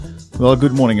Well,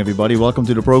 good morning, everybody. Welcome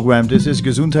to the program. This is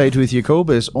Gesundheit with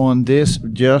Jacobus on this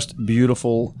just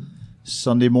beautiful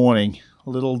Sunday morning. A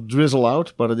little drizzle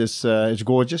out, but it's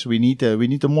gorgeous. We need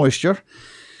the moisture.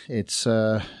 It's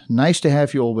nice to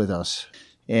have you all with us.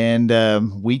 And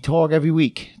we talk every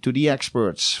week to the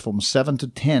experts from 7 to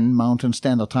 10 Mountain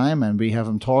Standard Time, and we have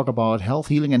them talk about health,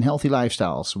 healing, and healthy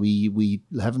lifestyles. We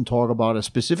have them talk about a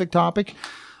specific topic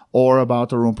or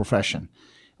about their own profession.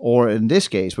 Or in this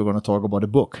case, we're going to talk about a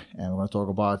book, and we're going to talk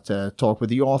about talk with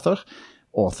the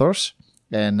authors.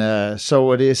 And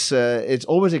so it's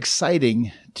always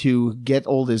exciting to get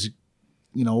all this,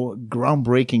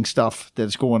 groundbreaking stuff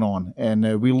that's going on.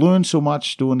 And we learn so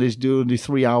much during these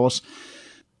 3 hours.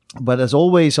 But as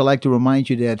always, I like to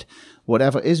remind you that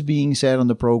whatever is being said on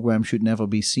the program should never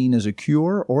be seen as a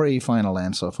cure or a final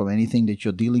answer for anything that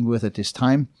you're dealing with at this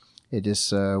time. It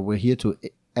is we're here to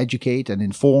educate and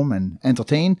inform and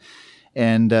entertain.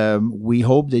 And we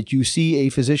hope that you see a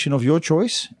physician of your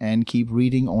choice and keep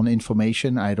reading on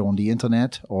information either on the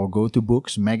internet or go to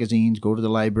books, magazines, go to the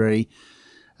library.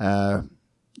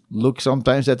 Look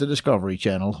sometimes at the Discovery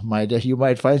Channel. You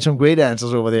might find some great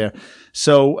answers over there.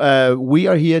 So we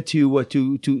are here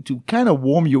to kind of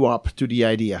warm you up to the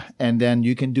idea, and then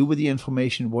you can do with the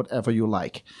information whatever you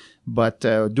like. But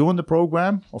during the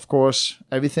program, of course,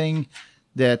 everything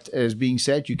that is being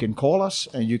said, you can call us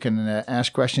and you can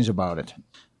ask questions about it.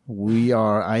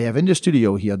 I have in the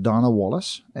studio here Donna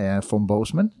Wallace from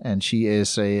Bozeman, and she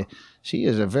is a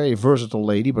very versatile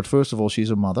lady. But first of all, she's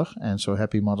a mother, and so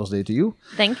happy Mother's Day to you.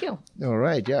 Thank you. All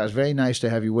right, yeah, it's very nice to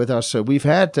have you with us. We've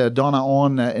had Donna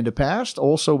on in the past,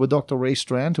 also with Dr. Ray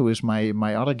Strand, who is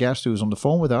my other guest who is on the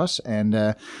phone with us, and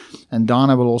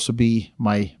Donna will also be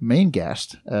my main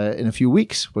guest in a few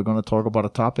weeks. We're going to talk about a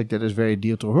topic that is very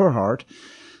dear to her heart.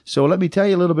 So let me tell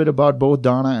you a little bit about both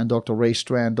Donna and Dr. Ray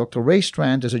Strand. Dr. Ray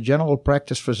Strand is a general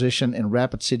practice physician in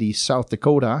Rapid City, South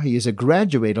Dakota. He is a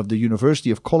graduate of the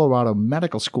University of Colorado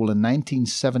Medical School in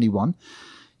 1971.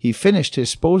 He finished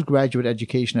his postgraduate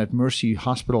education at Mercy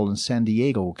Hospital in San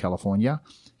Diego, California.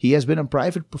 He has been in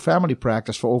private family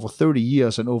practice for over 30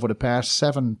 years, and over the past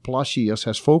 7+ years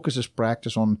has focused his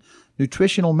practice on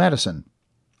nutritional medicine.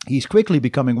 He's quickly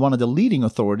becoming one of the leading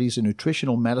authorities in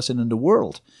nutritional medicine in the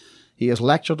world. He has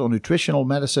lectured on nutritional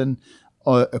medicine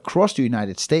across the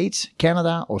United States,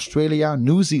 Canada, Australia,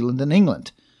 New Zealand, and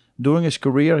England. During his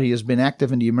career, he has been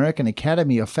active in the American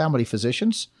Academy of Family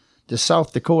Physicians, the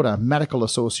South Dakota Medical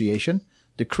Association,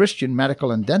 the Christian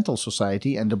Medical and Dental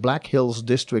Society, and the Black Hills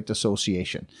District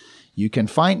Association. You can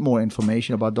find more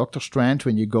information about Dr. Strand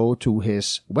when you go to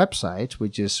his website,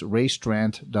 which is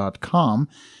raystrand.com.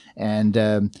 And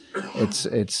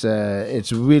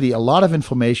it's really a lot of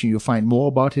information. You'll find more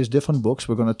about his different books.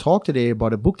 We're going to talk today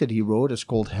about a book that he wrote. It's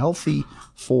called Healthy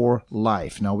for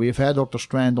Life. Now, we've had Dr.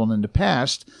 Strand on in the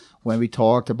past when we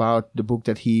talked about the book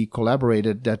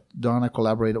that Donna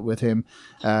collaborated with him,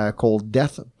 called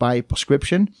Death by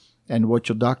Prescription. And what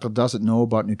your doctor doesn't know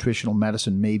about nutritional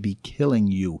medicine may be killing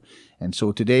you. And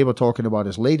so today we're talking about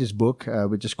his latest book,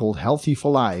 which is called Healthy for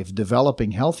Life,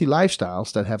 Developing Healthy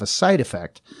Lifestyles That Have a Side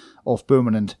Effect of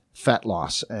Permanent Fat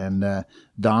Loss. And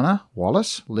Donna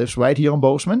Wallace lives right here in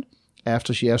Bozeman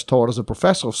after she has taught as a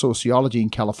professor of sociology in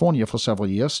California for several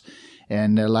years.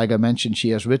 And like I mentioned, she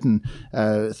has written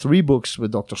 3 books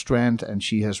with Dr. Strand, and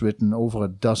she has written over a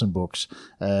dozen books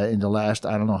in the last,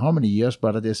 I don't know how many years,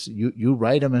 but it is you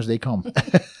write them as they come.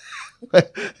 In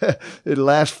the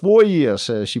last 4 years,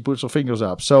 she puts her fingers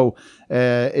up. So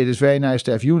it is very nice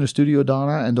to have you in the studio,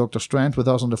 Donna, and Dr. Strand with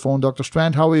us on the phone. Dr.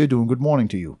 Strand, how are you doing? Good morning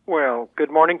to you. Well,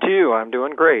 good morning to you. I'm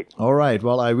doing great. All right.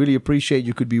 Well, I really appreciate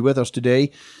you could be with us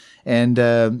today. And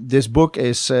this book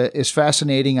is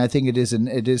fascinating. I think it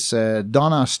is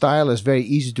Donna's style is very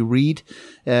easy to read.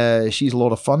 She's a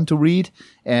lot of fun to read,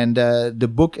 and the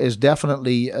book is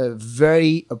definitely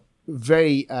very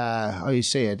how you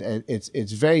say it?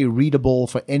 It's very readable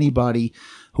for anybody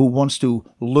who wants to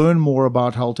learn more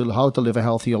about how to live a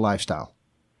healthier lifestyle.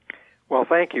 Well,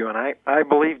 thank you, and I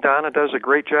believe Donna does a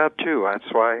great job too.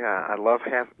 That's why I love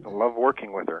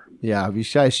working with her. Yeah,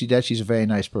 she's a very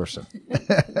nice person.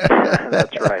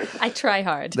 That's right. I try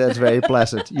hard. That's very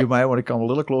pleasant. You might want to come a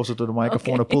little closer to the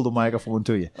microphone or pull the microphone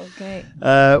to you. Okay.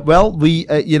 Well, we,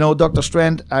 Dr.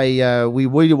 Strand, we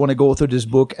really want to go through this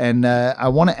book, and I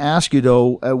want to ask you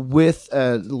though, with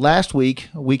last week,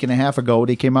 a week and a half ago,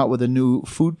 they came out with a new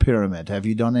food pyramid. Have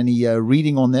you done any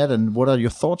reading on that, and what are your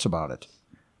thoughts about it?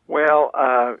 Well,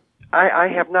 I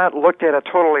have not looked at it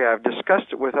totally. I've discussed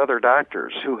it with other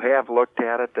doctors who have looked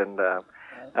at it, and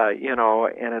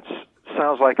and it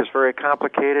sounds like it's very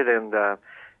complicated. And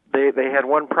they had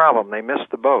one problem: they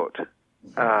missed the boat.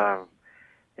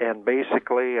 and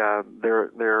basically they're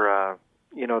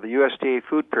the USDA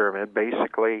food pyramid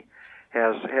basically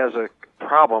has a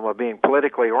problem of being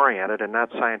politically oriented and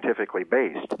not scientifically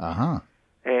based. Uh-huh.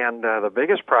 And the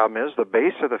biggest problem is the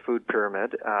base of the food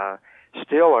pyramid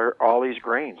still are all these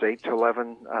grains, 8 to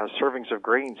 11 servings of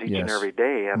grains each and every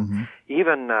day. And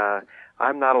even,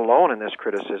 I'm not alone in this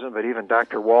criticism, but even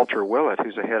Dr. Walter Willett,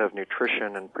 who's the head of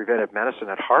nutrition and preventive medicine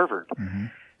at Harvard,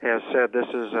 has said this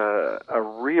is a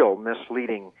real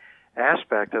misleading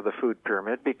aspect of the food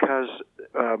pyramid because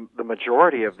the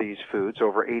majority of these foods,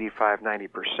 over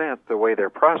 85-90%, the way they're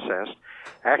processed,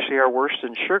 actually are worse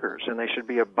than sugars, and they should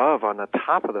be above on the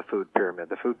top of the food pyramid.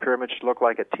 The food pyramid should look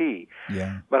like a T.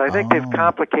 Yeah. But I think they've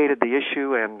complicated the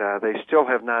issue, and they still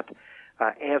have not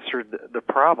answered the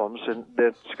problems, and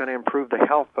that's going to improve the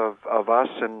health of us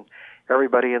and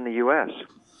everybody in the U.S.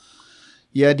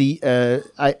 Yeah,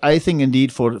 I think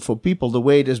indeed for people, the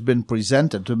way it has been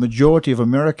presented, the majority of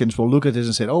Americans will look at this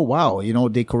and say, oh, wow,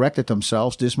 they corrected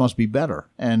themselves. This must be better.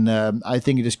 And I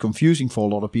think it is confusing for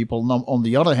a lot of people. Now, on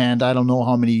the other hand, I don't know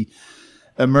how many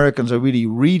Americans are really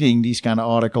reading these kind of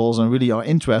articles and really are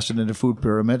interested in the food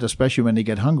pyramid, especially when they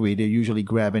get hungry. They usually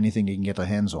grab anything they can get their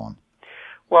hands on.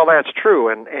 Well, that's true,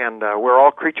 and we're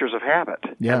all creatures of habit.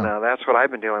 Yeah. And that's what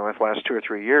I've been dealing with the last 2 or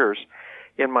 3 years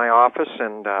in my office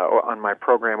and on my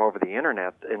program over the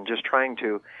internet, and just trying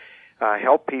to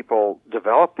help people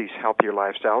develop these healthier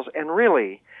lifestyles. And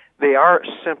really, they are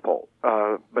simple,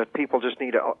 but people just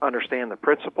need to understand the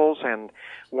principles. And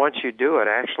once you do it,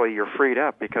 actually, you're freed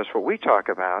up, because what we talk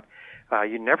about,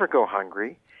 you never go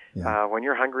hungry. Yeah. When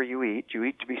you're hungry, you eat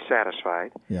to be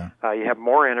satisfied. Yeah. You have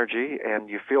more energy, and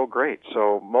you feel great.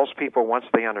 So most people, once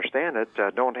they understand it,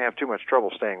 don't have too much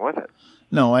trouble staying with it.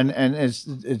 No, and it's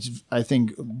I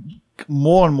think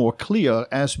more and more clear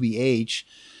as we age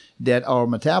that our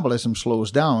metabolism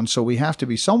slows down. So we have to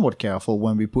be somewhat careful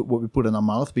when we put what we put in our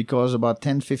mouth, because about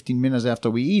 10, 15 minutes after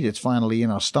we eat, it's finally in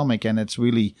our stomach, and it's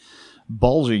really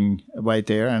bulging right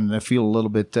there, and I feel a little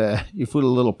bit. You feel a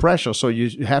little pressure, so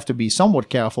you have to be somewhat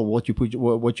careful what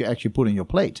you actually put in your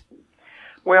plate.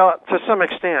 Well, to some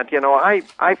extent,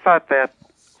 I thought that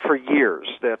for years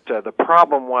that the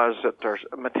problem was that their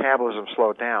metabolism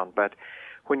slowed down, but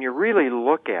when you really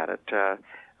look at it,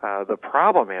 the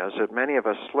problem is that many of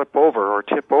us slip over or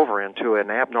tip over into an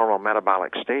abnormal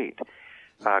metabolic state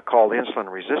called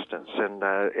insulin resistance, and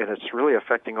it's really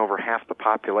affecting over half the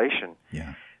population.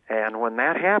 Yeah. And when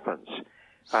that happens,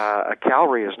 a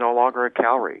calorie is no longer a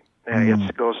calorie.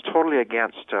 It goes totally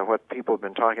against what people have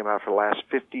been talking about for the last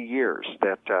 50 years,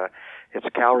 that it's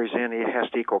calories in, it has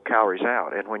to equal calories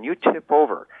out. And when you tip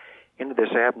over into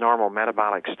this abnormal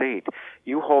metabolic state,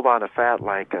 you hold on to fat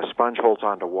like a sponge holds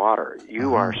on to water.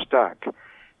 You are stuck.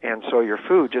 And so your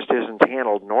food just isn't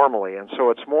handled normally. And so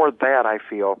it's more that, I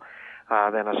feel,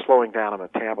 than a slowing down of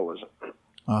metabolism.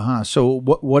 So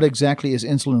what exactly is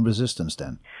insulin resistance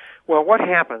then? Well, what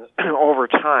happens over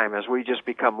time as we just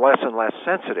become less and less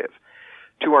sensitive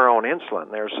to our own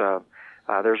insulin?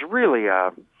 There's really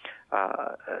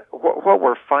what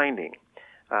we're finding.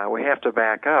 We have to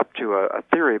back up to a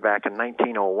theory back in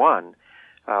 1901.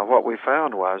 What we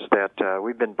found was that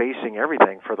we've been basing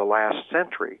everything for the last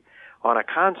century on a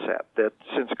concept that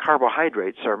since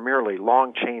carbohydrates are merely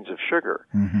long chains of sugar,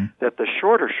 that the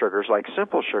shorter sugars, like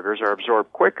simple sugars, are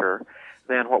absorbed quicker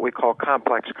than what we call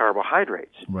complex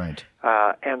carbohydrates. Right.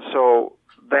 And so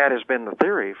that has been the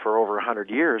theory for over 100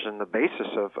 years and the basis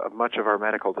of much of our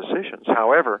medical decisions.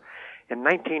 However, in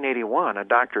 1981, a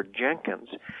Dr. Jenkins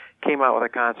came out with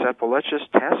a concept, well, let's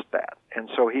just test that. And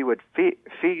so he would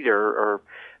feed or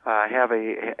have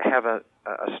a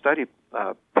study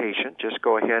patient just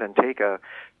go ahead and take a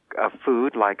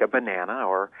food like a banana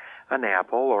or an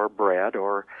apple or bread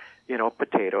or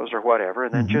potatoes or whatever,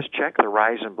 and then just check the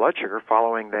rise in blood sugar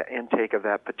following the intake of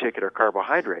that particular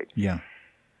carbohydrate. Yeah.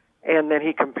 And then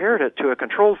he compared it to a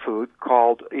controlled food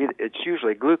called, it's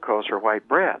usually glucose or white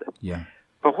bread. Yeah.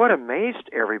 But what amazed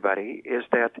everybody is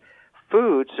that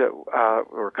foods that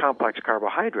or complex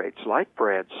carbohydrates like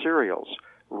bread, cereals,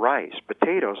 rice,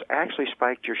 potatoes actually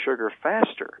spiked your sugar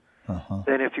faster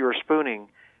than if you were spooning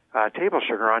table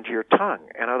sugar onto your tongue.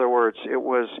 In other words, it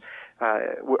was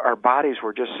our bodies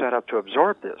were just set up to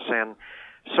absorb this, and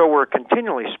so we're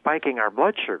continually spiking our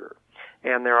blood sugar.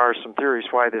 And there are some theories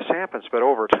why this happens, but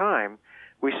over time,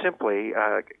 we simply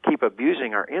keep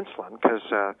abusing our insulin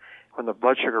because when the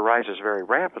blood sugar rises very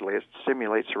rapidly, it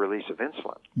stimulates the release of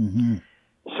insulin.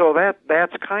 So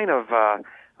that's kind of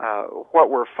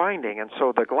what we're finding, and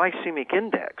so the glycemic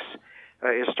index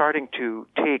is starting to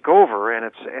take over, and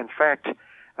it's in fact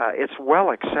it's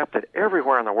well accepted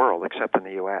everywhere in the world except in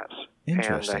the U.S.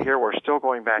 Interesting. And here we're still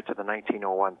going back to the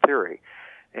 1901 theory.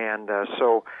 And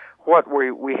so what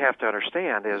we have to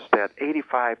understand is that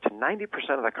 85 to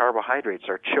 90% of the carbohydrates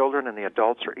our children and the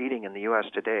adults are eating in the U.S.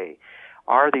 today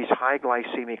are these high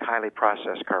glycemic, highly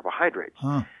processed carbohydrates.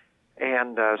 Huh.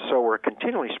 And so we're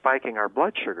continually spiking our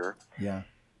blood sugar. Yeah.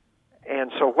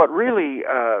 And so what really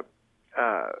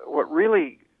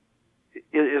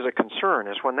is a concern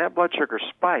is when that blood sugar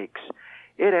spikes,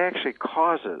 it actually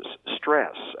causes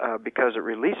stress because it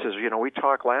releases, we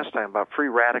talked last time about free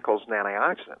radicals and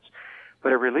antioxidants,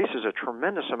 but it releases a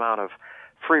tremendous amount of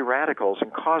free radicals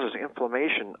and causes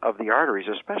inflammation of the arteries,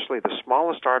 especially the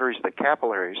smallest arteries, the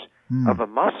capillaries of the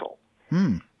muscle.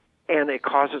 Mm. And it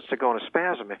causes it to go into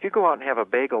spasm. If you go out and have a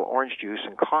bagel, orange juice,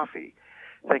 and coffee,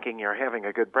 thinking you're having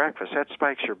a good breakfast, that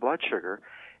spikes your blood sugar,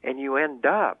 and you end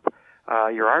up,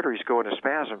 your arteries go into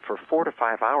spasm for 4 to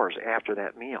 5 hours after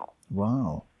that meal.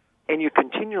 Wow. And you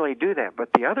continually do that.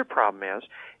 But the other problem is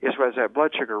as that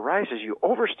blood sugar rises, you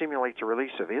overstimulate the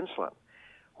release of insulin,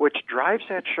 which drives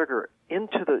that sugar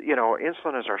into the,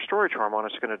 insulin is our storage hormone.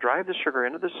 It's going to drive the sugar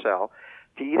into the cell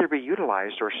to either be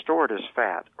utilized or stored as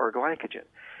fat or glycogen.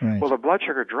 Right. Well, the blood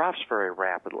sugar drops very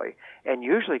rapidly and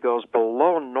usually goes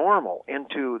below normal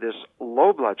into this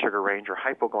low blood sugar range or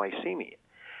hypoglycemia.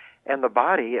 And the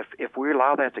body, if we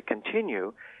allow that to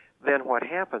continue, then what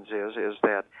happens is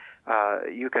that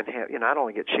you can have, not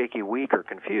only get shaky, weak, or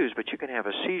confused, but you can have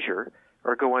a seizure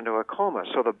or go into a coma.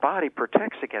 So the body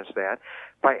protects against that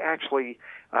by actually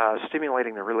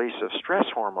stimulating the release of stress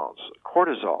hormones,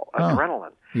 cortisol,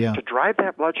 adrenaline, to drive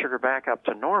that blood sugar back up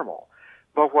to normal.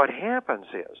 But what happens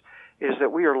is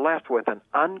that we are left with an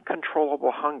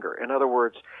uncontrollable hunger. In other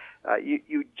words,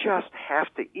 you just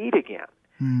have to eat again.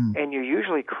 And you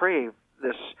usually crave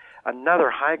another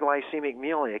high glycemic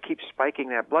meal, and it keeps spiking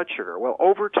that blood sugar. Well,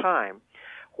 over time,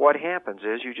 what happens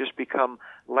is you just become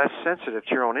less sensitive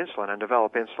to your own insulin and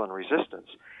develop insulin resistance.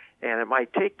 And it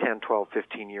might take 10, 12,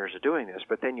 15 years of doing this,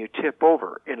 but then you tip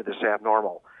over into this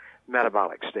abnormal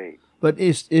metabolic state. But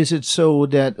is it so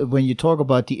that when you talk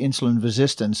about the insulin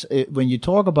resistance, when you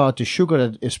talk about the sugar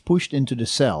that is pushed into the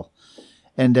cell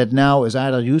and that now is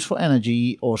either used for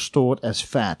energy or stored as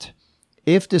fat,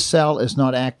 if the cell is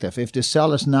not active, if the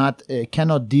cell is not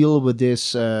cannot deal with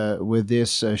this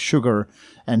sugar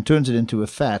and turns it into a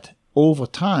fat, over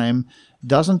time,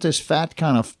 doesn't this fat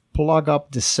kind of plug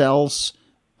up the cell's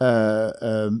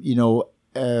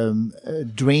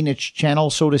drainage channel,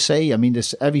 so to say? I mean,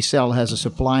 every cell has a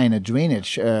supply and a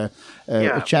drainage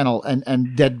channel,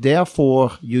 and that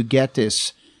therefore you get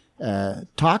this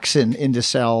toxin in the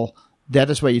cell. That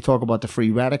is where you talk about the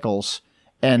free radicals.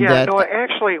 And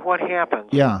actually what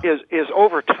happens is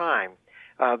over time,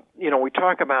 we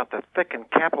talk about the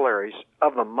thickened capillaries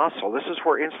of the muscle. This is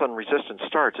where insulin resistance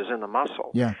starts, is in the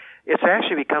muscle. Yeah. It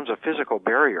actually becomes a physical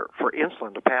barrier for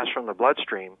insulin to pass from the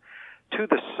bloodstream to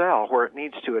the cell where it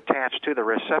needs to attach to the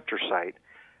receptor site,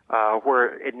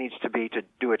 where it needs to be to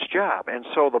do its job. And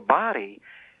so the body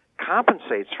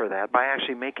compensates for that by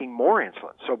actually making more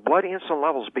insulin. So blood insulin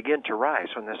levels begin to rise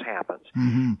when this happens.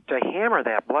 Mm-hmm. To hammer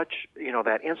that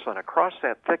that insulin across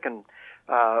that thickened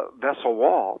vessel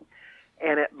wall.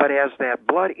 But as that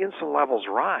blood insulin levels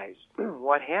rise,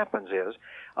 what happens is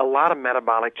a lot of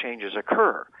metabolic changes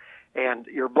occur, and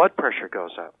your blood pressure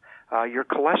goes up. Your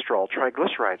cholesterol,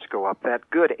 triglycerides go up. That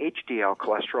good HDL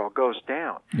cholesterol goes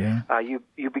down. Yeah. You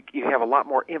have a lot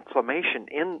more inflammation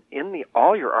in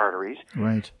all your arteries.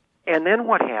 Right. And then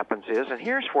what happens is, and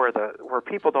here's where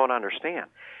people don't understand,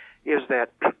 is that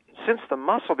since the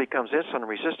muscle becomes insulin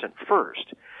resistant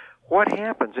first, what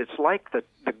happens, it's like the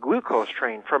glucose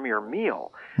train from your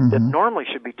meal that normally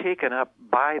should be taken up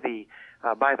by the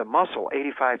muscle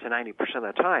 85 to 90% of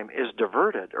the time is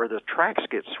diverted, or the tracks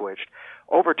get switched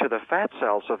over to the fat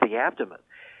cells of the abdomen.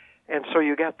 And so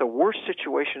you got the worst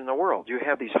situation in the world. You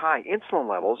have these high insulin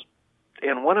levels,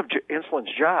 and one of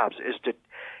insulin's jobs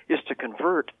is to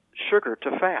convert sugar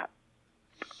to fat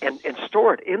and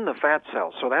store it in the fat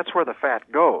cells. So that's where the fat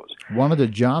goes. One of the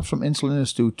jobs from insulin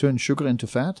is to turn sugar into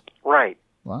fat? Right.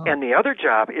 Wow. And the other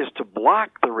job is to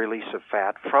block the release of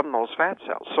fat from those fat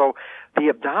cells. So the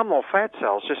abdominal fat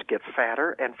cells just get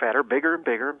fatter and fatter, bigger and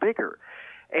bigger and bigger.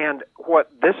 And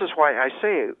this is why I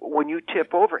say when you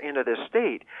tip over into this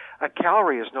state, a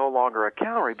calorie is no longer a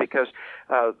calorie because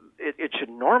it should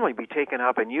normally be taken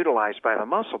up and utilized by the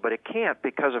muscle, but it can't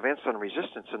because of insulin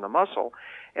resistance in the muscle.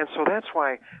 And so that's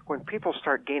why when people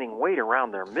start gaining weight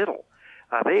around their middle,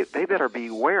 they better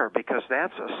beware, because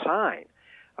that's a sign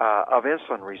of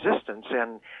insulin resistance,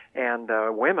 and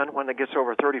women, when it gets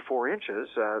over 34 inches,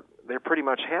 they pretty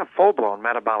much have full-blown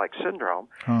metabolic syndrome,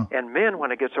 and men,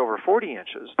 when it gets over 40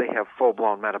 inches, they have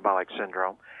full-blown metabolic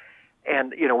syndrome.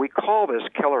 And we call this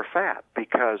killer fat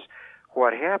because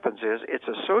what happens is it's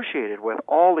associated with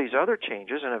all these other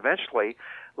changes and eventually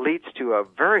leads to a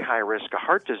very high risk of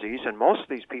heart disease, and most of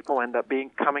these people end up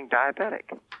becoming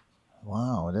diabetic.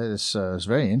 Wow, that is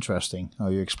very interesting how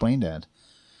you explain that.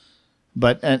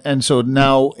 But and so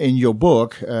now in your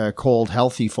book called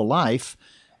Healthy for Life,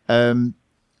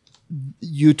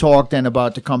 you talk then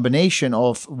about the combination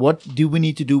of what do we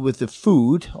need to do with the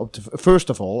food. First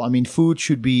of all, I mean, food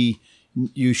should be,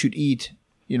 you should eat,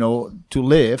 to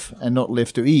live and not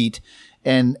live to eat,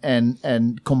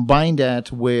 and combine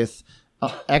that with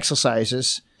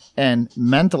exercises and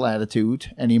mental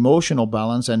attitude and emotional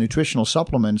balance and nutritional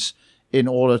supplements in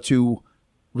order to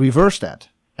reverse that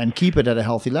and keep it at a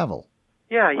healthy level.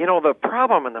 Yeah, the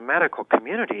problem in the medical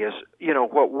community is,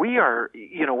 what we are,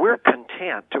 we're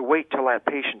content to wait till that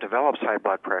patient develops high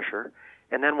blood pressure,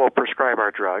 and then we'll prescribe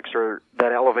our drugs, or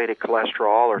that elevated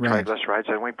cholesterol or triglycerides,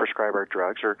 and we prescribe our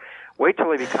drugs, or wait till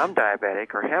they become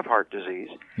diabetic or have heart disease.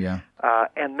 Yeah.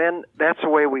 And then that's the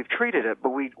way we've treated it, but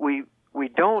we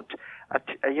don't,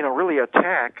 really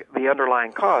attack the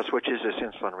underlying cause, which is this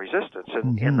insulin resistance.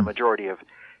 And in the majority of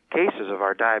cases of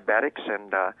our diabetics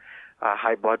and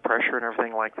high blood pressure and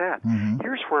everything like that.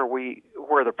 Here's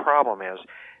where the problem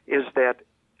is that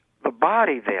the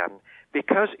body then,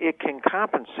 because it can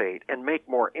compensate and make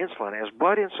more insulin, as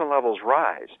blood insulin levels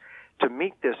rise to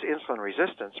meet this insulin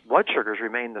resistance, blood sugars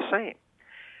remain the same.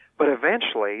 But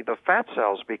eventually, the fat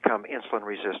cells become insulin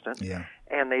resistant,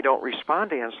 and they don't respond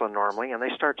to insulin normally, and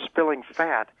they start spilling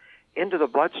fat into the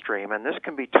bloodstream, and this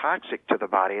can be toxic to the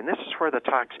body. And this is where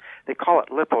they call it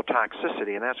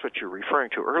lipotoxicity, and that's what you're referring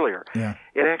to earlier. Yeah.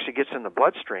 It actually gets in the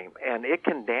bloodstream, and it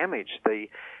can damage the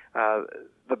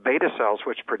beta cells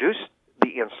which produce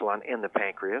the insulin in the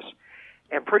pancreas.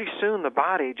 And pretty soon the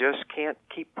body just can't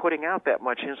keep putting out that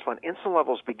much insulin. Insulin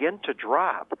levels begin to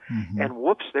drop, and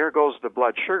whoops, there goes the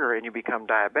blood sugar, and you become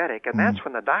diabetic, and that's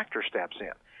when the doctor steps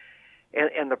in.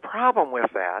 And the problem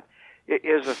with that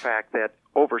is the fact that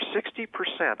over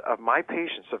 60% of my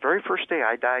patients, the very first day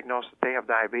I diagnosed that they have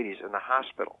diabetes in the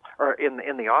hospital or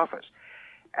in the office,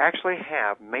 actually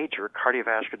have major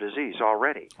cardiovascular disease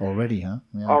already. Already, huh?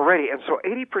 Yeah. Already. And so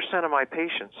 80% of my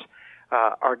patients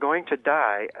are going to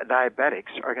die,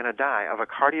 diabetics are going to die of a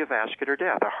cardiovascular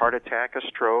death, a heart attack, a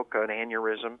stroke, an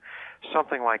aneurysm,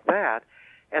 something like that.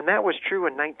 And that was true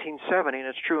in 1970, and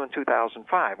it's true in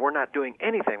 2005. We're not doing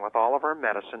anything with all of our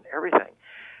medicine, everything.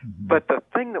 But the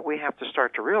thing that we have to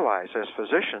start to realize as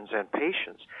physicians and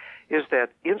patients is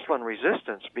that insulin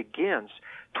resistance begins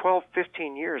 12,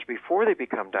 15 years before they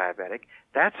become diabetic.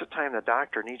 That's the time the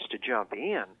doctor needs to jump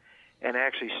in and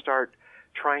actually start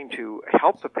trying to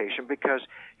help the patient, because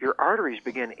your arteries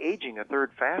begin aging a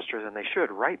third faster than they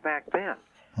should right back then.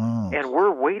 And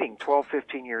we're waiting 12,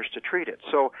 15 years to treat it.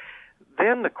 So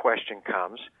then the question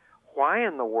comes, why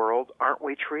in the world aren't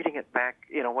we treating it back,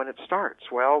 when it starts?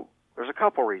 Well, there's a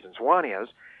couple reasons. One is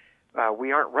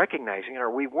we aren't recognizing it, or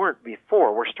we weren't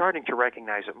before. We're starting to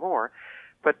recognize it more.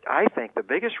 But I think the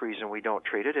biggest reason we don't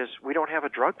treat it is we don't have a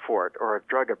drug for it, or a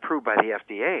drug approved by the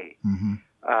FDA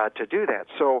to do that.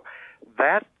 So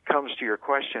that comes to your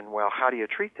question, well, how do you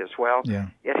treat this? Well,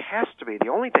 it has to be. The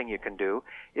only thing you can do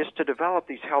is to develop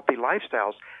these healthy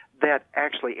lifestyles that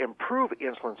actually improve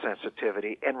insulin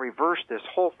sensitivity and reverse this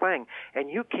whole thing. And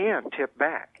you can tip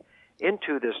back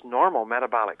into this normal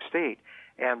metabolic state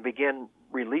and begin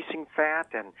releasing fat,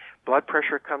 and blood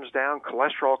pressure comes down,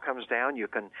 cholesterol comes down, you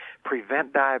can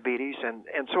prevent diabetes, and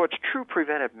so it's true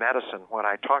preventive medicine, what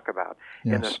I talk about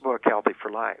in this book, Healthy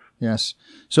for Life. Yes.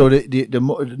 So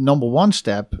the number one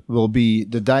step will be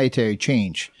the dietary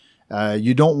change.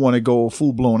 You don't want to go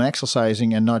full-blown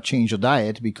exercising and not change your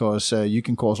diet, because you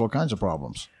can cause all kinds of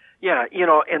problems. Yeah,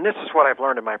 and this is what I've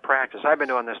learned in my practice. I've been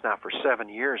doing this now for 7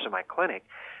 years in my clinic,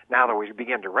 now that we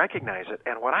begin to recognize it.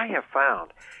 And what I have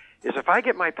found is if I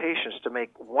get my patients to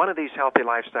make one of these healthy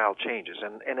lifestyle changes,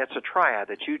 and it's a triad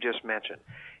that you just mentioned.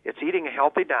 It's eating a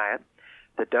healthy diet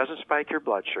that doesn't spike your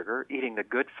blood sugar, eating the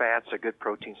good fats, the good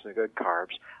proteins, and the good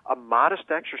carbs, a modest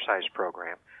exercise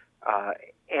program,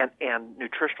 and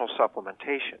nutritional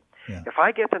supplementation. Yeah. If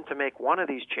I get them to make one of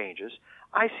these changes,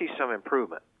 I see some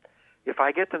improvement. If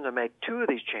I get them to make two of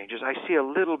these changes, I see a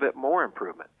little bit more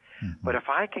improvement. But if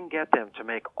I can get them to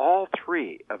make all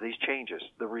three of these changes,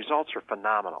 the results are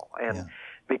phenomenal. And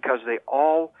because they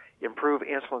all improve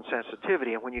insulin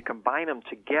sensitivity, and when you combine them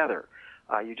together,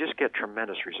 you just get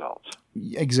tremendous results.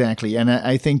 Exactly, and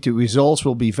I think the results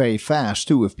will be very fast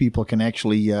too if people can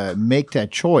actually make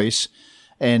that choice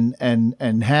and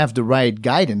have the right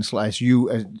guidance, as you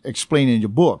explain in your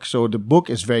book. So the book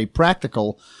is very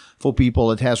practical for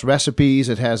people. It has recipes.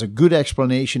 It has a good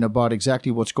explanation about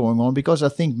exactly what's going on, because I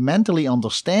think mentally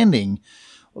understanding,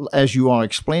 as you are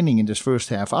explaining in this first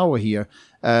half hour here,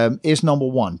 is number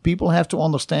one. People have to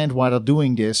understand why they're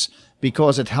doing this,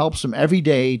 because it helps them every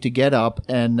day to get up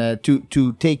and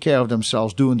to take care of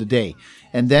themselves during the day.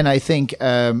 And then I think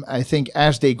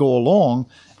as they go along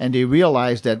and they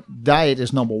realize that diet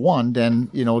is number one, then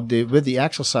with the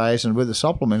exercise and with the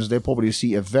supplements, they probably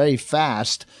see a very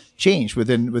fast change.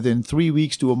 Within 3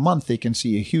 weeks to a month, they can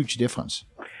see a huge difference.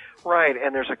 Right,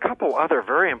 and there's a couple other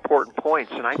very important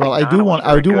points, and I do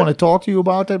want to talk to you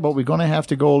about that, but we're going to have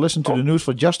to go listen to the news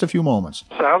for just a few moments.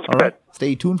 Sounds All good. Right.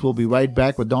 Stay tuned. We'll be right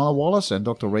back with Donna Wallace and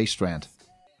Dr. Ray Strand.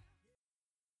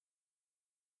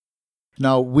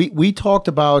 Now, we talked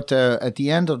about, at the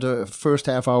end of the first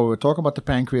half hour, we were talking about the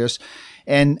pancreas.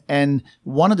 And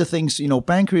one of the things,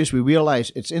 pancreas, we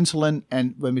realize it's insulin.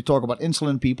 And when we talk about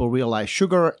insulin, people realize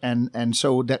sugar. And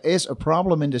so there is a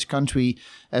problem in this country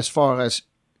as far as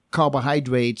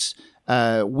carbohydrates.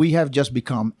 We have just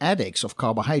become addicts of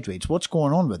carbohydrates. What's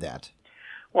going on with that?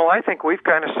 Well, I think we've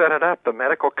kind of set it up. The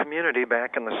medical community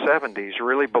back in the 70s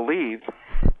really believed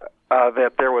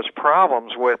that there was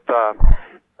problems with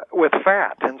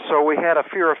fat, and so we had a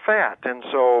fear of fat. And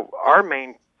so our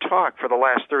main talk for the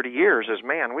last 30 years is,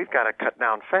 man, we've got to cut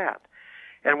down fat.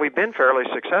 And we've been fairly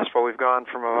successful. We've gone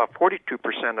from about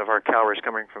 42% of our calories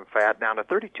coming from fat down to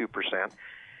 32%.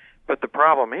 But the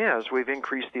problem is we've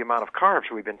increased the amount of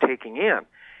carbs we've been taking in.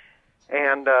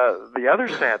 And the other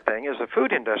sad thing is the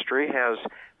food industry has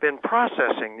been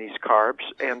processing these carbs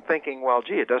and thinking, well,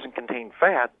 gee, it doesn't contain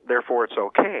fat, therefore it's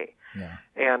okay. Yeah.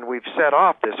 And we've set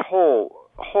off this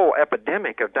whole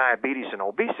epidemic of diabetes and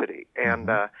obesity. And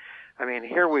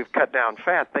here we've cut down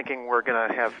fat thinking we're going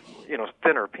to have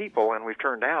thinner people, and we've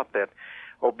turned out that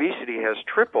obesity has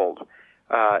tripled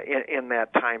in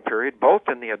that time period, both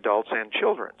in the adults and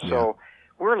children. Yeah. So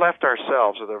we're left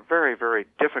ourselves with a very, very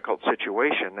difficult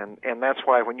situation, and that's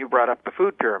why when you brought up the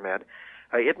food pyramid,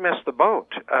 it missed the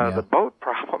boat. The boat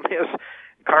problem is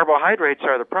carbohydrates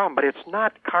are the problem, but it's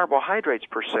not carbohydrates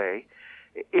per se.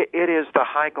 It is the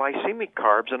high glycemic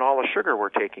carbs and all the sugar we're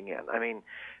taking in. I mean,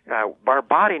 our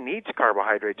body needs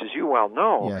carbohydrates, as you well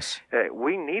know. Yes.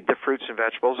 We need the fruits and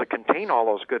vegetables that contain all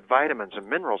those good vitamins and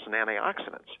minerals and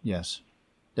antioxidants. Yes.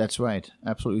 That's right.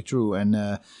 Absolutely true. And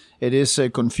it is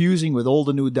confusing with all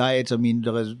the new diets. I mean,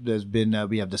 there's been,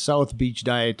 we have the South Beach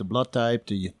diet, the blood type,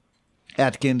 the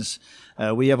Atkins.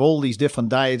 We have all these different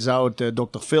diets out.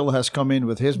 Dr. Phil has come in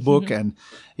with his book, and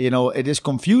it is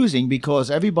confusing because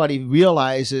everybody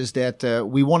realizes that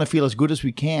we want to feel as good as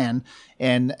we can,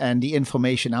 and the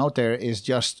information out there is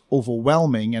just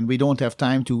overwhelming, and we don't have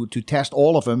time to test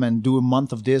all of them and do a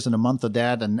month of this and a month of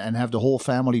that, and have the whole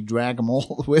family drag them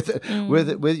all with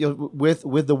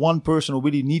the one person who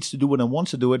really needs to do it and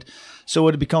wants to do it. So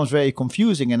it becomes very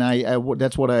confusing, and I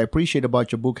that's what I appreciate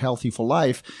about your book, Healthy for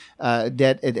Life,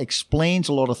 that it explains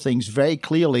a lot of things very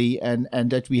clearly, and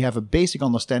that we have a basic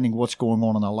understanding of what's going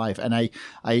on in our life. And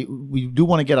we do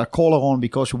want to get our caller on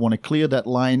because we want to clear that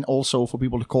line also for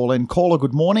people to call in. Caller,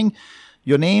 good morning.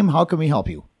 Your name, how can we help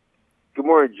you? Good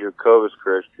morning, Jacobus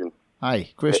Christian. Hi,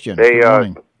 Christian. Hey, good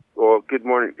morning. Well, good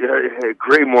morning.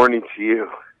 Great morning to you.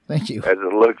 Thank you. As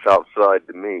it looks outside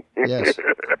to me. Yes.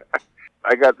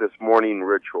 I got this morning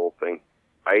ritual thing.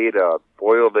 I ate a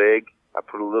boiled egg. I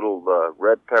put a little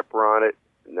red pepper on it,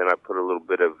 and then I put a little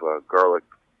bit of garlic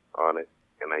on it,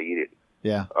 and I eat it.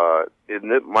 Yeah.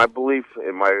 My belief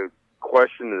and my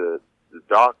question to the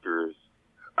doctors,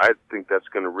 I think that's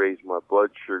going to raise my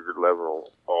blood sugar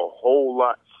level a whole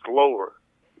lot slower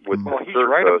with the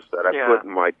fructose that I put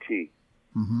in my tea.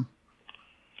 Mm-hmm.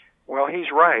 Well,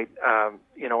 he's right.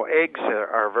 Eggs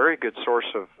are a very good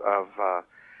source of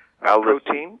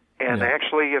protein, and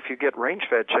actually, if you get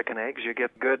range-fed chicken eggs, you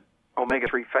get good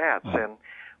omega-3 fats. And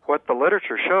what the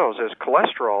literature shows is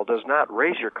cholesterol does not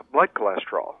raise your blood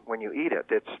cholesterol when you eat it.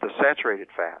 It's the saturated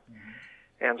fat. Mm-hmm.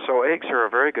 And so eggs are a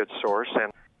very good source.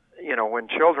 And, when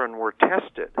children were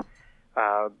tested,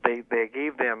 they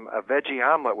gave them a veggie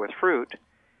omelet with fruit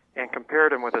and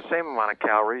compared them with the same amount of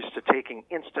calories to taking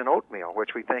instant oatmeal,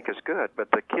 which we think is good. But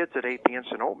the kids that ate the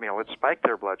instant oatmeal, it spiked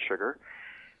their blood sugar.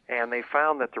 And they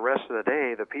found that the rest of the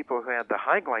day, the people who had the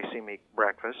high glycemic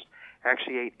breakfast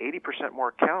actually ate 80%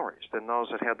 more calories than those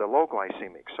that had the low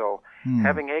glycemic. So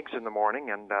having eggs in the morning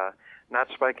and not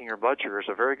spiking your blood sugar is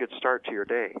a very good start to your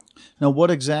day. Now,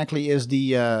 what exactly is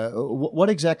the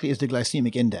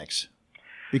glycemic index?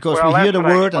 Because Well, we hear that's the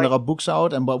what I word and explained. there are books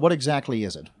out, but what exactly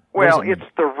is it? What Well, does it mean?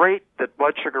 it's the rate that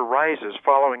blood sugar rises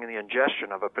following the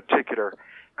ingestion of a particular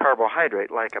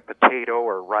carbohydrate, like a potato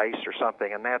or rice or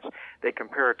something, and they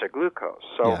compare it to glucose.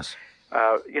 So, Yes.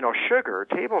 Sugar,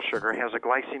 table sugar, has a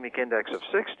glycemic index of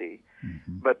 60,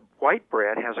 but white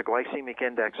bread has a glycemic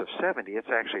index of 70. It's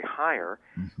actually higher.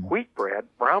 Wheat bread,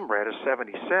 brown bread, is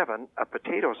 77. A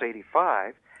potato is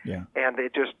 85. Yeah. And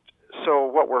so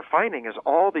what we're finding is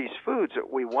all these foods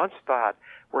that we once thought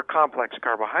were complex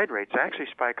carbohydrates actually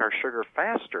spike our sugar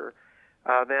faster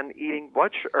than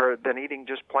eating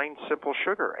just plain simple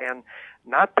sugar. And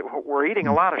not that we're eating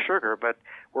a lot of sugar, but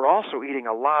we're also eating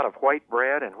a lot of white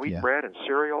bread and wheat bread and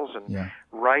cereals and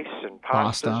rice and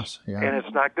pastas, and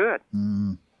it's not good.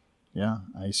 Yeah,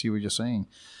 I see what you're saying.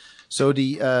 So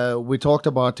we talked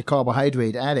about the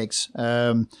carbohydrate addicts.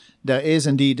 There is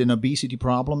indeed an obesity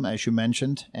problem, as you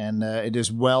mentioned, and it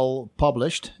is well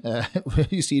published.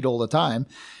 You see it all the time.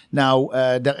 Now,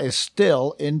 there is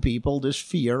still in people this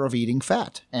fear of eating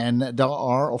fat. And there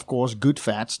are, of course, good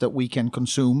fats that we can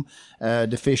consume.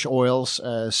 The fish oils,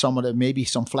 maybe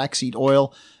some flaxseed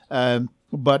oil.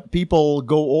 But people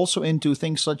go also into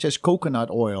things such as coconut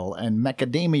oil and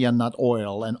macadamia nut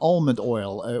oil and almond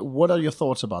oil. What are your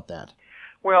thoughts about that?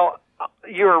 Well,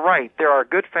 you're right. There are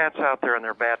good fats out there and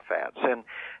there are bad fats. And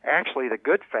actually the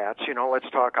good fats, let's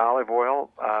talk olive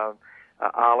oil,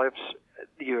 olives,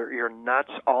 your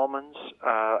nuts, almonds,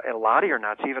 and a lot of your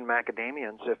nuts, even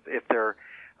macadamians, if they're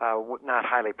not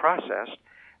highly processed,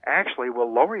 actually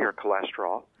will lower your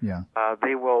cholesterol. Yeah.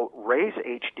 They will raise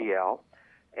HDL.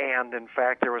 And in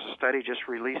fact, there was a study just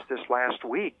released this last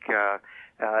week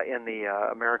in the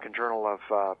American Journal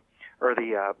of, or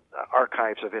the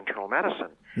Archives of Internal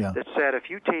Medicine, that said if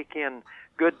you take in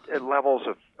good levels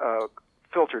of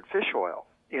filtered fish oil,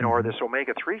 or this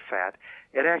omega-3 fat,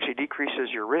 it actually decreases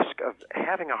your risk of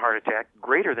having a heart attack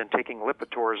greater than taking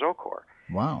Lipitor or Zocor.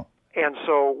 Wow. And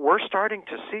so we're starting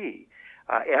to see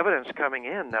evidence coming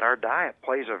in that our diet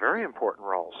plays a very important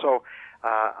role. So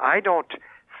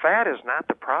fat is not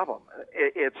the problem.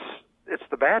 It's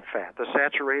the bad fat, the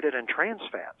saturated and trans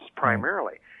fats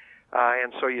primarily.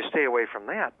 And so you stay away from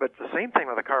that. But the same thing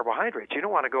with the carbohydrates. You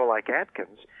don't want to go like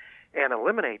Atkins and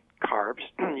eliminate carbs.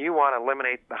 You want to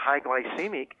eliminate the high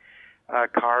glycemic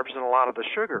carbs and a lot of the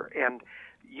sugar. And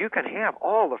you can have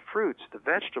all the fruits, the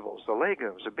vegetables, the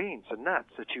legumes, the beans, the nuts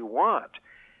that you want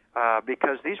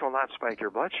because these will not spike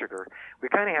your blood sugar. We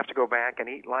kind of have to go back and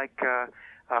eat like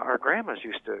our grandmas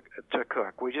used to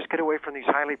cook. We just get away from these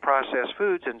highly processed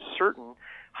foods and certain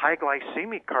high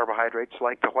glycemic carbohydrates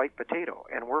like the white potato,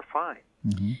 and we're fine.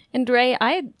 Mm-hmm. And Ray,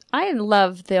 I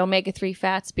love the omega-3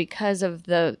 fats because of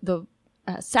the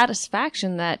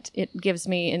satisfaction that it gives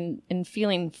me in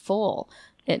feeling full.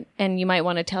 And you might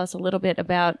want to tell us a little bit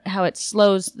about how it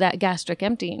slows that gastric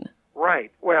emptying.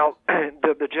 Right. Well,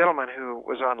 the gentleman who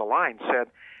was on the line said,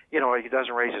 it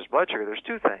doesn't raise his blood sugar. There's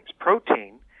two things.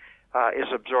 Protein is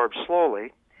absorbed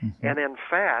slowly, and then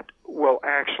fat will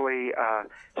actually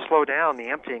slow down the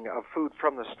emptying of food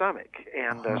from the stomach,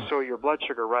 and so your blood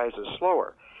sugar rises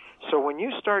slower. So when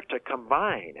you start to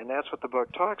combine, and that's what the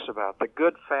book talks about, the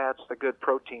good fats, the good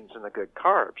proteins, and the good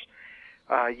carbs,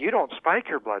 you don't spike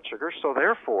your blood sugar, so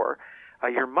therefore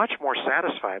you're much more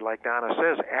satisfied, like Donna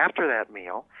says, after that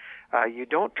meal. You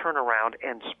don't turn around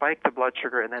and spike the blood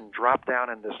sugar and then drop down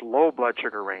in this low blood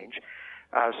sugar range.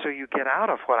 So you get out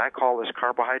of what I call this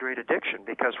carbohydrate addiction,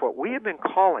 because what we have been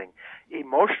calling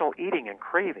emotional eating and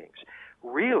cravings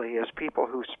really is people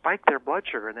who spike their blood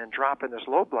sugar and then drop in this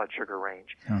low blood sugar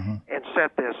range and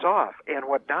set this off. And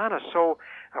what Donna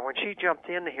when she jumped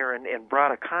in here and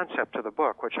brought a concept to the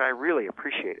book, which I really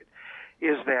appreciated,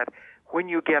 is that when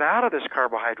you get out of this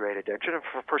carbohydrate addiction, and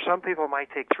for some people it might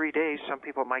take 3 days, some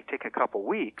people it might take a couple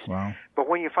weeks, but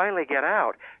when you finally get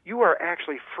out, you are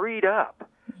actually freed up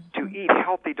to eat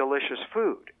healthy, delicious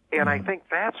food. And I think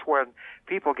that's when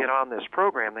people get on this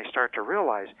program, they start to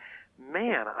realize,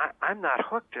 man, I'm not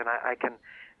hooked, and I can,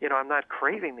 I'm not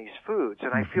craving these foods,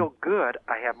 and I feel good,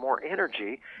 I have more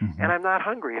energy, and I'm not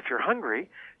hungry. If you're hungry,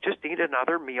 just eat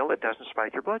another meal that doesn't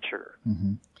spike your blood sugar.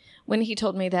 When he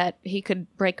told me that he could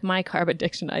break my carb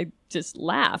addiction, I just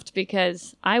laughed,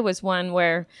 because I was one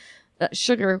where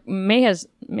sugar may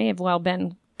have well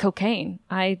been cocaine.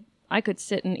 I could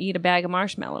sit and eat a bag of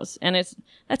marshmallows, and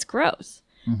that's gross.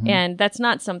 And that's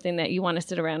not something that you want to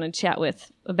sit around and chat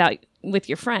with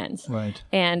your friends. Right.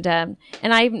 And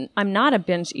I'm not a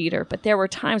binge eater, but there were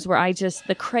times where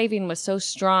the craving was so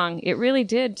strong. It really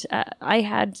did. I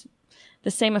had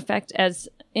the same effect as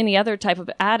any other type of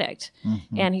addict.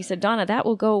 And he said, Donna, that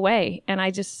will go away. And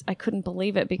I couldn't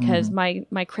believe it because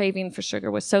my craving for sugar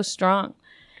was so strong.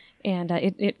 And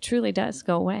it truly does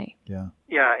go away. Yeah.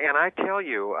 Yeah, and I tell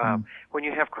you, when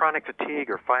you have chronic fatigue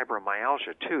or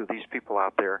fibromyalgia, too, these people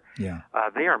out there,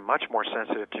 they are much more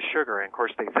sensitive to sugar. And, of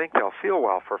course, they think they'll feel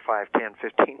well for 5, 10,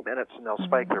 15 minutes, and they'll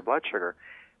spike their blood sugar.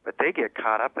 But they get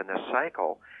caught up in this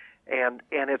cycle. And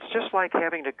it's just like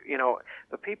having to,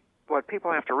 what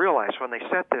people have to realize when they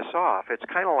set this off, it's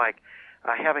kind of like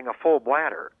having a full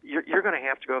bladder. You're going to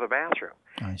have to go to the bathroom.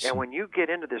 And when you get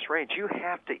into this range, you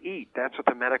have to eat. That's what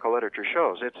the medical literature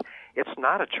shows. It's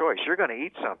not a choice. You're going to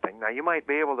eat something. Now, you might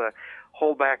be able to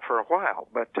hold back for a while,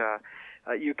 but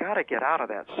you got to get out of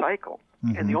that cycle.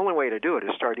 And the only way to do it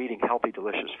is start eating healthy,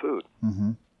 delicious food.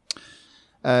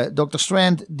 Dr.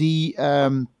 Strand,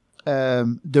 the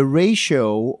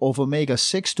ratio of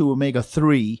omega-6 to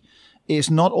omega-3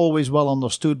 is not always well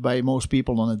understood by most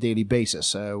people on a daily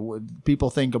basis. People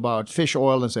think about fish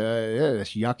oil and say,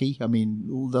 it's yucky. I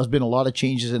mean, there's been a lot of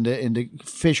changes in the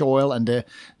fish oil, and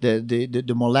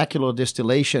the molecular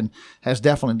distillation has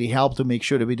definitely helped to make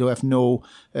sure that we do have no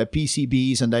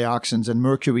PCBs and dioxins and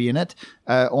mercury in it.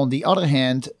 On the other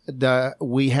hand,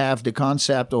 we have the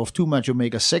concept of too much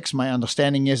omega-6. My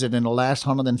understanding is that in the last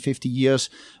 150 years,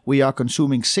 we are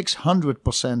consuming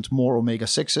 600% more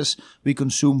omega-6s. We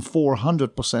consume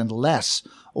 400% less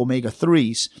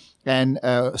omega-3s. And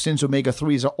since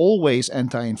omega-3s are always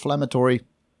anti-inflammatory,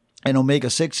 and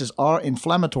omega-6s are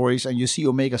inflammatories, and you see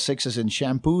omega-6s in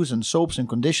shampoos and soaps and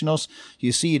conditioners.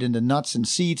 You see it in the nuts and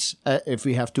seeds if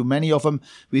we have too many of them.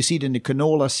 We see it in the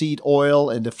canola seed oil,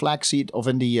 and the flaxseed, or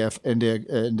in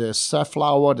the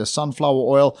safflower, the sunflower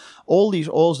oil. All these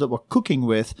oils that we're cooking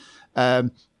with.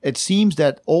 It seems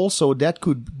that also that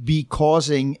could be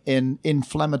causing an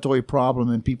inflammatory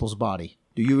problem in people's body.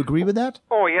 Do you agree with that?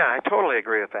 Oh yeah, I totally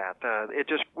agree with that.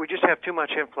 We just have too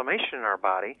much inflammation in our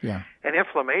body, and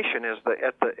inflammation is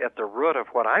at the root of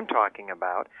what I'm talking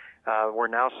about. We're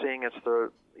now seeing it's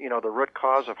the root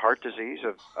cause of heart disease,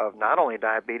 of not only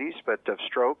diabetes but of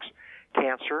strokes,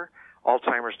 cancer,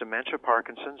 Alzheimer's, dementia,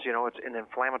 Parkinson's. It's an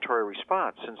inflammatory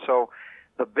response, and so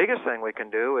the biggest thing we can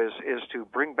do is to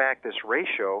bring back this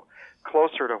ratio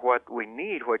closer to what we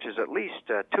need, which is at least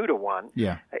 2 to 1.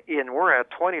 Yeah. And we're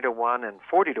at 20 to 1 and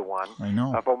 40 to 1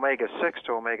 of omega-6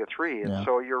 to omega-3. And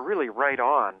so you're really right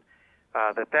on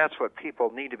that's what people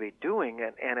need to be doing.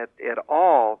 And it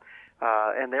all,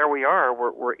 and there we are,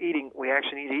 we're eating, we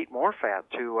actually need to eat more fat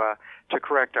to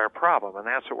correct our problem. And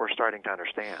that's what we're starting to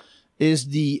understand. Is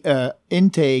the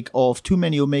intake of too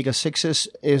many omega-6s,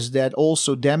 is that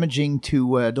also damaging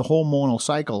to the hormonal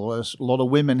cycle? As a lot of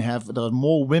women there are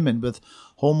more women with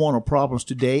hormonal problems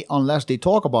today, unless they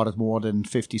talk about it more than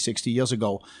 50, 60 years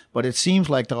ago. But it seems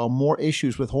like there are more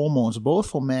issues with hormones,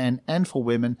 both for men and for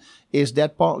women. Is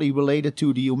that partly related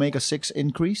to the omega-6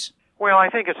 increase? Well, I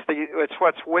think it's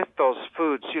what's with those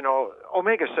foods.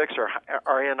 Omega-6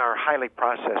 are in our highly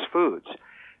processed foods.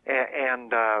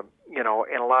 And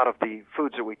in a lot of the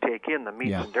foods that we take in, the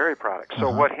meats and dairy products. So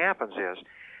what happens is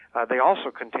they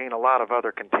also contain a lot of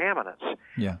other contaminants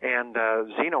and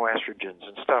xenoestrogens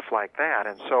and stuff like that.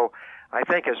 And so I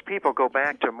think as people go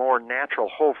back to more natural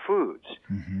whole foods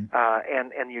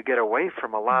and you get away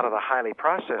from a lot of the highly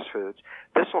processed foods,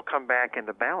 this will come back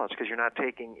into balance because you're not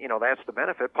taking, that's the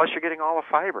benefit. Plus you're getting all the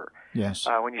fiber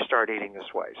when you start eating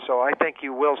this way. So I think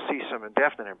you will see some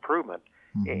definite improvement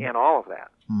in all of that.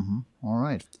 All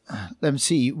right. Let me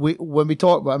see. When we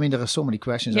talk, there are so many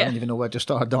questions. I don't even know where to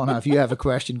start. Donna, if you have a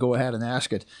question, go ahead and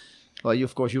ask it. Well, you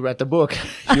read the book.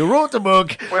 You wrote the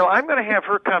book. Well, I'm going to have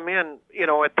her come in,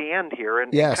 at the end here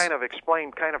and kind of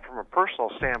explain kind of from a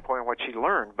personal standpoint what she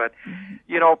learned. But,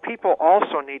 people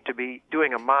also need to be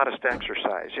doing a modest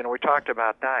exercise. We talked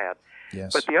about diet.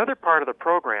 Yes. But the other part of the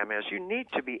program is you need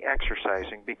to be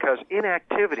exercising because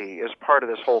inactivity is part of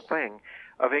this whole thing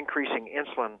of increasing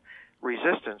insulin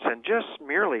resistance, and just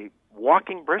merely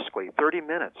walking briskly 30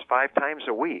 minutes 5 times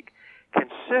a week can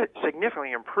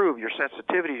significantly improve your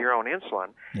sensitivity to your own insulin.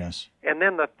 Yes. And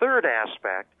then the third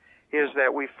aspect is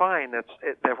that we find that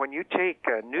when you take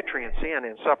nutrients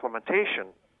in supplementation,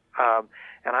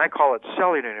 and I call it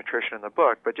cellular nutrition in the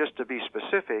book, but just to be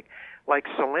specific, like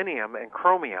selenium and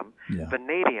chromium,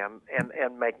 vanadium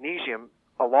and magnesium,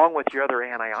 along with your other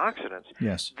antioxidants,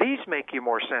 these make you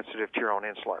more sensitive to your own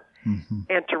insulin.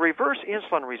 And to reverse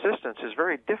insulin resistance is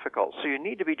very difficult, so you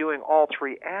need to be doing all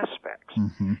 3 aspects.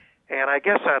 And I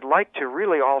guess I'd like to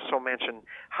really also mention,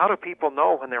 how do people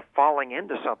know when they're falling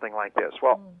into something like this?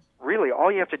 Well, really,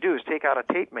 all you have to do is take out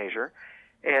a tape measure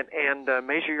and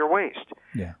measure your waist.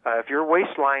 Yeah. If your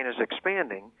waistline is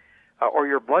expanding, or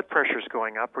your blood pressure is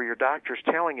going up, or your doctor's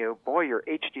telling you, boy, your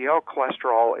HDL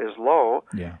cholesterol is low,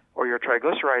 Yeah. or your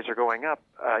triglycerides are going up,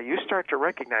 you start to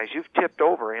recognize you've tipped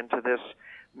over into this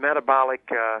metabolic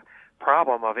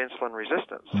problem of insulin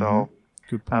resistance. So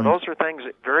Good point. those are things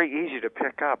that very easy to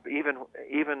pick up, even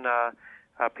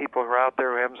people who are out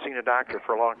there who haven't seen a doctor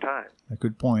for a long time. A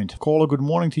good point. Caller, good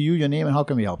morning to you. Your name and how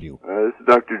can we help you? This is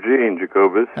Dr. Gene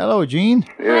Jacobus. Hello, Gene.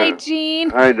 Hi, Gene.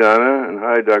 Hi, Donna, and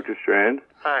hi, Dr. Strand.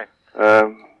 Hi.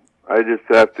 I just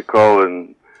have to call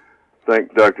and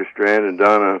thank Dr. Strand and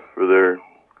Donna for their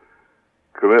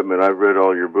commitment. I've read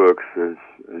all your books. As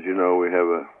you know, we have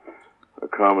a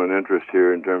common interest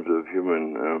here in terms of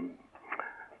human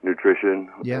nutrition.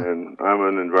 Yeah. And I'm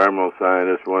an environmental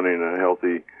scientist wanting a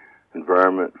healthy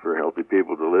environment for healthy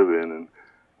people to live in, and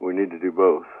we need to do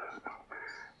both.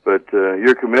 But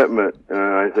your commitment,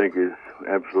 I think, is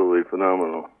absolutely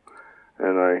phenomenal.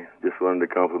 And I just wanted to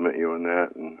compliment you on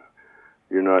that. And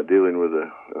you're not dealing with a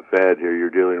fad here. You're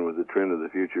dealing with the trend of the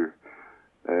future.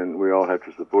 And we all have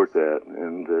to support that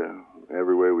and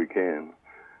every way we can.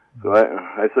 So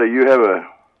I say you have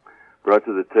brought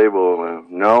to the table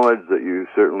knowledge that you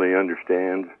certainly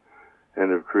understand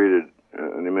and have created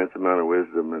an immense amount of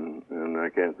wisdom. And I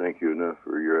can't thank you enough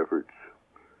for your efforts.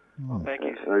 Well, thank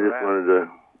you. I just wanted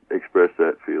to express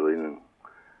that feeling and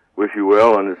wish you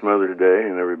well on this Mother's Day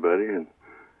and everybody. And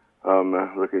I'm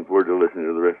looking forward to listening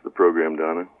to the rest of the program,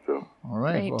 Donna. So. All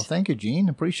right. Great. Well, thank you, Gene.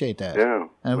 Appreciate that. Yeah.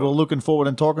 And we're looking forward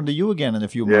to talking to you again in a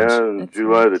few months. Yeah, and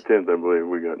July the 10th, I believe,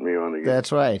 we got me on again.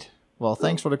 That's right. Well,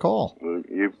 thanks for the call.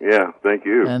 Thank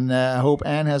you. And I hope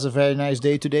Anne has a very nice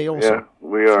day today also. Yeah,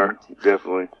 we are,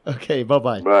 definitely. Okay,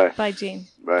 bye-bye. Bye. Bye, Gene.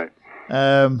 Bye.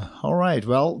 All right.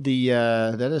 Well,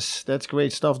 that's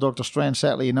great stuff, Dr. Strand.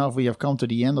 Sadly enough, we have come to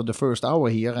the end of the first hour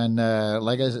here, and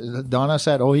like Donna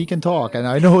said, he can talk, and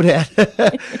I know that.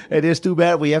 It is too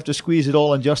bad we have to squeeze it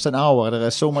all in just an hour. There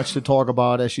is so much to talk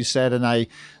about, as you said, and I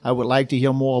would like to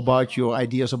hear more about your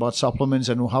ideas about supplements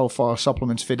and how far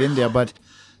supplements fit in there. But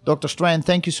Dr. Strand,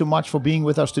 thank you so much for being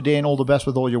with us today, and all the best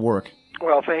with all your work.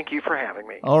 Well, thank you for having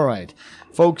me. All right.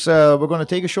 Folks, we're going to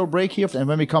take a short break here, and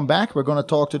when we come back, we're going to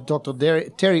talk to Dr.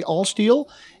 Terry Allsteal,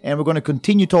 and we're going to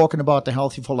continue talking about the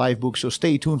Healthy for Life book, so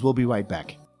stay tuned. We'll be right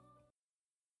back.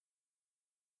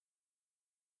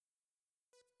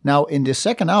 Now, in the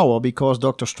second hour, because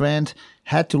Dr. Strand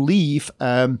had to leave,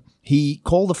 he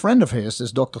called a friend of his,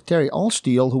 this Dr. Terry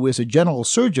Allsteal, who is a general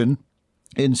surgeon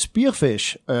in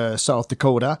Spearfish, South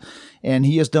Dakota, and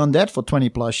he has done that for 20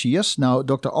 plus years. Now,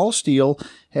 Dr. Allsteal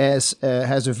has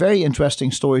a very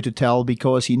interesting story to tell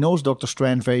because he knows Dr.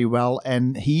 Strand very well,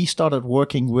 and he started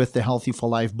working with the Healthy for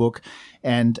Life book,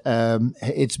 and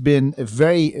it's been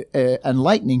very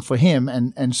enlightening for him,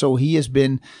 and so he has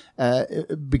been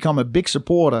become a big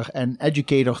supporter and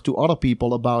educator to other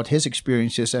people about his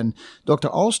experiences. And Dr.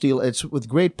 Allsteal, it's with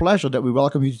great pleasure that we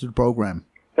welcome you to the program.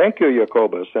 Thank you,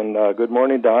 Jacobus, and good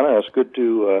morning, Donna. It's good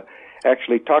to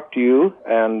actually talk to you,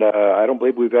 and I don't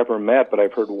believe we've ever met, but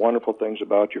I've heard wonderful things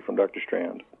about you from Dr.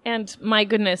 Strand. And my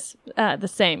goodness, the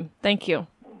same. Thank you.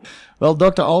 Well,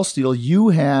 Dr. Allsteal,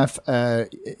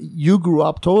 you grew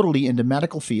up totally in the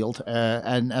medical field,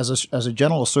 and as a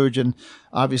general surgeon,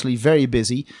 obviously very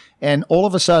busy. And all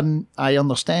of a sudden, I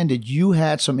understand that you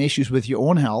had some issues with your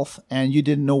own health, and you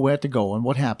didn't know where to go. And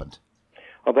what happened?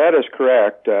 Well, that is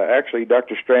correct. Actually,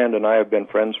 Dr. Strand and I have been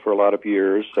friends for a lot of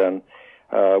years, and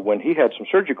when he had some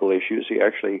surgical issues, he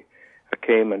actually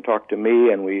came and talked to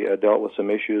me, and we dealt with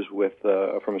some issues with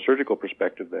from a surgical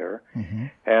perspective there. Mm-hmm.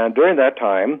 And during that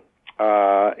time,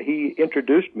 he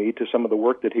introduced me to some of the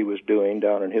work that he was doing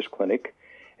down in his clinic,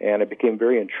 and I became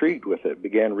very intrigued with it,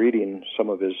 began reading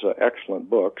some of his excellent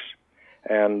books,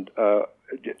 and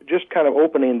just kind of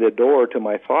opening the door to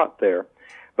my thought there.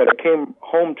 But it came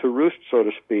home to roost, so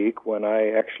to speak, when I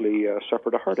actually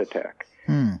suffered a heart attack.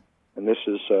 And this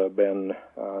has been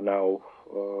now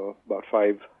about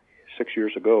 5-6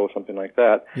 years ago, something like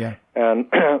that. Yeah. And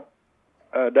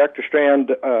Dr.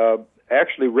 Strand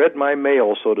actually read my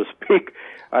mail, so to speak.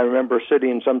 I remember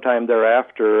sitting sometime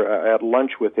thereafter at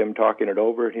lunch with him, talking it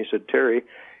over, and he said, "Terry,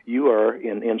 you are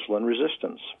in insulin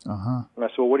resistance." Uh-huh. And I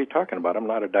said, "Well, what are you talking about? I'm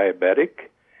not a diabetic."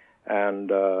 And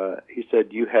he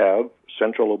said, "You have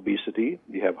central obesity,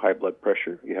 you have high blood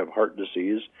pressure, you have heart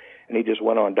disease," and he just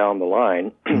went on down the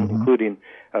line, mm-hmm. including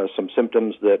some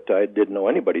symptoms that I didn't know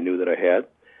anybody knew that I had.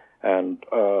 And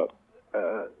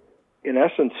in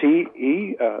essence,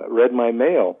 he read my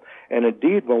mail. And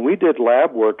indeed, when we did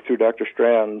lab work through Dr.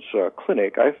 Strand's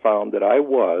clinic, I found that I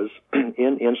was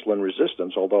in insulin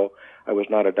resistance, although I was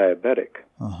not a diabetic.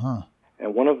 Uh-huh.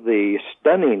 And one of the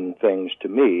stunning things to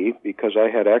me, because I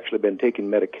had actually been taking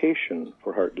medication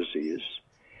for heart disease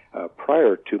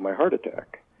prior to my heart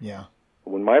attack. Yeah.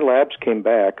 When my labs came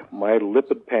back, my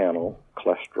lipid panel,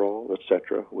 cholesterol,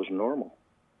 etc., was normal.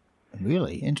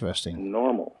 Really interesting.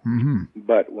 Normal. Mm-hmm.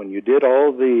 But when you did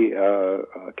all the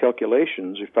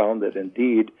calculations, you found that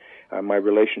indeed my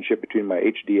relationship between my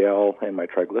HDL and my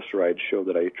triglycerides showed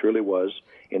that I truly was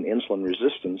in insulin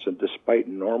resistance, and despite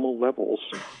normal levels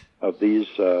of these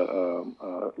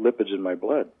lipids in my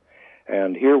blood.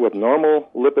 And here with normal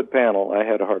lipid panel, I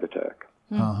had a heart attack.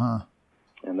 Uh-huh.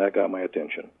 And that got my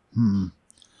attention.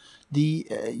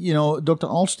 Dr.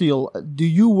 Altstiel, do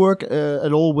you work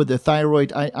at all with the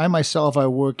thyroid? I myself, I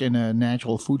work in a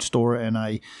natural food store, and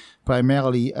I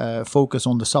primarily focus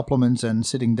on the supplements and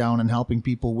sitting down and helping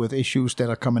people with issues that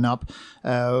are coming up.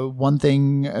 One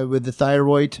thing with the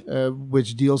thyroid,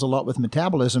 which deals a lot with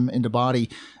metabolism in the body,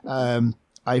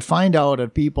 I find out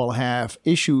that people have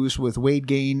issues with weight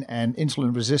gain and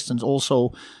insulin resistance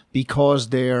also because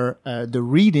the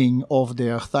reading of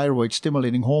their thyroid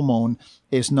stimulating hormone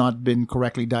is not been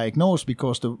correctly diagnosed,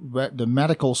 because the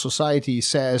medical society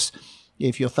says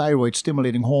if your thyroid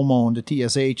stimulating hormone, the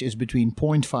TSH, is between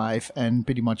 0.5 and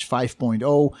pretty much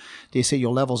 5.0, they say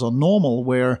your levels are normal,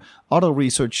 where other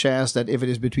research says that if it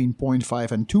is between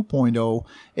 0.5 and 2.0,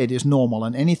 it is normal.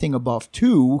 And anything above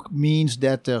 2 means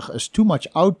that there is too much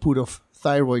output of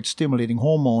thyroid stimulating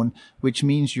hormone, which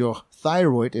means your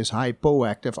thyroid is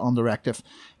hypoactive, underactive.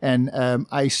 And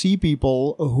I see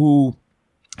people who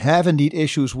have indeed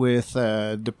issues with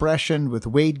depression, with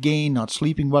weight gain, not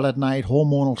sleeping well at night,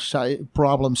 hormonal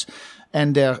problems,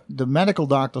 and the medical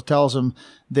doctor tells them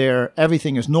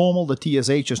everything is normal, the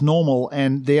TSH is normal,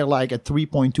 and they're like at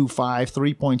 3.25,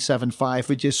 3.75,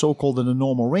 which is so-called in the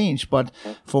normal range. But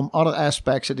from other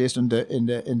aspects, it is in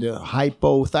the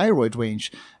hypothyroid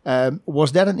range.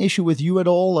 Was that an issue with you at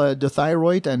all, the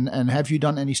thyroid, and have you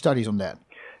done any studies on that?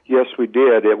 Yes, we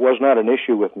did. It was not an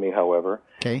issue with me, however.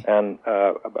 Okay. And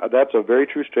that's a very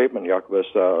true statement, Jacobus.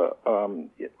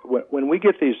 When we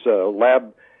get these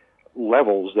lab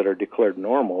levels that are declared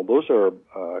normal, those are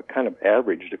kind of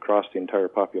averaged across the entire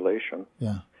population.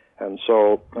 Yeah. And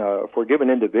so for given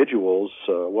individuals,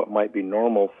 what might be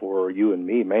normal for you and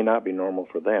me may not be normal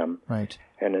for them. Right.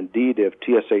 And indeed, if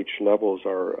TSH levels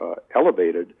are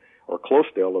elevated, or close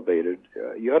to elevated,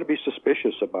 you ought to be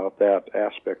suspicious about that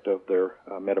aspect of their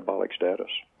metabolic status.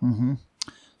 Mm-hmm.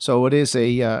 So it is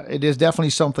definitely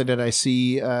something that I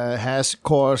see has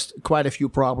caused quite a few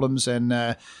problems.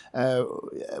 And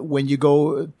when you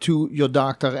go to your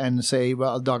doctor and say,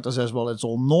 well, the doctor says, well, it's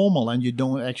all normal, and you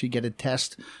don't actually get a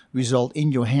test result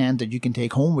in your hand that you can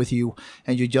take home with you,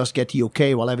 and you just get the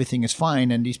okay, well, everything is fine.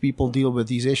 And these people deal with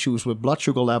these issues with blood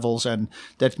sugar levels, and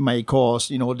that may cause,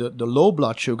 the low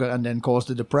blood sugar, and then cause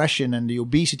the depression and the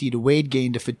obesity, the weight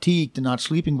gain, the fatigue, the not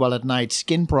sleeping well at night,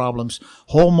 skin problems,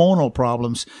 hormonal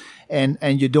problems.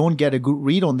 And you don't get a good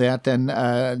read on that, then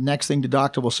next thing the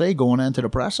doctor will say, go on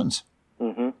antidepressants.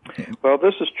 Mm-hmm. Well,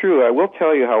 this is true. I will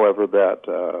tell you, however,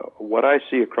 that what I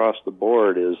see across the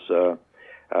board is,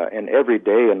 and every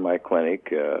day in my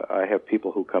clinic, I have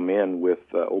people who come in with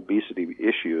obesity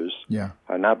issues,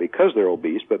 not because they're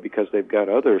obese, but because they've got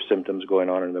other symptoms going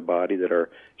on in their body that are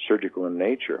surgical in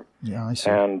nature. Yeah, I see.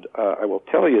 And I will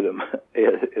tell you that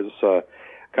it's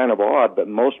kind of odd, but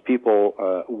most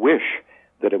people wish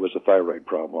that it was a thyroid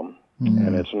problem,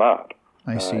 and it's not.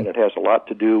 I see. And it has a lot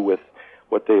to do with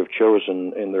what they have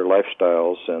chosen in their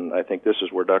lifestyles, and I think this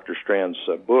is where Dr. Strand's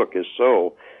book is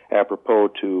so apropos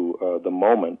to the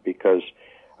moment, because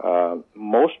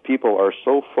most people are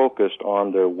so focused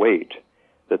on their weight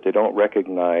that they don't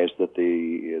recognize that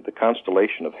the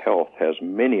constellation of health has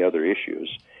many other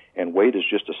issues, and weight is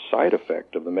just a side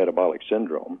effect of the metabolic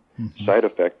syndrome, side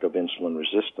effect of insulin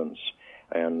resistance,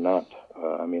 and not,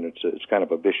 it's kind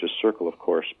of a vicious circle, of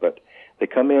course, but they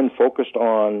come in focused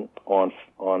on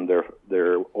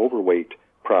their overweight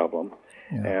problem.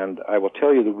 Yeah. And I will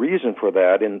tell you the reason for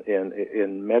that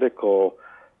in medical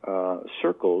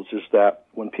circles is that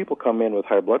when people come in with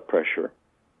high blood pressure,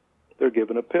 they're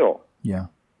given a pill. Yeah.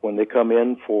 When they come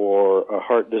in for a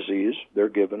heart disease, they're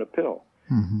given a pill.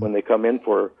 Mm-hmm. When they come in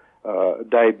for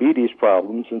diabetes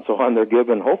problems and so on, they're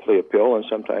given hopefully a pill, and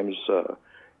sometimes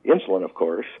insulin, of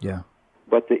course. Yeah.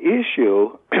 But the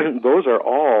issue, those are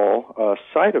all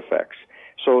side effects.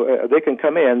 So they can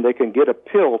come in, they can get a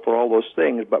pill for all those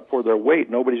things, but for their weight,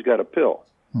 nobody's got a pill.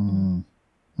 Mm-hmm.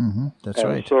 Mm-hmm. That's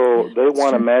right. So they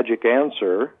want a magic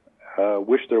answer,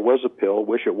 wish there was a pill,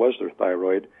 wish it was their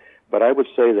thyroid, but I would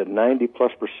say that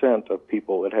 90+% of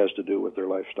people, it has to do with their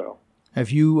lifestyle.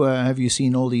 Have you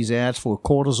seen all these ads for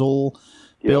cortisol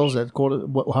pills? Yes.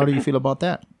 How do you feel about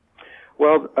that?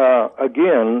 Well,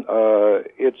 again,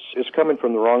 it's coming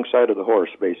from the wrong side of the horse,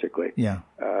 basically. Yeah.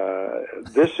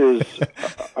 This is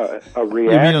a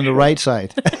reaction. You mean on the right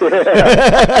side?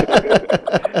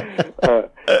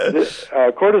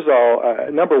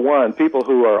 Cortisol, number one, people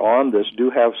who are on this do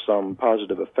have some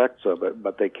positive effects of it,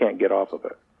 but they can't get off of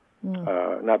it.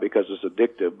 Not because it's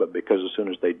addictive, but because as soon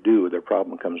as they do, their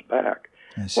problem comes back.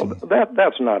 I see. Well,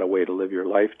 that's not a way to live your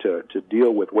life, to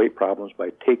deal with weight problems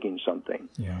by taking something.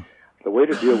 Yeah. The way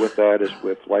to deal with that is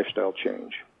with lifestyle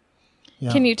change.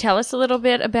 Yeah. Can you tell us a little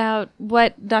bit about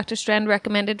what Dr. Strand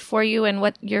recommended for you and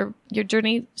what your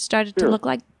journey started to look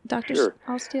like, Dr. Sure.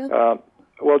 Allsteel?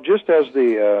 Well, just as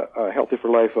the Healthy for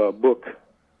Life book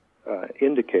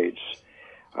indicates,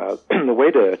 the way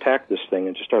to attack this thing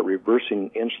and to start reversing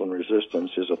insulin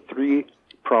resistance is a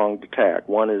three-pronged attack.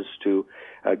 One is to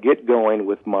get going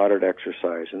with moderate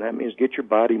exercise, and that means get your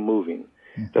body moving.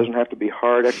 It doesn't have to be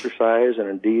hard exercise, and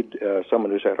indeed,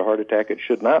 someone who's had a heart attack, it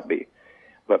should not be.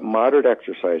 But moderate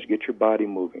exercise, get your body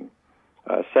moving.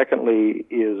 Secondly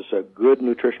is a good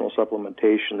nutritional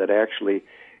supplementation that actually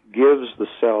gives the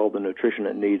cell the nutrition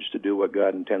it needs to do what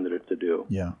God intended it to do.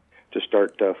 Yeah. To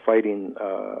start fighting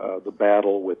the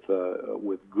battle with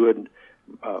good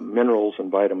minerals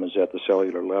and vitamins at the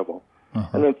cellular level.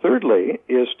 And then thirdly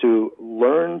is to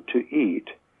learn to eat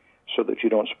so that you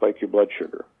don't spike your blood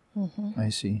sugar. I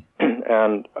see.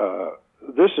 And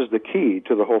this is the key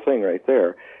to the whole thing right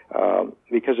there,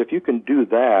 because if you can do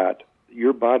that,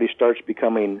 your body starts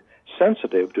becoming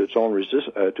sensitive to its own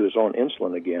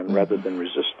insulin again, rather than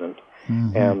resistant.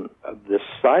 And the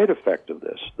side effect of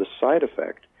this,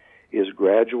 is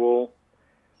gradual,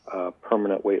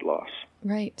 permanent weight loss.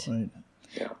 Right.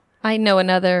 Yeah. I know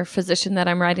another physician that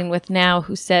I'm writing with now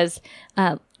who says,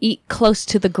 eat close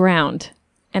to the ground.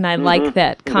 And I like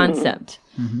that concept.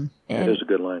 That is a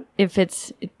good line. If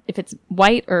it's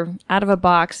white or out of a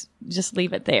box, just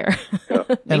leave it there. Yeah.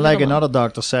 And like another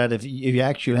doctor said, if you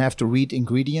actually have to read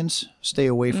ingredients, stay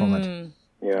away from it.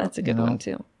 Yeah. That's a good one,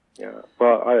 too. Yeah.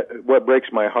 Well, what breaks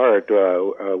my heart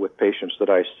with patients that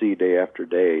I see day after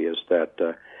day is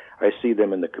that I see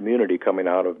them in the community coming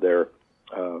out of their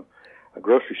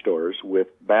grocery stores with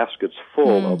baskets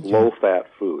full of low-fat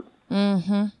food.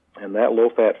 And that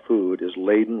low-fat food is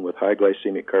laden with high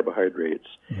glycemic carbohydrates.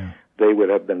 Yeah. They would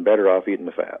have been better off eating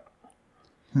the fat.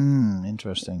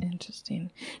 Interesting. Interesting.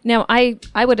 Now, I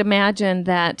would imagine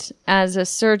that as a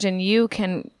surgeon, you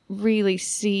can really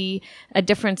see a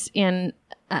difference in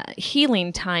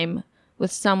healing time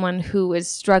with someone who is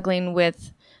struggling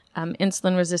with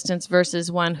insulin resistance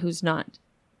versus one who's not.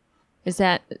 Is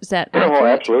that accurate? Oh,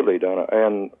 absolutely, Donna.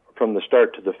 And from the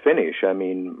start to the finish, I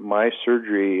mean, my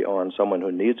surgery on someone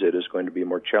who needs it is going to be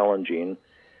more challenging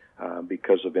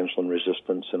because of insulin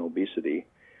resistance and obesity.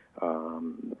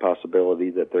 The possibility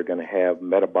that they're going to have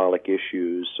metabolic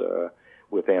issues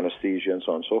with anesthesia and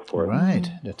so on and so forth. Right.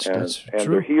 That's and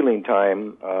true. their healing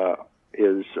time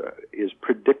is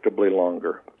predictably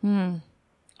longer.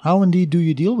 How indeed do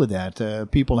you deal with that?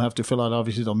 People have to fill out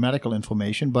obviously their medical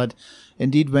information, but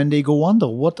indeed when they go under,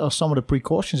 what are some of the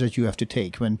precautions that you have to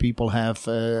take when people have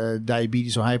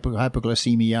diabetes or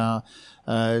hypoglycemia,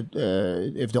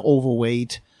 if they're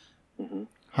overweight?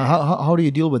 How do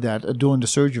you deal with that during the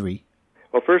surgery?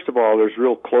 Well, first of all, there's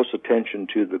real close attention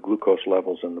to the glucose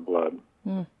levels in the blood,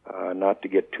 not to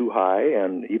get too high,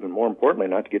 and even more importantly,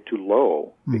 not to get too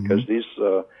low, because these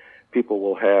people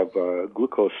will have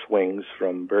glucose swings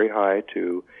from very high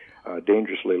to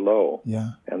dangerously low.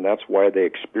 Yeah. And that's why they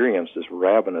experience this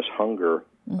ravenous hunger,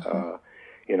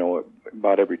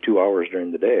 about every 2 hours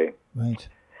during the day. Right.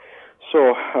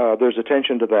 So there's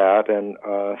attention to that, and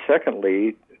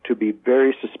secondly, to be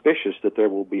very suspicious that there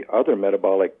will be other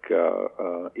metabolic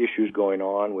issues going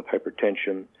on with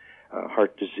hypertension,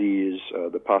 heart disease,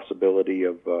 the possibility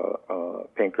of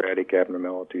pancreatic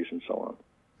abnormalities, and so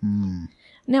on.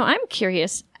 Now, I'm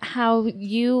curious how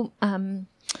you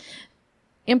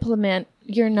implement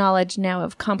your knowledge now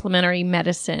of complementary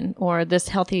medicine or this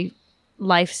healthy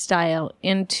lifestyle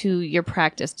into your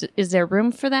practice. Is there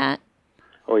room for that?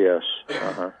 Oh, yes.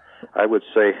 I would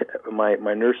say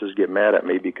my nurses get mad at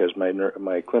me because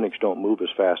my clinics don't move as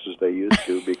fast as they used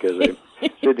to, because I'm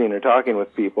sitting and talking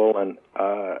with people and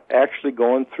actually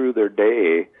going through their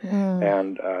day,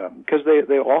 and because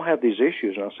they all have these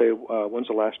issues, and I'll say, when's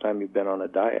the last time you've been on a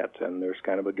diet? And there's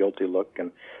kind of a guilty look,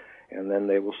 and then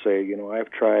they will say,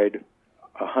 I've tried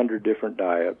 100 different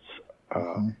diets.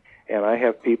 And I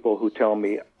have people who tell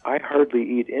me, I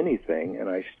hardly eat anything and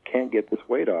I can't get this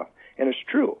weight off. And it's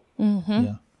true.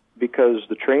 Yeah. Because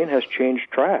the train has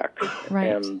changed tracks. Right.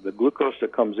 And the glucose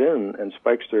that comes in and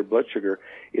spikes their blood sugar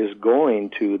is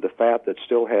going to the fat that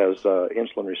still has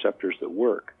insulin receptors that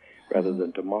work rather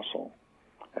than to muscle.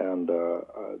 And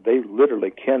they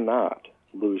literally cannot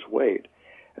lose weight.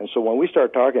 And so when we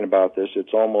start talking about this,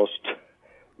 it's almost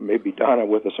maybe Donna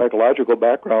with a psychological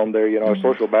background there, a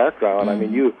social background. I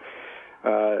mean, you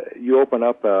open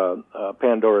up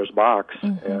Pandora's box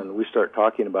and we start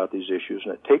talking about these issues,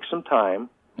 and it takes some time.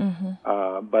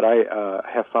 But I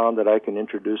have found that I can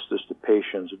introduce this to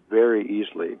patients very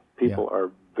easily. People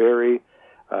are very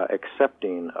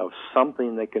accepting of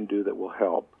something they can do that will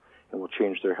help and will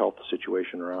change their health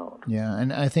situation around. Yeah,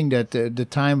 and I think that the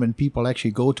time when people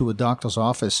actually go to a doctor's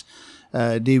office,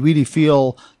 they really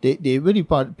feel they really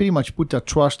pretty much put their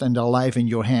trust and their life in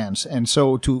your hands. And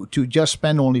so to just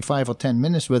spend only 5 or 10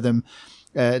 minutes with them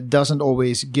doesn't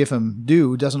always give them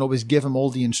all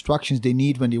the instructions they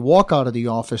need when they walk out of the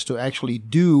office to actually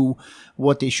do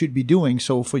what they should be doing.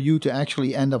 So for you to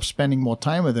actually end up spending more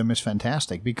time with them is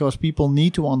fantastic, because people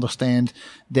need to understand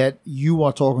that you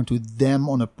are talking to them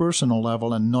on a personal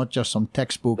level and not just some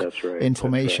textbook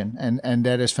information. That's right. And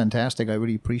that is fantastic. I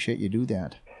really appreciate you do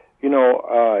that.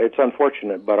 It's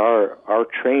unfortunate, but our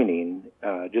training,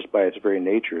 just by its very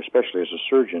nature, especially as a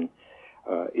surgeon,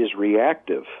 is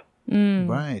reactive.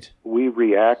 Right. We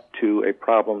react to a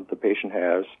problem the patient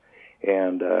has,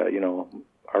 and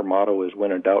our motto is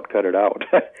 "When in doubt, cut it out."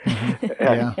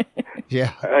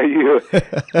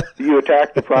 You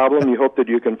attack the problem. You hope that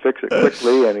you can fix it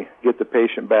quickly and get the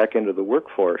patient back into the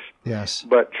workforce. Yes.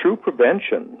 But true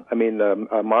prevention. I mean,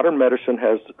 modern medicine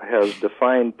has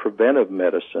defined preventive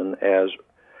medicine as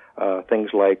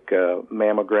things like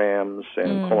mammograms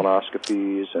and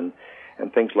colonoscopies and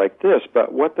things like this,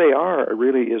 but what they are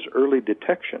really is early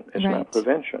detection. It's not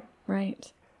prevention.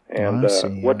 Right. And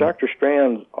what Dr.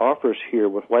 Strand offers here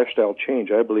with lifestyle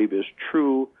change, I believe, is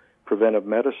true preventive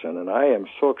medicine, and I am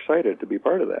so excited to be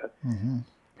part of that,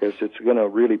 because it's going to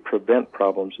really prevent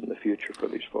problems in the future for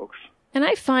these folks. And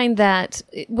I find that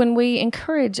when we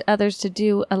encourage others to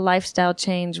do a lifestyle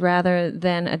change rather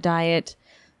than a diet,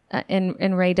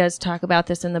 and Ray does talk about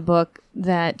this in the book,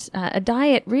 that a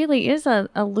diet really is a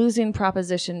losing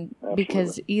proposition. Absolutely.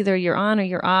 Because either you're on or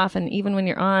you're off, and even when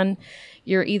you're on,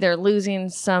 you're either losing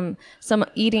some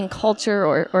eating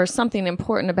culture or something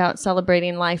important about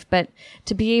celebrating life. But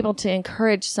to be able to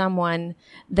encourage someone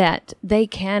that they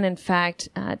can, in fact,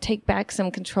 take back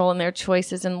some control in their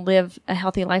choices and live a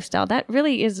healthy lifestyle, that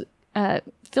really is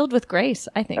filled with grace,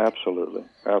 I think. Absolutely.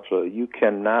 You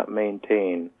cannot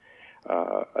maintain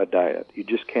a diet. You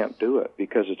just can't do it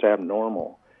because it's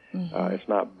abnormal. It's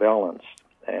not balanced.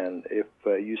 And if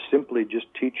you simply just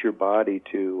teach your body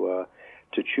to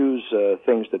choose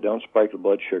things that don't spike the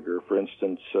blood sugar, for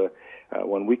instance,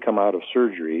 when we come out of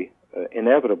surgery,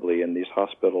 inevitably in these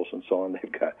hospitals and so on,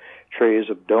 they've got trays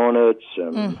of donuts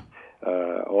and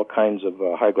all kinds of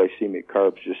high glycemic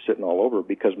carbs just sitting all over,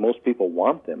 because most people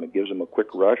want them. It gives them a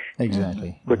quick rush,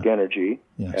 quick energy.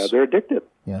 Yes. They're addicted.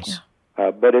 Yes.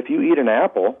 But if you eat an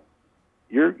apple,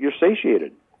 you're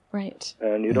satiated. Right.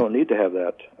 And you don't need to have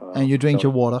that. And you drink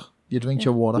your water. You drink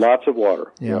your water. Lots of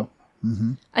water. Yeah.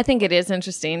 I think it is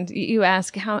interesting. You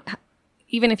ask, how,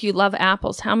 even if you love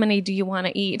apples, how many do you want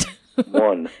to eat?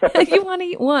 One. You want to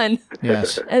eat one.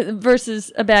 Yes.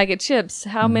 Versus a bag of chips.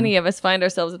 How many of us find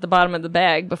ourselves at the bottom of the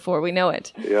bag before we know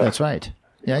it? Yeah. That's right.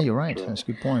 Yeah, you're right. That's a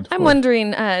good point. I'm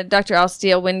wondering, Dr.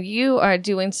 Allsteele, when you are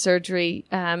doing surgery,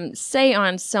 say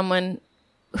on someone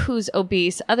who's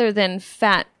obese, other than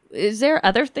fat, is there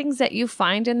other things that you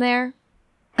find in there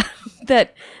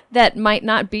that might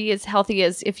not be as healthy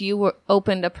as if you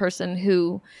opened a person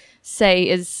who, say,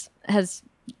 has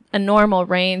a normal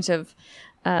range of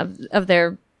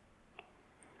their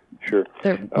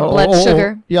blood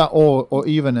sugar? Or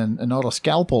even another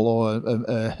scalpel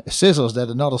or scissors that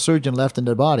another surgeon left in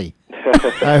their body.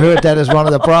 I heard that is one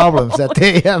of the problems that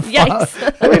they have.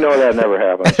 Yikes. We know that never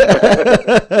happens.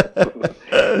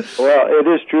 Well, it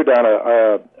is true,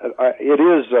 Donna. It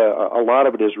is a lot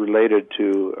of it is related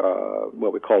to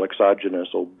what we call exogenous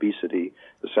obesity,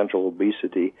 the central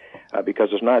obesity, because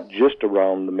it's not just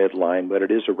around the midline, but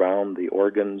it is around the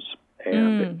organs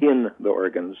and in the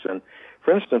organs. And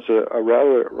for instance, a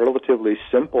rather relatively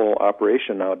simple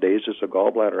operation nowadays is a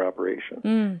gallbladder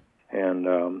operation.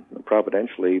 And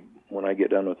providentially, when I get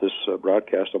done with this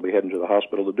broadcast, I'll be heading to the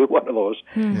hospital to do one of those.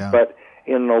 But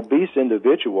in an obese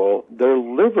individual, their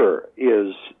liver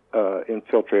is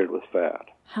infiltrated with fat.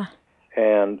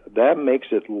 And that makes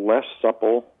it less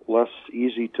supple less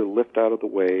easy to lift out of the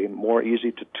way, more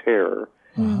easy to tear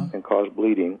and cause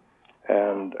bleeding.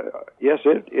 And yes,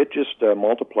 it just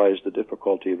multiplies the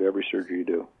difficulty of every surgery you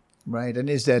do. Right, and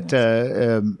is that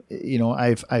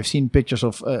I've seen pictures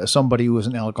of somebody who is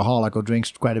an alcoholic or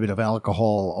drinks quite a bit of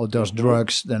alcohol or does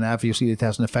drugs. Then obviously it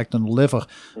has an effect on the liver,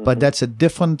 but that's a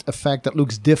different effect that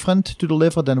looks different to the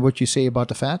liver than what you say about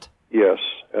the fat. Yes,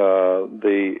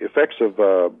 the effects of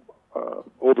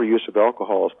overuse of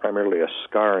alcohol is primarily a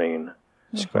scarring.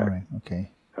 Scarring,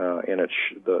 okay. And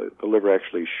the liver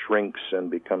actually shrinks and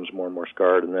becomes more and more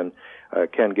scarred, and then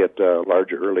can get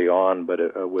larger early on.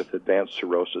 But with advanced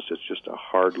cirrhosis, it's just a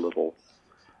hard little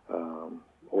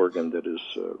organ that is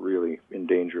really in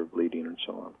danger of bleeding and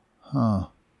so on. Huh.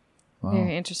 Wow.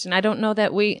 Very interesting. I don't know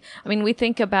that we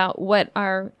think about what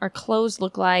our clothes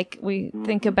look like. We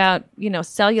think about,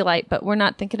 cellulite, but we're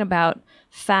not thinking about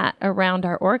fat around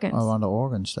our organs. Around the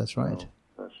organs, that's right.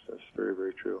 Oh, that's very,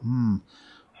 very true.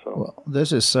 So. Well,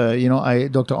 this is,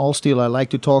 Dr. Altstiel, I'd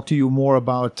like to talk to you more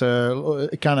about,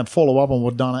 kind of follow up on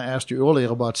what Donna asked you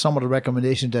earlier about some of the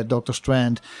recommendations that Dr.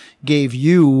 Strand gave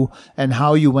you and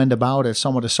how you went about it.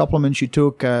 Some of the supplements you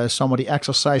took, some of the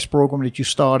exercise program that you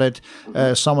started,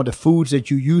 some of the foods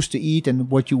that you used to eat and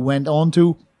what you went on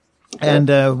to. Okay. And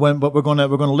but we're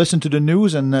gonna listen to the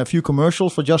news and a few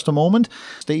commercials for just a moment.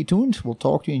 Stay tuned. We'll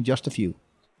talk to you in just a few.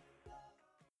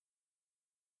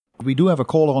 We do have a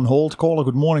caller on hold. Caller,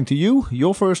 good morning to you.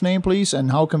 Your first name, please,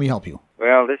 and how can we help you?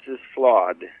 Well, this is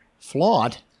flawed.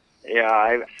 Flawed? Yeah,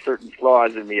 I have certain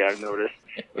flaws in me, I've noticed.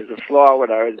 It was a flaw when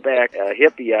I was back a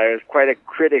hippie. I was quite a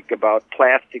critic about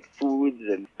plastic foods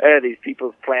and these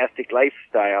people's plastic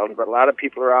lifestyle. But a lot of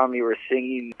people around me were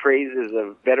singing praises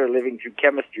of better living through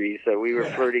chemistry, so we were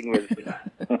flirting with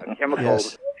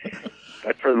chemicals. Yes.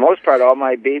 But for the most part, all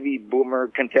my baby boomer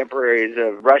contemporaries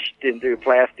have rushed into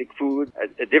plastic food,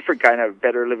 a different kind of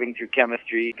better living through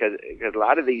chemistry, because a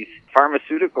lot of these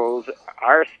pharmaceuticals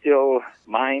are still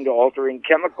mind-altering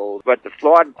chemicals. But the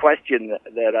flawed question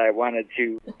that I wanted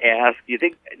to ask, do you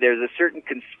think there's a certain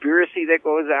conspiracy that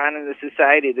goes on in the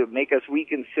society to make us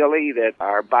weak and silly, that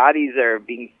our bodies are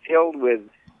being filled with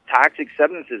toxic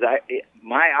substances?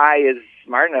 My eye is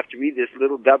smart enough to read this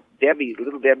Little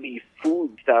Debbie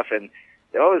food stuff, and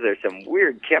those are some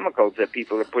weird chemicals that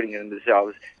people are putting in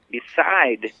themselves.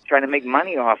 Besides trying to make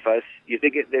money off us, you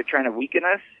think they're trying to weaken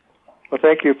us? Well,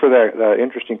 thank you for that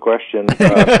interesting question.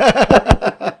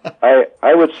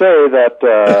 I would say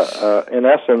that, in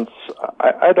essence,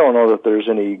 I don't know that there's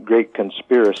any great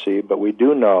conspiracy, but we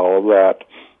do know that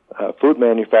food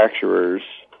manufacturers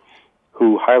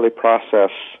who highly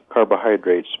process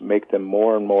carbohydrates make them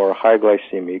more and more high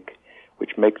glycemic,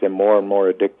 which make them more and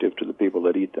more addictive to the people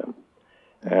that eat them.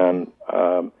 And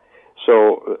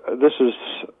so this is,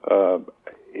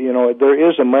 there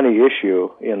is a money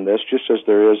issue in this, just as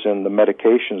there is in the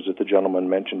medications that the gentleman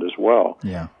mentioned as well.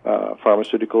 Yeah.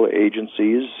 Pharmaceutical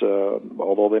agencies,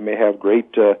 although they may have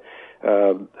great desires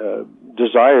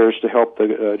to help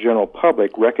the general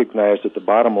public, recognize that the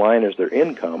bottom line is their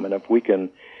income, and if we can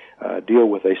deal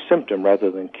with a symptom rather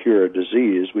than cure a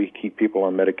disease, we keep people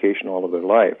on medication all of their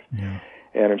life. Yeah.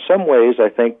 And in some ways, I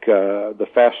think the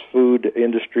fast food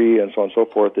industry and so on and so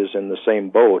forth is in the same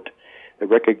boat. They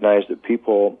recognize that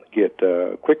people get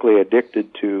quickly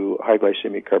addicted to high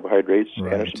glycemic carbohydrates,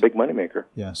 right. And it's a big moneymaker.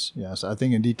 Yes. I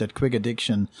think indeed that quick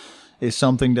addiction is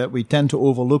something that we tend to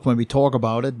overlook when we talk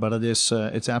about it, but it is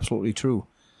it's absolutely true.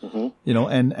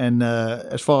 Mm-hmm. And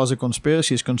as far as the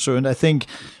conspiracy is concerned, I think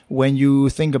when you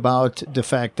think about the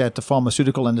fact that the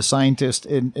pharmaceutical and the scientist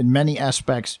in many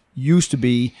aspects used to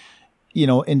be,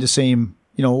 in the same,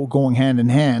 going hand in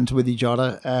hand with each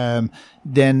other,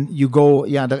 then you go,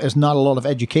 there is not a lot of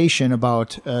education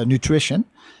about nutrition.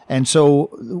 And so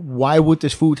why would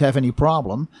this food have any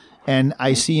problem? And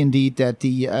I see indeed that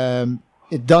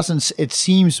it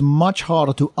seems much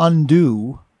harder to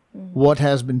undo what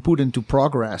has been put into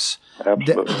progress.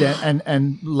 Absolutely.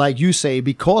 And like you say,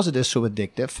 because it is so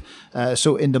addictive,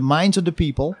 so in the minds of the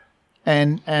people,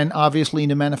 and obviously in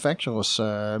the manufacturers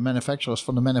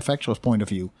from the manufacturer's point of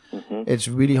view, it's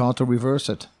really hard to reverse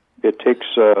it. It takes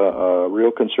a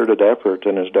real concerted effort,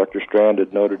 and as Dr. Strand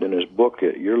had noted in his book,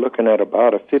 you're looking at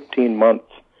about a 15-month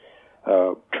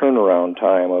turnaround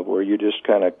time of where you just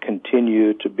kind of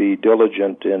continue to be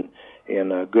diligent in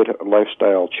good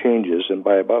lifestyle changes, and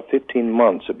by about 15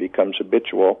 months it becomes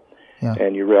habitual,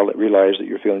 and you realize that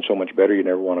you're feeling so much better you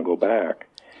never want to go back.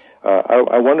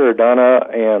 I wonder, Donna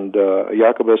and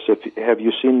Jacobus, have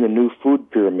you seen the new food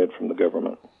pyramid from the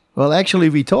government? Well, actually,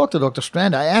 we talked to Dr.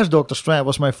 Strand. I asked Dr. Strand,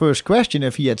 was my first question,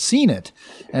 if he had seen it,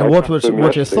 and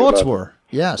what his thoughts were.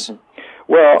 Yes.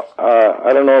 Well,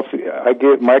 I don't know if I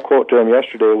gave my quote to him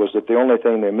yesterday was that the only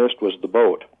thing they missed was the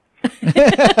boat.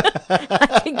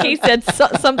 I think he said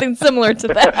something similar to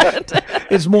that.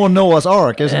 It's more Noah's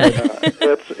Ark, isn't it?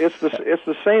 It's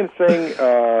the same thing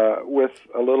with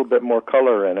a little bit more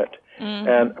color in it. Mm-hmm.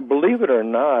 And believe it or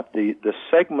not, the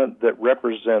segment that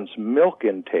represents milk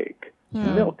intake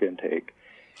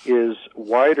is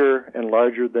wider and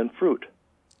larger than fruit.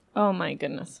 Oh my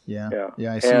goodness! Yeah.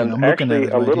 I see. And I'm looking actually at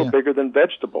it a right little here. bigger than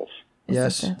vegetables.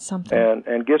 Yes. That's something.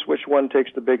 And guess which one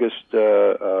takes the biggest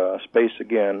space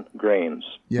again? Grains.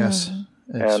 Yes.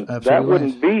 Mm-hmm. And that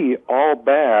wouldn't be all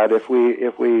bad if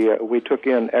we took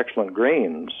in excellent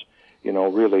grains.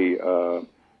 Really,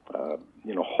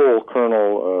 whole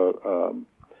kernel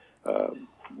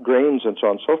grains and so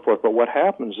on and so forth. But what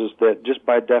happens is that just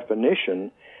by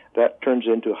definition, that turns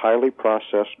into highly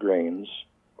processed grains,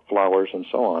 flours, and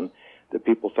so on, that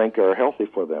people think are healthy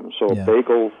for them. So a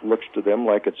bagel looks to them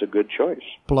like it's a good choice.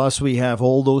 Plus, we have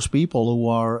all those people who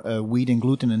are wheat and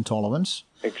gluten intolerant.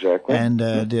 Exactly. And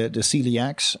the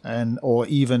celiacs, or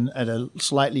even at a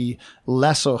slightly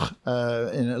lesser,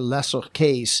 in a lesser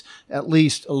case, at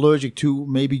least allergic to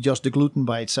maybe just the gluten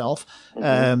by itself.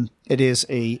 Mm-hmm.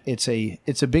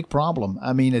 It's a big problem.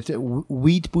 I mean,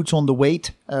 wheat puts on the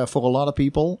weight for a lot of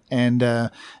people, and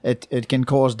it can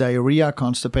cause diarrhea,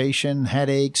 constipation,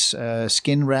 headaches,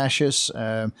 skin rashes,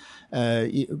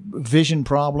 vision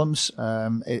problems.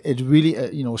 It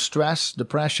really, stress,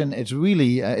 depression. It's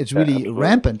really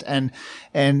rampant, and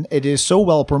it is so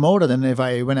well promoted. And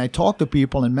when I talk to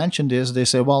people and mention this, they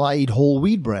say, "Well, I eat whole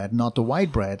wheat bread, not the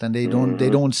white bread," and they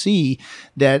don't see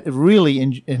that really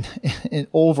in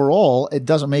overall it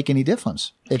doesn't make any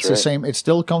difference. It's the same. It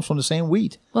still comes from the same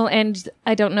wheat. Well, and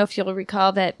I don't know if you'll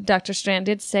recall that Dr. Strand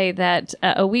did say that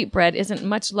a wheat bread isn't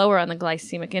much lower on the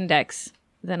glycemic index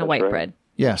than a white bread.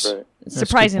 Yes. Right.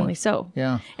 Surprisingly so.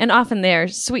 Yeah. And often they're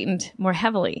sweetened more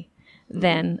heavily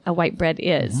than a white bread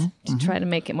is to try to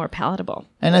make it more palatable.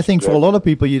 And I think for a lot of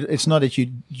people, it's not that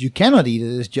you cannot eat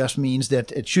it. It just means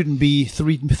that it shouldn't be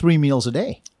three meals a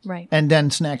day. Right. And then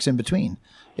snacks in between.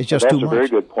 It's just too much. That's a very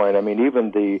good point. I mean,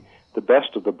 even the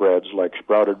best of the breads, like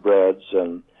sprouted breads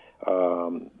and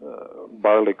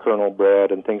barley kernel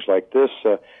bread and things like this,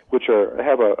 which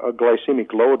have a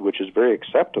glycemic load which is very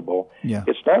acceptable. Yeah.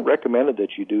 It's not recommended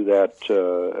that you do that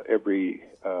every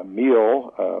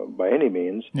meal by any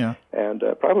means, and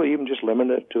probably even just limit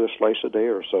it to a slice a day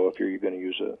or so if you're going to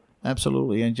use it.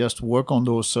 Absolutely, and just work on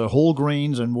those whole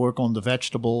grains and work on the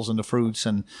vegetables and the fruits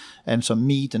and some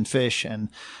meat and fish, and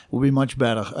will be much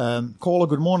better. Caller,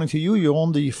 good morning to you. You're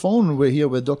on the phone. We're here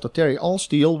with Dr. Terry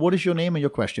Alsteel. What is your name and your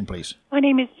question, please? My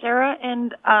name is Sarah,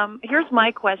 and here's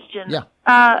my question. Yeah.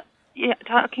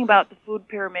 Talking about the food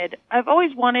pyramid, I've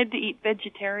always wanted to eat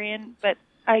vegetarian, but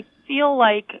I feel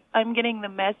like I'm getting the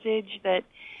message that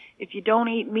if you don't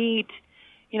eat meat,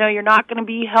 you're not going to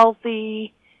be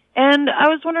healthy. And I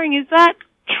was wondering, is that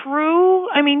true?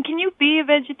 I mean, can you be a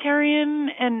vegetarian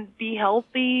and be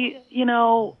healthy?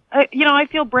 I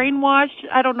feel brainwashed.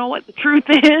 I don't know what the truth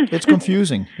is. It's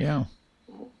confusing, yeah.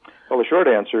 Well, the short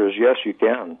answer is yes, you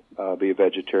can be a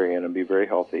vegetarian and be very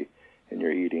healthy in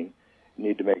your eating. You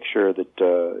need to make sure that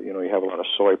you have a lot of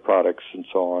soy products and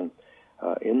so on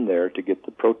in there to get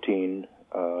the protein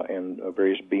and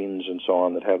various beans and so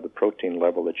on that have the protein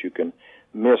level that you can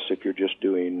miss if you're just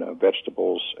doing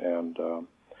vegetables and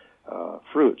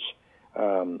fruits.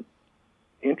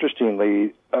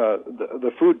 Interestingly,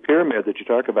 the food pyramid that you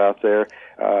talk about there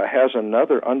has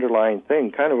another underlying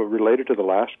thing, kind of related to the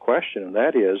last question, and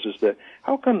that is that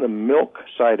how come the milk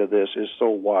side of this is so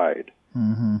wide?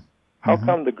 Mm-hmm. How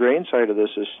come the grain side of this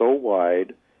is so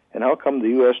wide, and how come the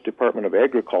U.S. Department of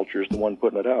Agriculture is the one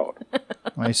putting it out?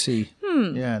 I see.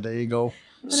 Yeah, there you go.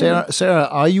 Sarah,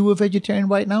 are you a vegetarian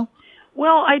right now?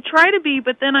 Well, I try to be,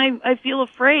 but then I feel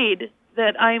afraid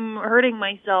that I'm hurting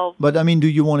myself. But, I mean, do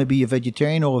you want to be a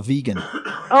vegetarian or a vegan?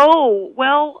 Oh,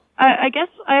 well, I guess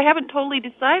I haven't totally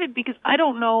decided because I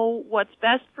don't know what's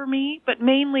best for me, but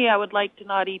mainly I would like to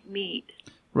not eat meat.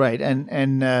 Right,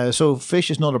 and so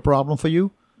fish is not a problem for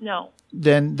you? No.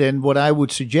 Then what I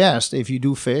would suggest, if you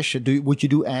do fish, would you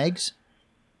do eggs?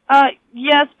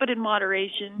 Yes, but in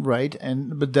moderation. Right,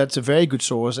 but that's a very good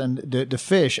source. And the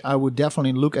fish, I would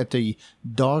definitely look at the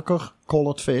darker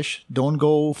colored fish. Don't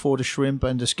go for the shrimp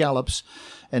and the scallops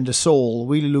and the sole.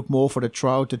 Really look more for the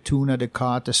trout, the tuna, the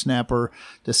cod, the snapper,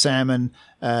 the salmon,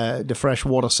 the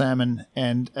freshwater salmon.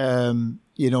 And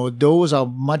those are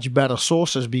much better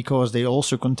sources because they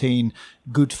also contain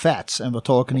good fats. And we're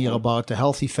talking here about the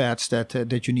healthy fats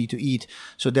that you need to eat.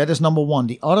 So that is number one.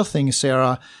 The other thing,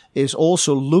 Sarah, is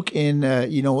also look in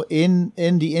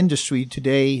the industry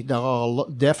today. There are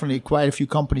definitely quite a few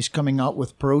companies coming out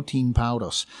with protein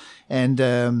powders. And,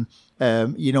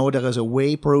 there is a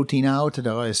whey protein out,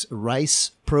 there is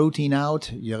rice protein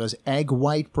out, there is egg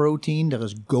white protein, there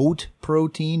is goat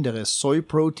protein, there is soy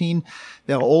protein.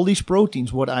 There are all these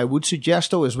proteins. What I would suggest,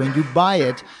 though, is when you buy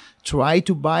it, try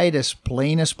to buy it as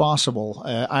plain as possible.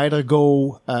 Either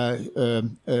go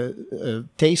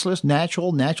tasteless,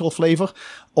 natural flavor,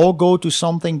 or go to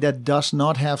something that does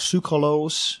not have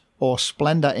sucralose or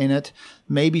Splenda in it.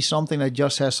 Maybe something that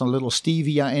just has some little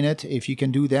stevia in it, if you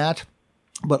can do that.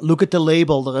 But look at the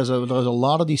label. There's a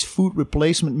lot of these food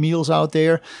replacement meals out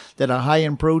there that are high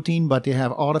in protein, but they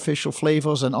have artificial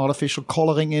flavors and artificial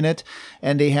coloring in it.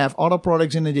 And they have other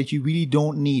products in it that you really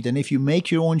don't need. And if you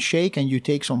make your own shake and you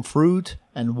take some fruit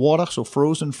and water, so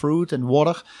frozen fruit and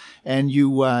water, and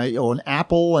you, or an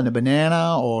apple and a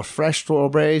banana or fresh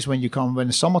strawberries when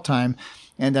it's summertime,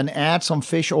 and then add some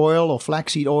fish oil or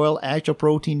flaxseed oil, add your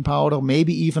protein powder,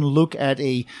 maybe even look at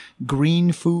a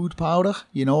green food powder,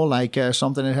 like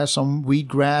something that has some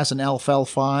wheatgrass and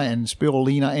alfalfa and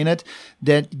spirulina in it,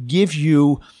 that gives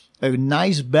you a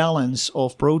nice balance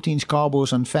of proteins,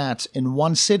 carbs, and fats in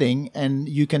one sitting, and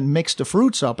you can mix the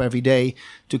fruits up every day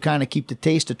to kind of keep the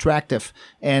taste attractive.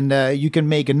 And you can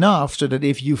make enough so that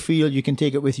if you feel you can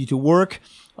take it with you to work,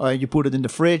 you put it in the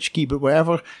fridge, keep it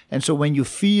wherever. And so when you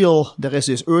feel there is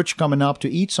this urge coming up to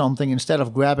eat something, instead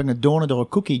of grabbing a donut or a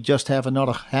cookie, just have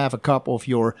another half a cup of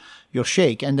your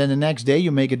shake. And then the next day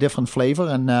you make a different flavor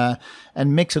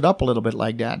and mix it up a little bit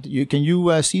like that. Can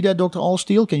you see that, Dr.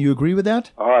 Allsteele? Can you agree with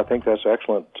that? Oh, I think that's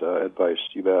excellent advice.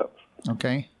 You bet.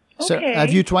 Okay. So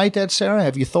have you tried that, Sarah?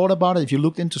 Have you thought about it? Have you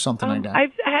looked into something like that?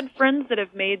 I've had friends that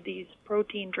have made these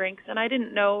protein drinks, and I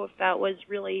didn't know if that was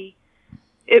really...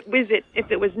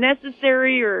 if it was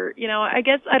necessary, or I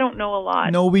guess I don't know a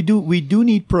lot. No, we do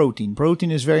need protein. Protein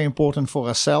is very important for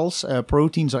our cells.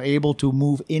 Proteins are able to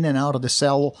move in and out of the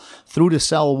cell through the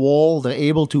cell wall.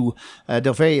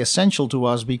 They're very essential to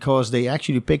us because they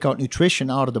actually pick out nutrition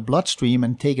out of the bloodstream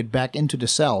and take it back into the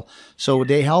cell. So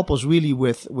they help us really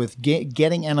with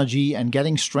getting energy and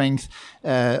getting strength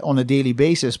on a daily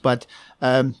basis. But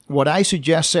what I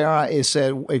suggest, Sarah, is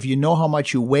if you know how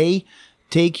much you weigh,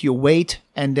 take your weight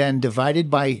and then divide it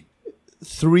by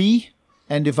 3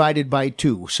 and divide it by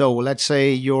 2. So let's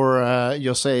say you're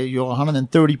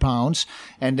 130 pounds,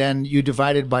 and then you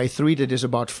divide it by 3, that is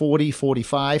about 40,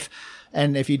 45.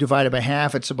 And if you divide it by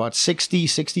half, it's about 60,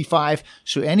 65.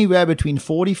 So anywhere between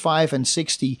 45 and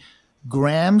 60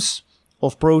 grams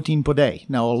of protein per day.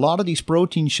 Now, a lot of these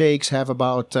protein shakes have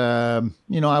about,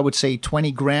 I would say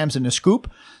 20 grams in a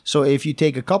scoop. So if you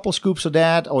take a couple scoops of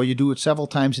that, or you do it several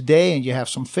times a day, and you have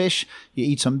some fish, you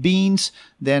eat some beans,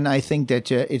 then I think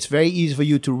that it's very easy for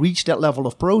you to reach that level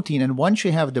of protein. And once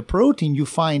you have the protein, you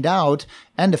find out,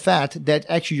 and the fat, that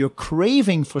actually your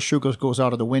craving for sugars goes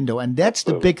out of the window. And that's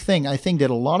the big thing. I think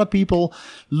that a lot of people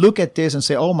look at this and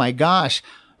say, oh my gosh,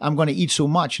 I'm going to eat so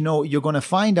much. No, you're going to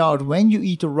find out when you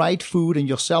eat the right food and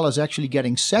your cell is actually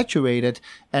getting saturated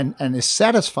and is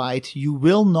satisfied, you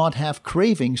will not have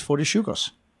cravings for the sugars.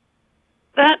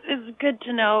 That is good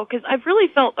to know, because I've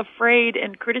really felt afraid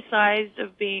and criticized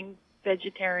of being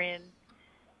vegetarian,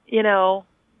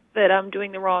 that I'm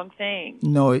doing the wrong thing.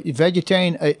 No,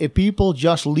 vegetarian, people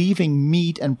just leaving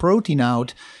meat and protein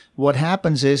out, what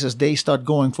happens is they start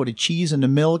going for the cheese and the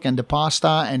milk and the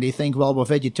pasta, and they think, well, we're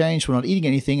vegetarians, we're not eating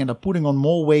anything, and they're putting on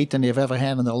more weight than they've ever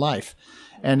had in their life.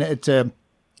 And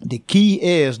the key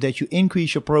is that you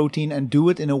increase your protein and do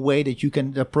it in a way that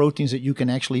the proteins that you can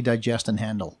actually digest and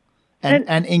handle,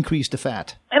 and increase the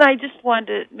fat. And I just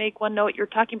wanted to make one note. You're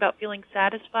talking about feeling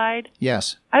satisfied.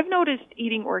 Yes. I've noticed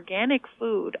eating organic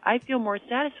food, I feel more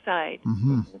satisfied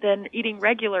than eating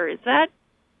regular. Is that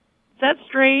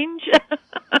strange?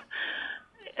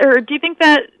 Or do you think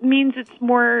that means it's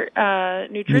more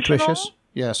nutritional? Nutritious?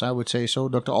 Yes, I would say so.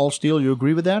 Dr. Allsteele, you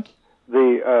agree with that?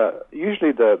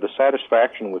 Usually the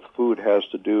satisfaction with food has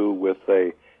to do with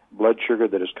a blood sugar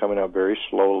that is coming up very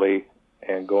slowly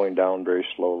and going down very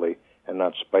slowly and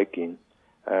not spiking.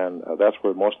 And that's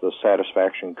where most of the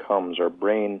satisfaction comes. Our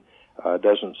brain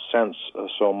doesn't sense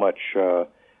so much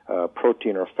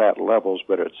protein or fat levels,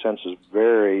 but it senses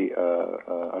very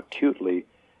acutely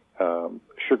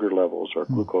sugar levels or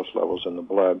glucose levels in the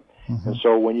blood. Mm-hmm. And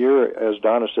so when you're, as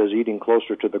Donna says, eating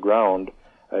closer to the ground,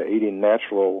 eating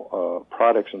natural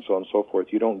products and so on and so forth,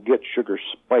 you don't get sugar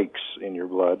spikes in your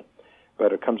blood,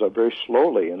 but it comes up very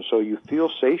slowly. And so you feel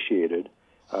satiated,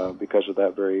 because of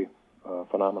that very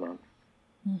phenomenon.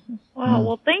 Wow.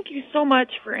 Well, thank you so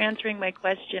much for answering my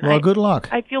question. Well, good luck.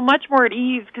 I feel much more at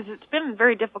ease because it's been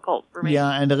very difficult for me. Yeah,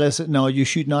 and you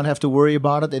should not have to worry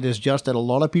about it. It is just that a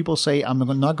lot of people say, I'm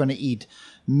not going to eat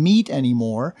meat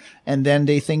anymore, and then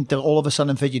they think they're all of a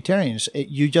sudden vegetarians.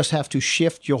 You just have to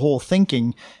shift your whole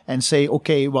thinking and say,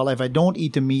 okay, well, if I don't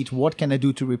eat the meat, what can I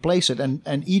do to replace it?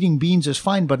 And eating beans is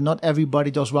fine, but not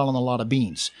everybody does well on a lot of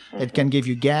beans. Mm-hmm. It can give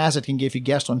you gas, it can give you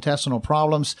gastrointestinal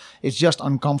problems. It's just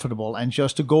uncomfortable. And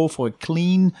just to go for a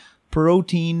clean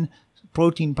protein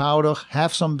powder,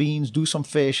 have some beans, do some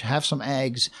fish, have some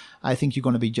eggs, I think you're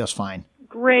going to be just fine.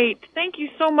 Great. Thank you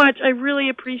so much. I really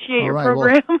appreciate your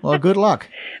program. Well, good luck.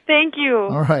 Thank you.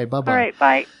 All right. Bye-bye. All right.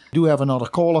 Bye. We do have another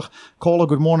caller. Caller,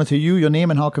 good morning to you. Your name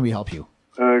and how can we help you?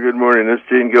 Good morning. This is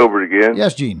Gene Gilbert again.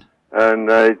 Yes, Gene. And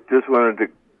I just wanted to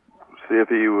see if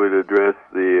he would address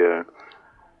the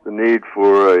need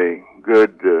for a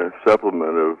good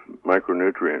supplement of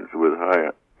micronutrients with high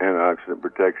antioxidant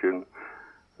protection.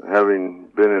 Having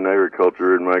been in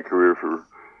agriculture in my career for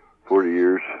 40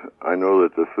 years, I know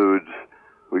that the foods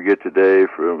we get today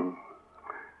from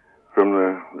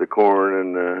the corn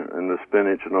and the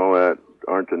spinach and all that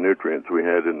aren't the nutrients we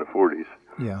had in the 40s.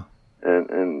 Yeah.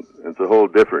 And it's a whole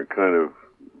different kind of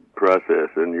process,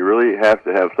 and you really have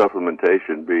to have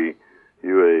supplementation, be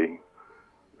you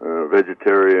a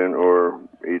vegetarian or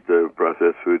eat the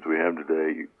processed foods we have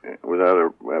today. Without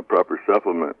a proper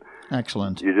supplement,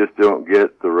 excellent, you just don't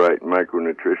get the right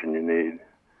micronutrition you need.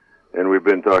 And we've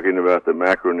been talking about the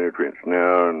macronutrients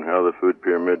now and how the food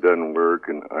pyramid doesn't work,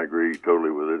 and I agree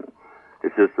totally with it.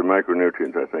 It's just the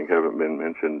micronutrients, I think, haven't been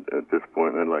mentioned at this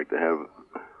point, and I'd like to have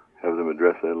them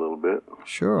address that a little bit.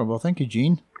 Sure. Well, thank you,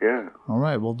 Gene. Yeah. All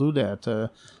right, we'll do that.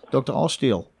 Dr.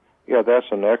 Allsteele. Yeah, that's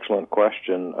an excellent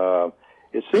question.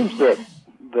 It seems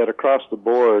that across the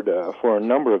board, for a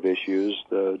number of issues,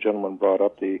 the gentleman brought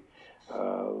up the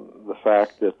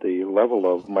fact that the level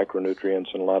of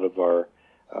micronutrients in a lot of our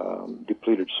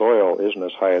depleted soil isn't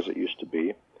as high as it used to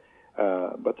be.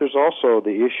 But there's also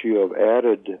the issue of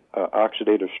added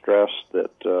oxidative stress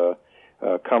that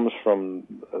comes from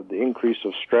the increase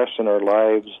of stress in our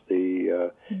lives,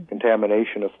 the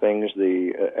contamination of things,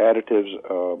 the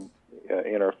additives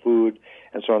in our food,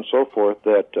 and so on and so forth,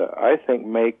 that I think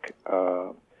make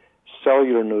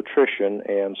cellular nutrition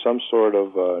and some sort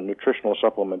of nutritional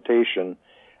supplementation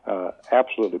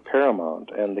absolutely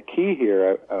paramount. And the key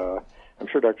here, I'm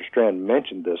sure Dr. Strand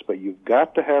mentioned this, but you've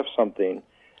got to have something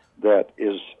that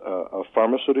is a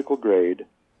pharmaceutical grade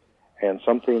and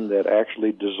something that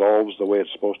actually dissolves the way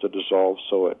it's supposed to dissolve,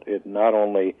 so it not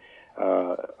only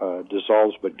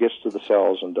dissolves but gets to the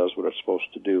cells and does what it's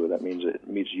supposed to do. That means it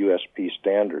meets USP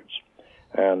standards.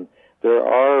 And there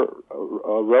are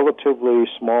a relatively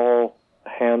small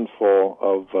handful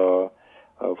of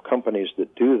companies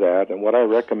that do that, and what I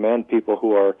recommend people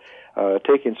who are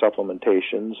taking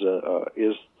supplementations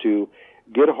is to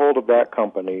get a hold of that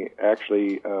company,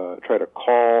 actually try to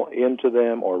call into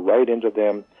them or write into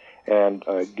them and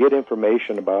get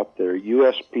information about their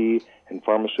USP and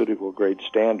pharmaceutical grade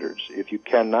standards. If you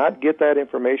cannot get that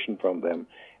information from them,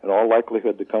 in all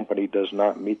likelihood the company does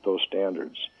not meet those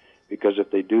standards, because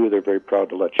if they do, they're very proud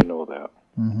to let you know that.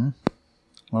 Mm-hmm.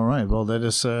 All right. Well,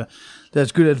 that's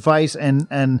good advice.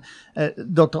 And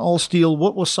Dr. Allsteele,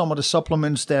 what were some of the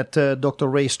supplements that Dr.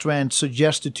 Ray Strand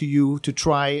suggested to you to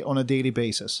try on a daily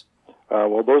basis?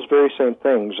 Well, those very same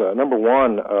things. Number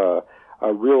one,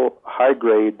 a real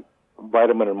high-grade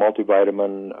vitamin and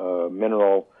multivitamin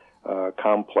mineral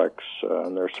complex,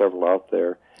 and there are several out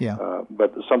there. Yeah.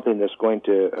 But something that's going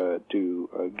to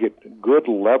get good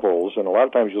levels, and a lot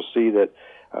of times you'll see that.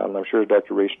 And I'm sure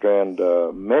Dr. Ray Strand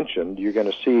mentioned, you're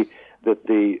going to see that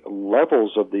the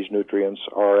levels of these nutrients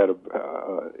are at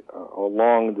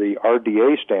along the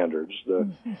RDA standards, the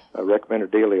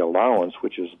recommended daily allowance,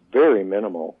 which is very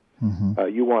minimal. Mm-hmm.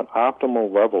 You want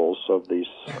optimal levels of these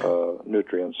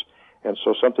nutrients, and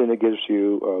so something that gives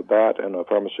you that and a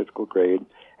pharmaceutical grade,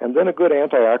 and then a good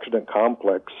antioxidant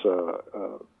complex,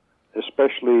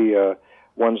 especially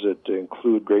ones that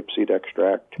include grapeseed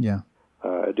extract. Yeah.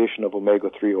 Addition of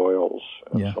omega-3 oils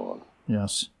and so on.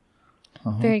 Yes.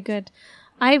 Uh-huh. Very good.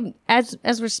 As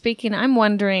we're speaking, I'm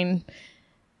wondering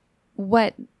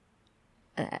let's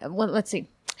see,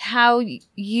 how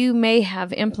you may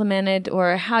have implemented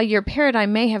or how your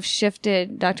paradigm may have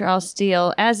shifted, Dr.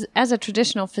 Allsteele, as a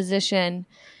traditional physician,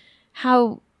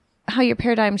 how your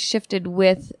paradigm shifted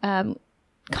with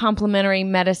complementary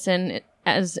medicine,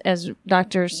 as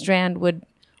Dr. Strand would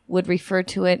refer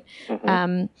to it.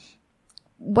 Mm-hmm.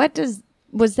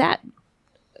 Was that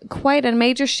quite a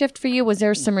major shift for you? Was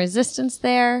there some resistance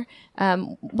there?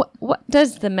 What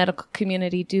does the medical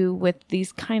community do with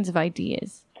these kinds of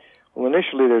ideas? Well,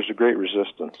 initially there's a great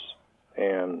resistance,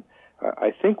 and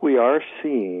I think we are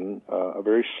seeing a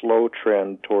very slow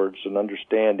trend towards an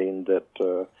understanding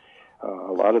that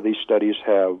a lot of these studies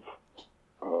have,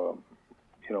 a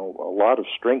lot of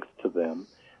strength to them,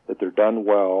 that they're done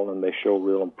well and they show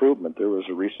real improvement. There was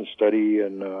a recent study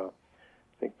in,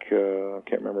 I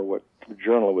can't remember what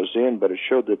journal it was in, but it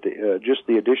showed that just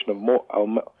the addition of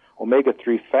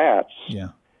omega-3 fats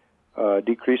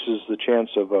decreases the chance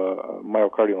of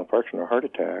myocardial infarction or heart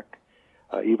attack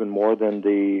even more than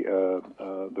the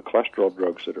cholesterol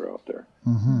drugs that are out there.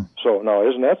 Mm-hmm. So now,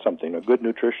 isn't that something? A good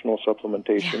nutritional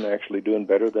supplementation actually doing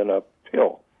better than a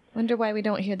pill. Wonder why we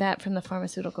don't hear that from the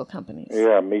pharmaceutical companies.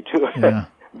 Yeah, me too. Yeah.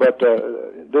 But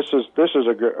this is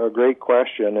a great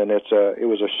question, and it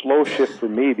was a slow shift for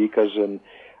me because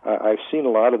I've seen a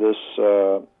lot of this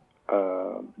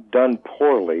done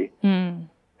poorly, and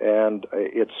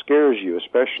it scares you,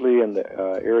 especially in the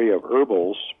area of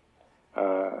herbals.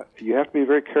 You have to be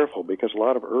very careful because a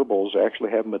lot of herbals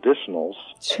actually have medicinals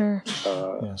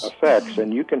effects,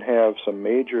 and you can have some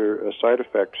major side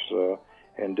effects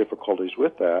and difficulties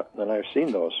with that, and I've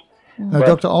seen those. Now,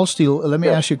 Dr. Altstiel, let me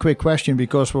ask you a quick question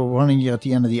because we're running here at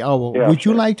the end of the hour. Yeah, Would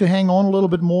you like to hang on a little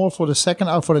bit more for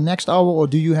the next hour, or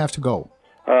do you have to go?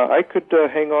 I could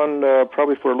hang on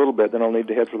probably for a little bit, then I'll need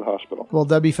to head for the hospital. Well,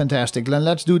 that'd be fantastic. Then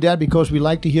let's do that because we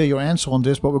like to hear your answer on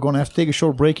this, but we're going to have to take a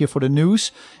short break here for the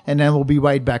news, and then we'll be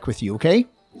right back with you, okay?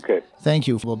 Okay. Thank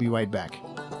you. We'll be right back.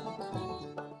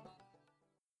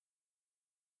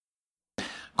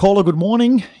 Caller, good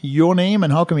morning. Your name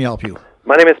and how can we help you?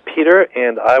 My name is Peter,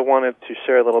 and I wanted to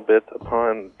share a little bit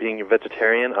upon being a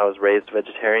vegetarian. I was raised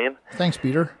vegetarian. Thanks,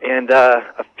 Peter. And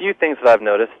a few things that I've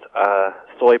noticed.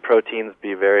 Soy proteins,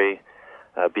 beware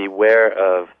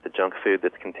of the junk food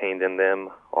that's contained in them,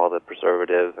 all the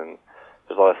preservatives, and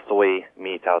there's a lot of soy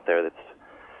meat out there that's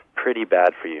pretty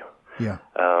bad for you. Yeah.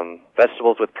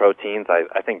 Vegetables with proteins,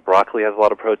 I think broccoli has a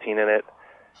lot of protein in it,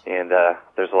 and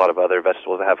there's a lot of other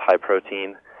vegetables that have high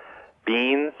protein.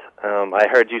 Beans, I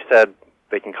heard you said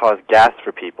they can cause gas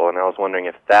for people, and I was wondering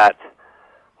if that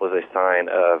was a sign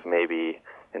of maybe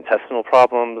intestinal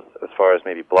problems as far as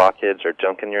maybe blockage or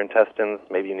junk in your intestines.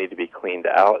 Maybe you need to be cleaned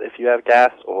out if you have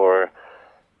gas, or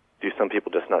do some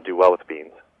people just not do well with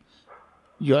beans?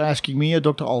 You're asking me or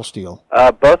Dr. Altstiel?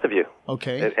 Both of you.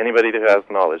 Okay. Anybody who has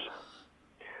knowledge.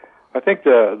 I think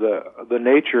the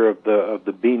nature of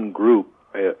the bean group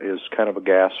is kind of a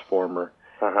gas former.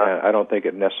 I don't think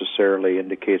it necessarily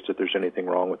indicates that there's anything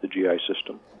wrong with the GI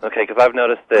system. Okay, because I've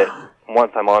noticed that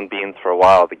once I'm on beans for a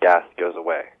while, the gas goes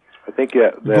away. I think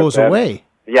it goes away.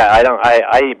 Yeah,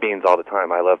 I eat beans all the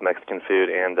time. I love Mexican food,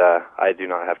 and I do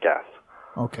not have gas.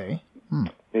 Okay.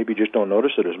 Maybe you just don't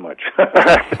notice it as much.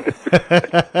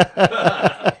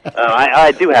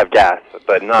 I do have gas,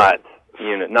 but not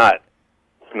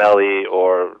smelly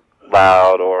or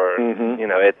loud or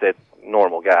it's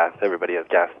normal gas. Everybody has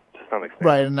gas.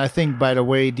 Right, and I think, by the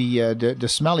way, the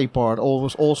smelly part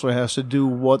always also has to do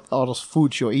what other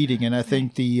foods you're eating, and I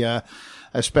think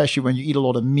especially when you eat a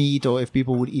lot of meat, or if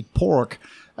people would eat pork,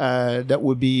 that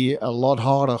would be a lot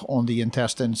harder on the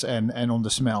intestines and on the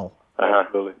smell.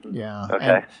 Yeah.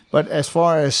 Okay. But as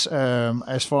far as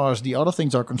the other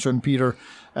things are concerned, Peter,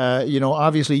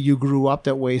 obviously you grew up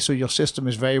that way, so your system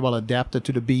is very well adapted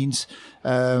to the beans.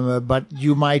 But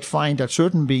you might find that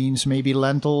certain beans, maybe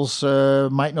lentils,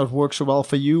 might not work so well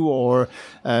for you, or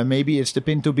maybe it's the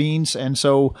pinto beans, and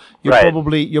so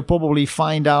you'll probably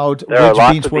find out which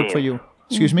beans work for you.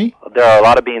 Excuse me? There are a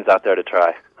lot of beans out there to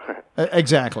try.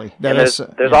 Exactly. There's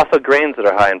also grains that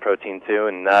are high in protein too,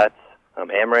 and nuts.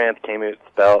 Amaranth, kamut,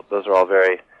 spelt, those are all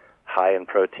very high in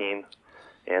protein.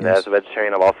 And as a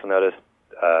vegetarian, I've also noticed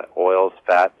oils,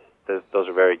 fats, those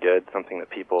are very good, something that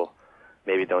people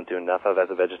maybe don't do enough of as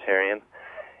a vegetarian.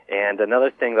 And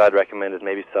another thing that I'd recommend is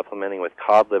maybe supplementing with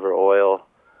cod liver oil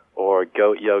or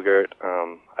goat yogurt.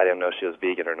 I didn't know if she was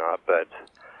vegan or not, but...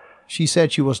 She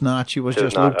said she was not. She was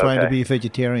just trying to be a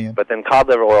vegetarian. But then cod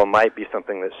liver oil might be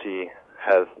something that she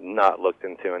has not looked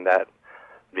into, and that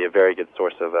would be a very good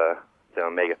source of the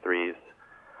omega-3s.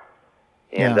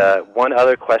 And one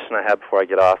other question I had before I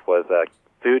get off was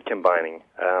food combining.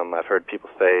 I've heard people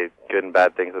say good and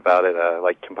bad things about it,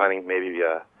 like combining maybe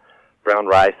brown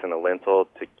rice and a lentil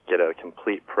to get a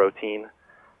complete protein.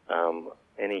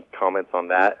 Any comments on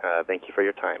that? Thank you for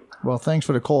your time. Well, thanks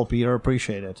for the call, Peter.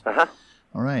 Appreciate it.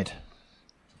 All right.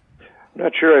 I'm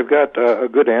not sure I've got a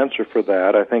good answer for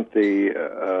that. I think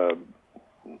the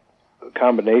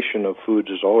combination of foods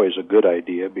is always a good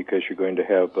idea because you're going to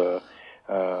have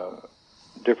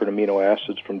different amino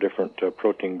acids from different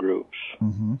protein groups.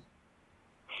 Mm-hmm.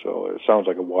 So it sounds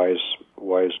like a wise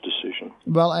decision.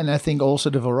 Well, and I think also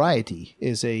the variety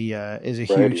is a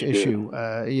huge issue.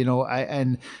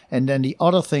 And then the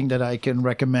other thing that I can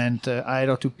recommend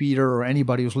either to Peter or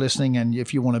anybody who's listening, and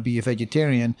if you want to be a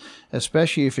vegetarian,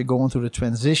 especially if you're going through the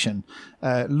transition,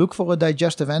 look for a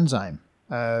digestive enzyme.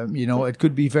 It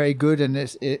could be very good, and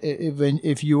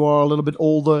if you are a little bit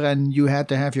older and you had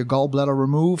to have your gallbladder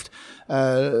removed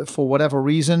for whatever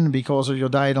reason, because of your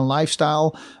diet and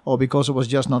lifestyle, or because it was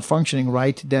just not functioning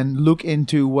right, then look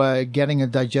into getting a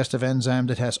digestive enzyme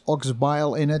that has ox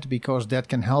bile in it, because that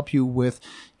can help you with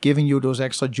giving you those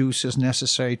extra juices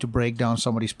necessary to break down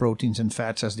some of these proteins and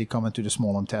fats as they come into the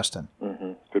small intestine.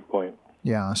 Mm-hmm. Good point.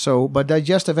 Yeah, but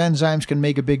digestive enzymes can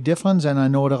make a big difference, and I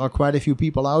know there are quite a few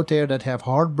people out there that have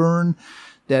heartburn,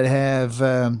 that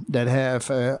have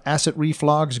acid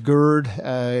reflux, GERD,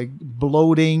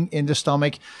 bloating in the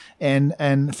stomach,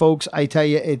 and folks, I tell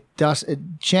you,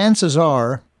 chances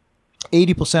are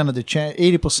 80%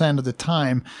 of the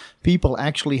time, people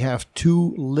actually have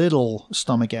too little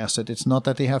stomach acid. It's not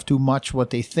that they have too much what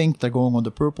they think. They're going on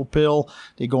the purple pill.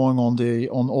 They're going on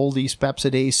all these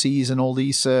pepsidases and all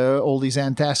these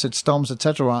antacid stumps,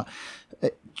 etc.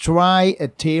 Try a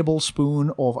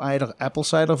tablespoon of either apple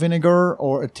cider vinegar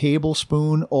or a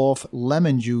tablespoon of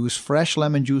lemon juice, fresh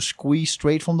lemon juice squeezed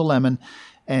straight from the lemon,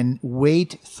 and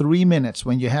wait 3 minutes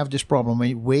when you have this problem.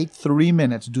 Wait 3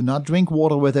 minutes. Do not drink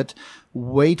water with it.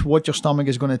 Wait what your stomach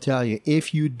is going to tell you.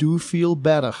 If you do feel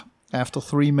better after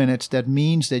 3 minutes, that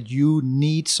means that you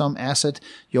need some acid.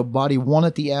 Your body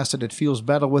wanted the acid. It feels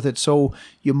better with it. So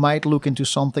you might look into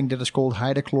something that is called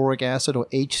hydrochloric acid, or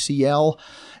HCl.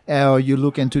 You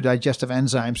look into digestive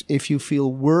enzymes. If you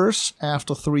feel worse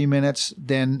after 3 minutes,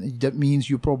 then that means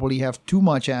you probably have too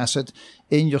much acid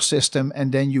in your system,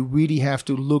 and then you really have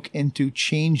to look into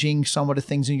changing some of the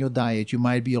things in your diet. You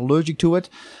might be allergic to it,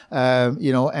 and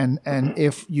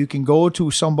if you can go to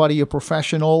somebody, a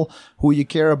professional who you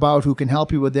care about, who can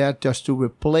help you with that, just to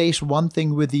replace one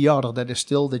thing with the other that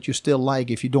you still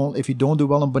like. If you don't do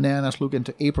well on bananas, look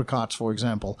into apricots, for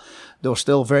example. They're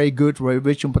still very good, very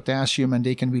rich in potassium, and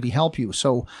they can really help you.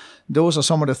 So those are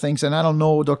some of the things. And I don't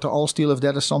know, Dr. Altstiel, if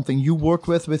that is something you work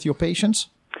with your patients?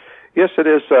 Yes, it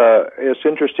is. It's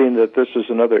interesting that this is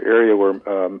another area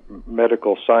where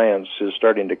medical science is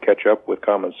starting to catch up with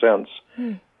common sense.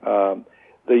 The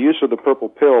use of the purple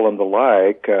pill and the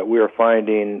like, we are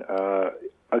finding,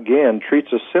 again,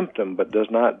 treats a symptom but does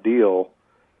not deal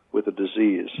with the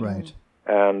disease. Right.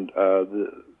 And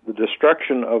the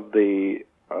destruction of the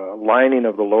lining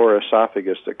of the lower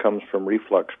esophagus that comes from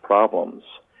reflux problems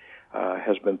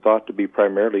has been thought to be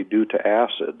primarily due to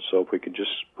acid. So if we could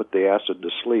just put the acid to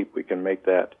sleep, we can make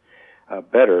that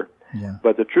better. Yeah.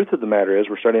 But the truth of the matter is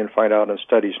we're starting to find out in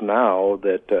studies now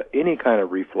that any kind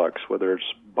of reflux, whether it's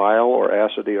bile or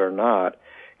acidy or not,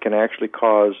 can actually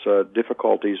cause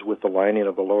difficulties with the lining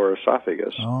of the lower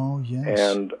esophagus. Oh, yes.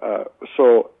 And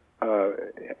so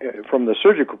from the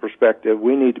surgical perspective,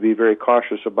 we need to be very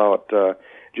cautious about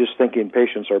just thinking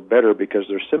patients are better because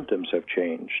their symptoms have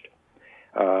changed.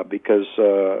 Because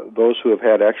those who have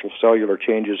had actual cellular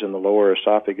changes in the lower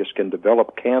esophagus can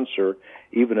develop cancer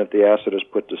even if the acid is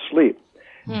put to sleep.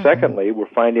 Mm-hmm. Secondly, we're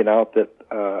finding out that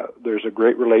there's a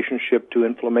great relationship to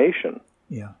inflammation.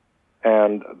 Yeah.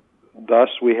 And thus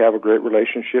we have a great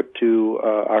relationship to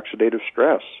oxidative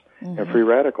stress and free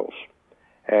radicals.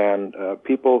 And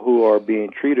people who are being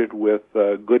treated with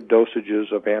good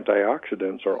dosages of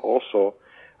antioxidants are also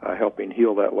helping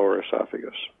heal that lower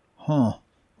esophagus. Huh.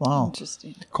 Wow.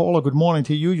 Interesting. Caller, good morning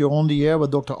to you. You're on the air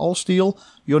with Dr. Altstiel.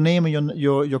 Your name and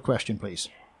your question, please.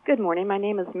 Good morning. My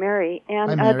name is Mary. And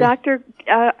Hi, Mary. Doctor,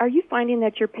 are you finding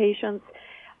that your patients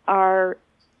are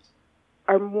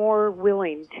more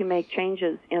willing to make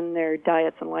changes in their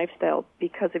diets and lifestyle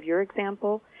because of your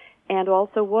example? And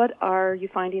also, what are you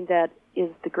finding that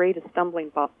is the greatest stumbling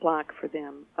block for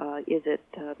them? Is it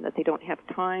that they don't have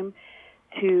time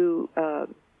to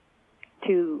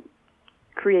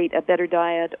create a better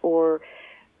diet, or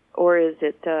is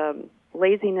it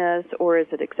laziness, or is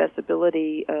it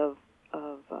accessibility of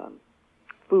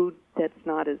food that's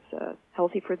not as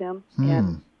healthy for them?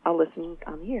 And I'll listen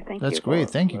on the air. Thank you. That's great.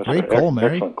 Thank you. That's Great call,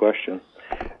 Mary. Excellent question.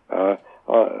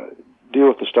 Deal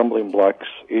with the stumbling blocks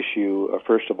issue,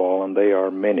 first of all, and they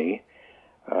are many.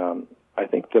 I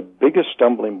think the biggest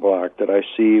stumbling block that I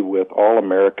see with all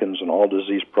Americans and all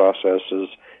disease processes,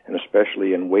 and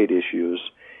especially in weight issues,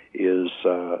 is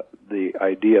the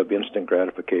idea of instant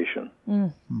gratification.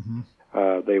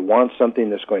 They want something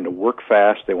that's going to work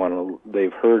fast.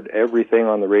 They've heard everything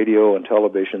on the radio and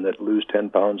television that lose 10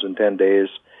 pounds in 10 days,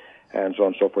 and so on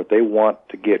and so forth. They want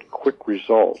to get quick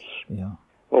results. Yeah.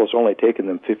 Well, it's only taken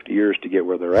them 50 years to get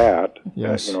where they're at.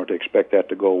 Yes. To expect that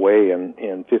to go away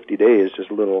in 50 days is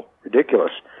a little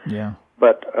ridiculous. Yeah.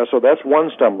 But so that's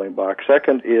one stumbling block.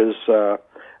 Second is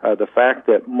the fact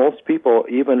that most people,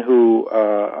 even who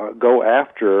go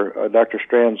after Dr.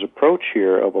 Strand's approach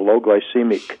here of a low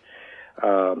glycemic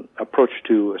approach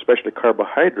to especially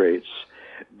carbohydrates,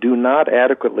 do not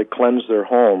adequately cleanse their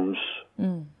homes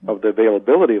of the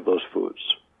availability of those foods.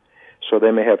 So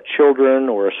they may have children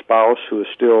or a spouse who is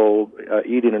still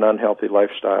eating an unhealthy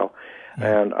lifestyle.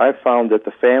 And I found that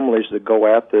the families that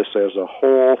go at this as a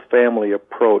whole family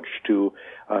approach to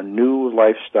a new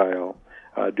lifestyle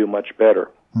do much better.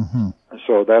 Mm-hmm.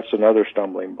 So that's another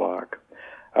stumbling block.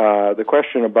 The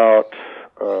question about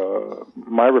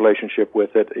my relationship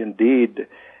with it, indeed,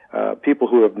 people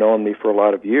who have known me for a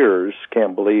lot of years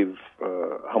can't believe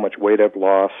how much weight I've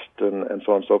lost and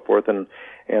so on and so forth, and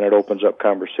it opens up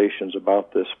conversations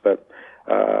about this. But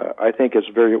I think it's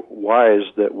very wise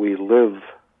that we live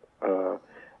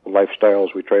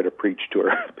lifestyles we try to preach to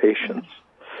our patients.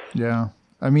 Yeah.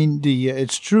 I mean,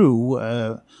 it's true.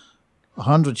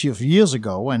 100 of years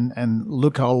ago, and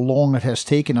look how long it has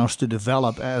taken us to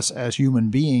develop as human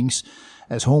beings,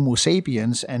 as Homo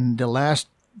sapiens, and the last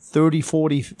 30,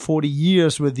 40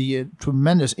 years with the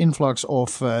tremendous influx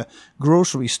of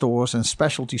grocery stores and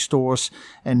specialty stores,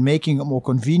 and making it more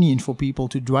convenient for people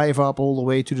to drive up all the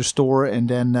way to the store and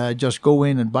then just go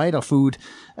in and buy their food.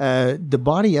 The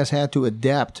body has had to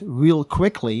adapt real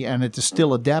quickly, and it is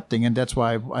still adapting, and that's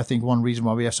why I think one reason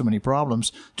why we have so many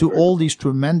problems to all these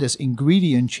tremendous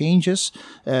ingredient changes,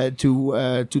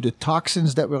 to the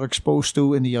toxins that we're exposed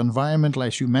to in the environment,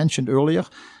 as you mentioned earlier.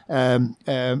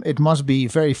 It must be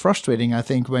very frustrating, I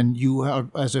think, when you are,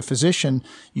 as a physician,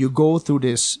 you go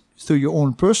through your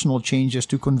own personal changes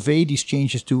to convey these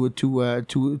changes to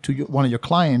one of your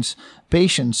clients,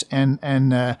 patients, and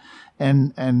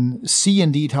see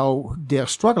indeed how they're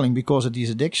struggling because of these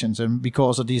addictions and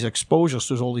because of these exposures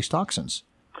to all these toxins.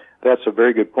 That's a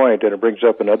very good point, and it brings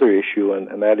up another issue,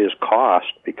 and that is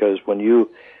cost, because when you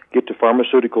get to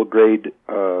pharmaceutical grade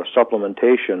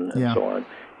supplementation and so on,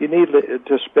 you need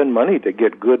to spend money to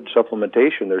get good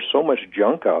supplementation. There's so much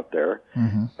junk out there.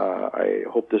 Mm-hmm. I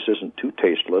hope this isn't too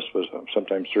tasteless, because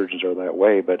sometimes surgeons are that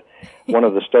way, but one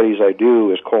of the studies I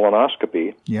do is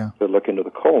colonoscopy. To look into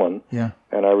the colon.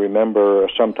 And I remember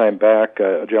some time back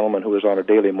a gentleman who was on a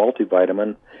daily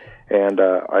multivitamin, and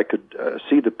I could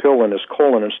see the pill in his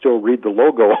colon and still read the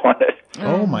logo on it.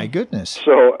 Oh, my goodness.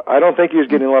 So I don't think he was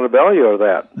getting a lot of value out of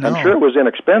that. No. I'm sure it was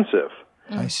inexpensive.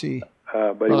 I see.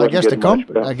 But I guess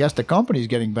the company's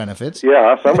getting benefits.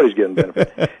 Yeah, somebody's getting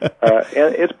benefits.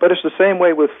 But it's the same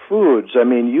way with foods. I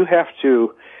mean, you have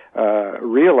to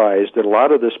realize that a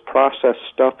lot of this processed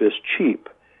stuff is cheap,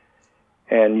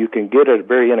 and you can get it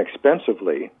very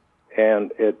inexpensively.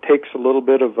 And it takes a little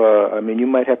bit of you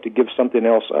might have to give something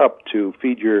else up to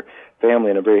feed your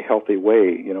family in a very healthy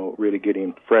way, really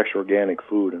getting fresh organic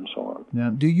food and so on.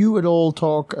 Yeah. Do you at all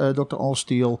talk, Dr.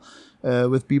 Allstiel,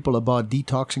 with people about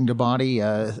detoxing the body,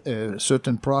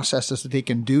 certain processes that they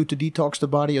can do to detox the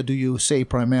body, or do you say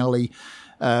primarily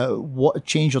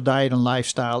change your diet and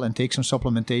lifestyle and take some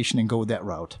supplementation and go that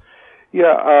route?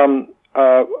 Yeah,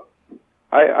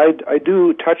 I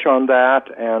do touch on that,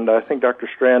 and I think Dr.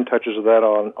 Strand touches on that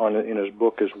on in his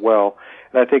book as well.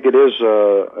 And I think it is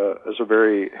a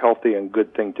very healthy and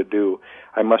good thing to do.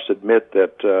 I must admit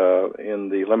that in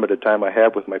the limited time I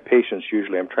have with my patients,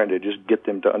 usually I'm trying to just get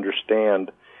them to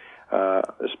understand,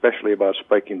 especially about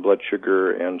spiking blood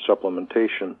sugar and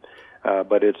supplementation.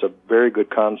 But it's a very good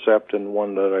concept and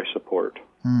one that I support.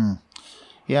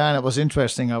 Yeah, and it was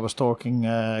interesting. I was talking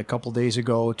a couple of days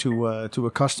ago to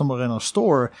a customer in our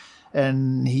store,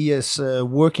 and he is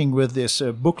working with this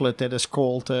booklet that is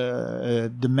called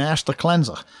The Master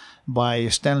Cleanser by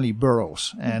Stanley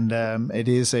Burroughs. And it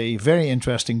is a very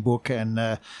interesting book,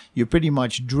 and you pretty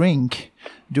much drink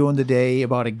during the day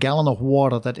about a gallon of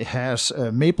water that has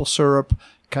maple syrup,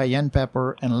 cayenne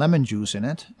pepper, and lemon juice in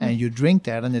it, and you drink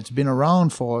that, and it's been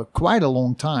around for quite a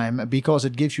long time because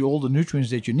it gives you all the nutrients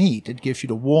that you need. It gives you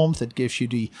the warmth, it gives you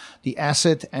the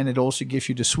acid, and it also gives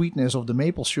you the sweetness of the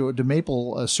maple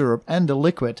syrup and the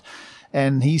liquid.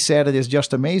 And he said it is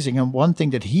just amazing. And one thing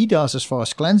that he does as far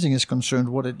as cleansing is concerned,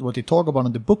 what they talk about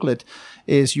in the booklet,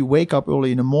 is you wake up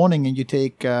early in the morning and you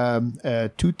take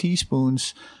 2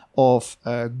 teaspoons of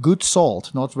good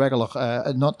salt, not regular,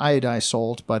 not iodized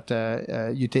salt, but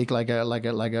you take like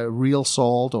a real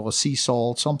salt or a sea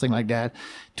salt, something like that.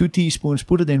 2 teaspoons,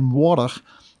 put it in water,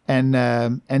 and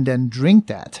then drink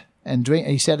that. And drink.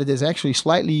 He said it is actually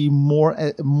slightly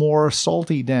more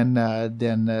salty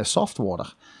than soft water.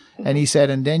 And he said,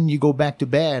 and then you go back to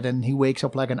bed, and he wakes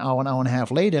up like an hour and a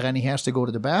half later, and he has to go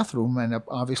to the bathroom, and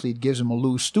obviously it gives him a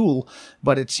loose stool,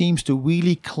 but it seems to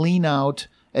really clean out.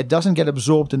 It doesn't get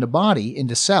absorbed in the body, in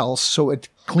the cells, so it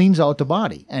cleans out the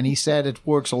body. And he said it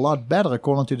works a lot better,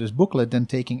 according to this booklet, than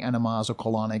taking enemas or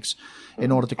colonics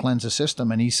in order to cleanse the system.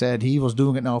 And he said he was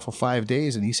doing it now for 5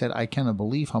 days, and he said, I cannot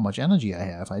believe how much energy I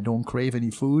have. I don't crave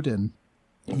any food, and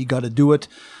he got to do it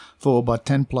for about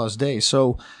 10 plus days.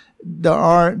 So there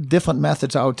are different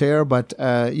methods out there, but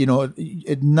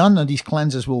none of these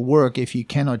cleanses will work if you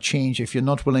cannot change, if you're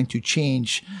not willing to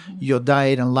change your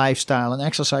diet and lifestyle and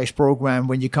exercise program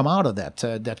when you come out of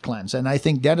that cleanse. And I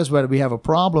think that is where we have a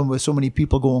problem with so many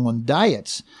people going on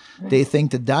diets. They think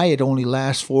the diet only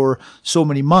lasts for so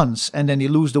many months, and then they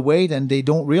lose the weight, and they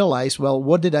don't realize, well,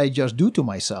 what did I just do to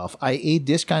myself? I ate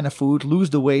this kind of food, lose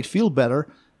the weight, feel better,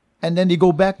 and then they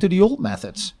go back to the old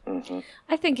methods.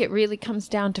 I think it really comes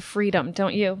down to freedom,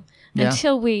 don't you? Yeah.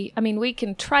 Until we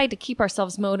can try to keep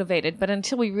ourselves motivated, but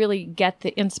until we really get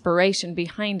the inspiration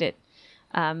behind it,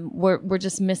 we're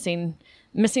just missing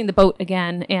the boat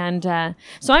again. And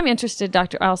so I'm interested,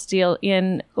 Dr. Altstiel,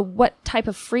 in what type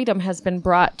of freedom has been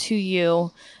brought to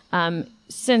you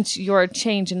since your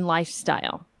change in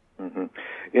lifestyle. Mm-hmm.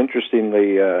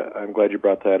 Interestingly, I'm glad you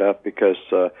brought that up, because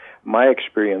my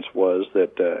experience was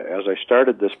that as I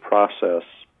started this process,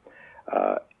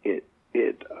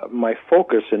 my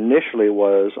focus initially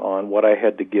was on what I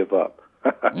had to give up.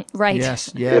 Right.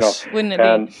 Yes. Wouldn't it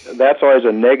and be? that's always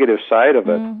a negative side of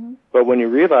it. Mm-hmm. But when you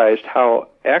realized how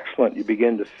excellent you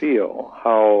begin to feel,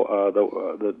 how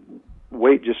the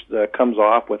weight just comes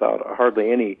off without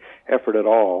hardly any effort at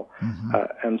all,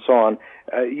 and so on,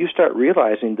 you start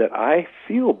realizing that I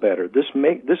feel better. This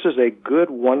is a good,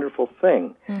 wonderful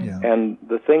thing. And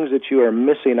the things that you are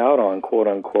missing out on, quote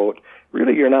unquote,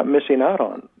 really you're not missing out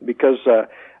on, because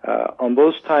on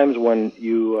those times when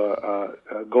you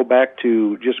go back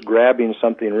to just grabbing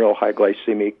something real high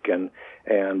glycemic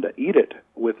and eat it,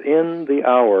 within the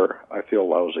hour I feel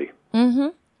lousy. Mm-hmm.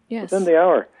 Yes. Within the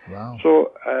hour. Wow.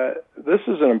 So this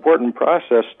is an important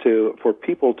process for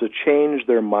people to change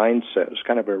their mindset. It's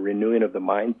kind of a renewing of the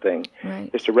mind thing. Right.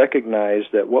 Is to recognize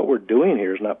that what we're doing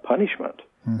here is not punishment.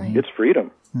 Right. It's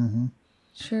freedom. Mm-hmm.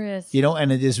 Sure is.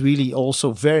 And it is really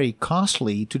also very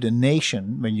costly to the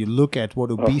nation when you look at what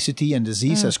obesity and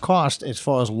disease has cost as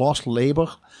far as lost labor,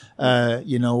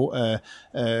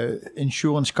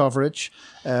 insurance coverage,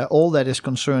 all that is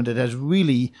concerned. It has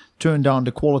really turned down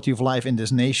the quality of life in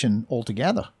this nation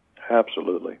altogether.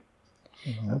 Absolutely.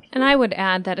 And I would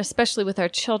add that especially with our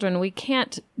children, we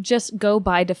can't just go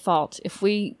by default. If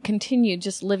we continue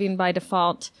just living by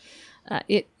default,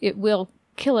 it will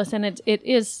kill us, and it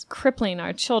is crippling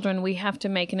our children. We have to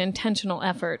make an intentional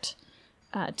effort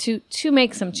to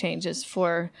make some changes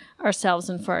for ourselves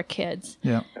and for our kids.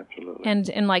 Yeah, absolutely.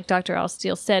 And like Dr.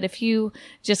 Altstiel said, if you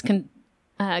just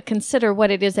consider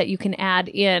what it is that you can add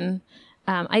in,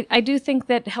 I do think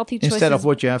that healthy choices, instead of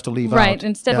what you have to leave out. Right,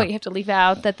 instead of what you have to leave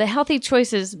out, that the healthy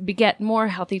choices beget more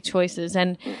healthy choices.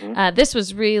 And this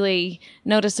was really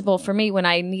noticeable for me when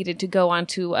I needed to go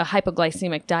onto a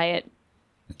hypoglycemic diet.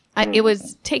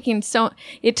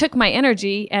 It took my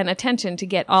energy and attention to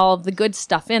get all of the good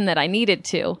stuff in that I needed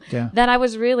to, that I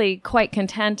was really quite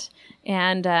content,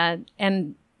 and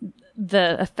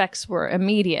the effects were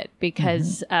immediate,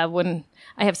 because when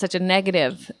I have such a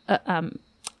negative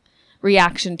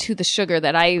reaction to the sugar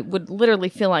that I would literally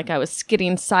feel like I was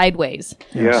skidding sideways.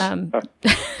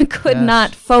 Could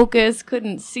not focus,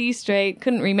 couldn't see straight,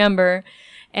 couldn't remember,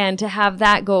 and to have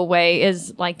that go away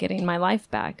is like getting my life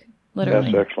back.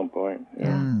 Literally. That's an excellent point.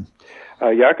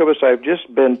 Jacobus, I've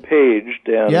just been paged,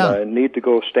 and I need to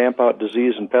go stamp out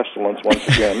disease and pestilence once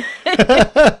again.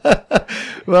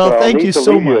 Well, thank you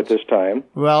so much. At this time.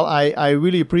 Well, I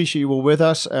really appreciate you were with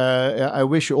us. I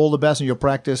wish you all the best in your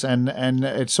practice, and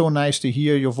it's so nice to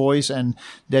hear your voice and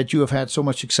that you have had so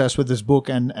much success with this book,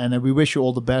 and we wish you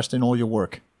all the best in all your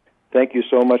work. Thank you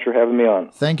so much for having me on.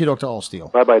 Thank you, Dr.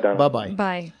 Altstiel. Bye-bye, Donna. Bye-bye.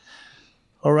 Bye.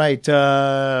 All right.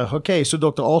 Okay, so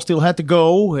Dr. Altstiel had to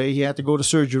go. He had to go to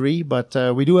surgery, but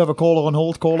we do have a caller on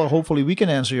hold. Caller, hopefully we can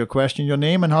answer your question. Your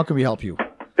name and how can we help you?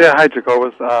 Yeah, hi,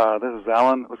 Jacobus. This is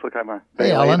Alan. Looks like I'm a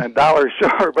dollar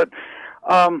short, but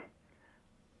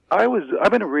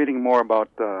I've been reading more about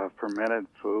fermented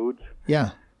foods.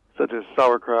 Yeah. Such as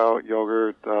sauerkraut,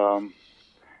 yogurt.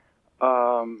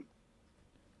 and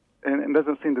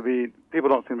doesn't seem to be, people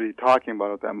don't seem to be talking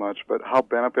about it that much, but how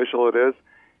beneficial it is.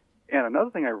 And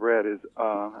another thing I read is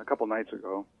a couple nights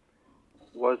ago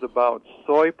was about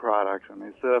soy products, and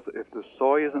they said if the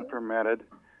soy isn't fermented,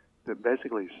 to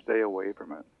basically stay away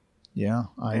from it. Yeah,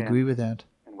 I agree with that.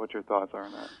 And what your thoughts are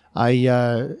on that?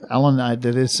 Alan,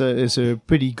 that is a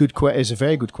pretty good is a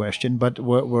very good question, but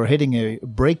we're hitting a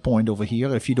break point over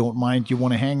here. If you don't mind, you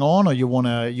want to hang on, or you want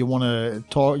to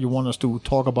talk? You want us to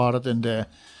talk about it in the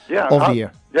over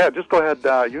here? Yeah, just go ahead.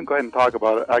 You can go ahead and talk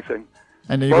about it. Actually,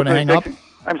 and then you're going to hang up.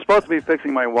 I'm supposed to be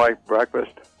fixing my wife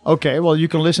breakfast. Okay, well, you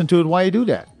can listen to it while you do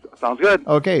that. Sounds good.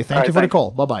 Okay, thank you for the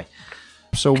call. Bye-bye.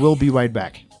 So we'll be right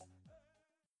back.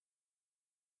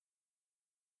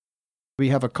 We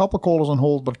have a couple callers on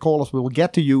hold, but callers, we will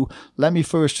get to you. Let me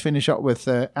first finish up with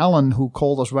Alan, who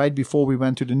called us right before we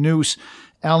went to the news.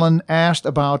 Alan asked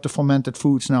about the fermented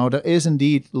foods. Now, there is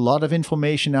indeed a lot of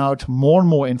information out, more and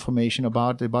more information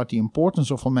about the importance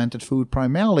of fermented food,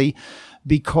 primarily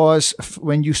because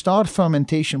when you start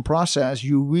fermentation process,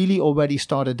 you really already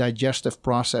start a digestive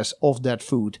process of that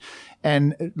food.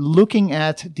 And looking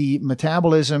at the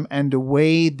metabolism and the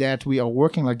way that we are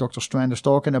working, like Dr. Strand is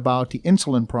talking about, the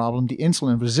insulin problem, the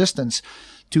insulin resistance,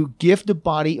 to give the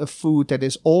body a food that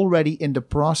is already in the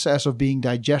process of being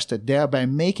digested, thereby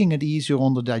making it easier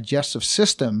on the digestive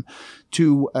system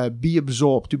to be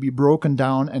absorbed, to be broken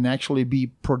down, and actually be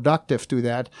productive to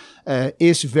that,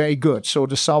 is very good. So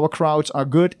the sauerkrauts are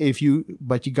good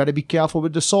but you got to be careful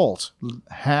with the salt.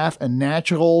 Have a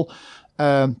natural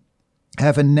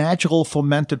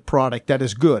fermented product that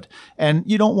is good. And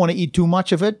you don't want to eat too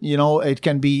much of it. You know, it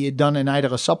can be done in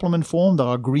either a supplement form. There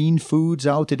are green foods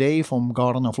out today from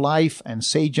Garden of Life and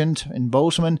Sagent in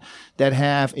Bozeman that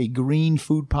have a green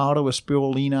food powder with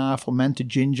spirulina, fermented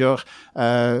ginger,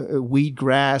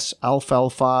 wheatgrass,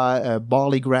 alfalfa,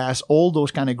 barley grass, all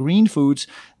those kind of green foods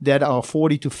that are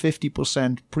 40 to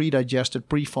 50% pre-digested,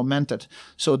 pre-fermented.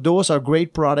 So those are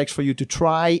great products for you to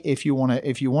try if you want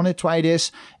to try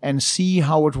this and see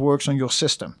how it works on your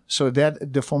system. So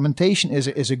that the fermentation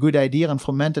is a good idea, and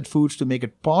fermented foods to make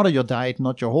it part of your diet,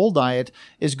 not your whole diet,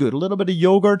 is good. A little bit of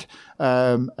yogurt,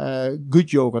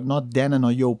 good yogurt, not Dannon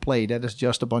or Yoplait. That is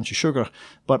just a bunch of sugar.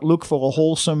 But look for a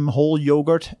wholesome whole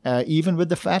yogurt, even with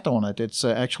the fat on it. It's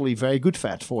actually very good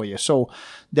fat for you. So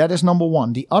that is number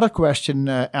one. The other question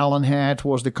Alan had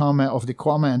was the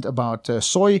comment about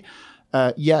soy.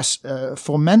 Yes,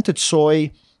 fermented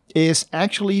soy is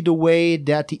actually the way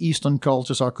that the Eastern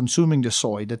cultures are consuming the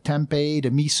soy. The tempeh, the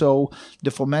miso,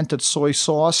 the fermented soy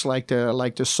sauce, like the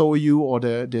soyu or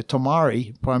the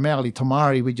tamari, primarily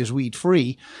tamari, which is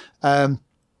wheat-free.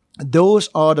 Those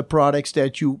are the products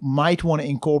that you might want to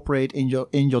incorporate in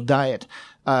your diet.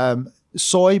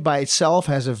 Soy by itself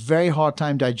has a very hard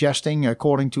time digesting,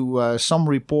 according to some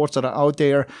reports that are out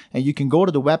there. And you can go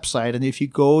to the website, and if you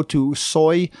go to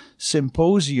Soy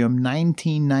Symposium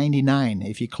 1999,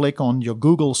 if you click on your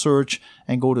Google search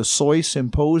and go to Soy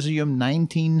Symposium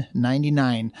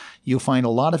 1999, you'll find a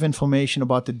lot of information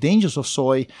about the dangers of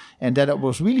soy, and that it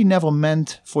was really never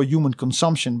meant for human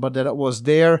consumption, but that it was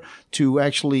there to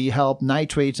actually help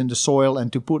nitrates in the soil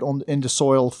and to put in the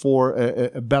soil for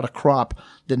a better crop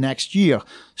the next year.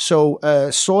 So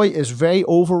soy is very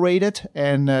overrated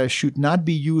and should not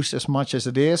be used as much as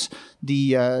it is.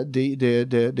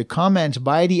 The comments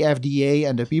by the FDA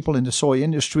and the people in the soy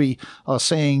industry are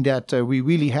saying that we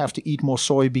really have to eat more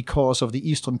soy because of the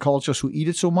Eastern cultures who eat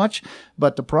it so much.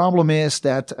 But the problem is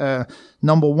that,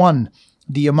 number one,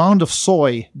 the amount of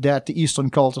soy that the Eastern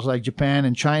cultures like Japan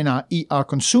and China are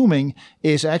consuming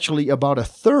is actually about a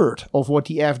third of what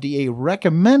the FDA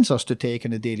recommends us to take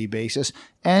on a daily basis.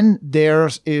 And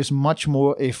theirs is much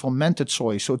more a fermented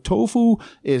soy. So tofu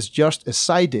is just a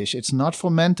side dish. It's not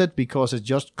fermented because it's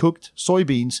just cooked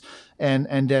soybeans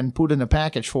and then put in a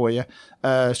package for you.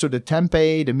 So the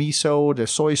tempeh, the miso, the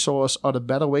soy sauce are the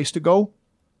better ways to go.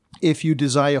 If you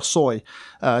desire soy,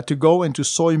 to go into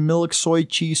soy milk, soy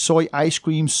cheese, soy ice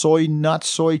cream, soy nuts,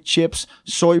 soy chips,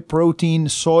 soy protein,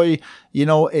 soy,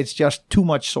 it's just too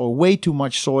much soy, way too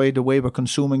much soy the way we're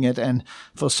consuming it. And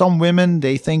for some women,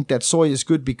 they think that soy is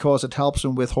good because it helps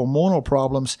them with hormonal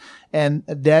problems. And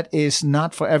that is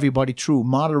not for everybody true.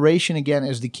 Moderation, again,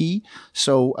 is the key.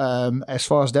 So as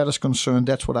far as that is concerned,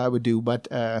 that's what I would do. But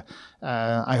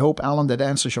I hope, Alan, that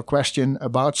answers your question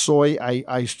about soy.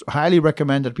 I highly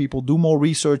recommend that people do more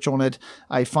research on it.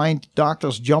 I find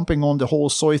doctors jumping on the whole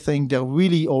soy thing. They're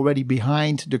really already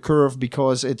behind the curve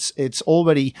because it's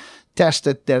already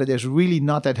tested that it is really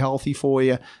not that healthy for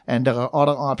you, and there are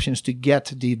other options to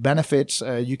get the benefits.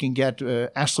 You can get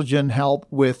estrogen help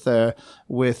with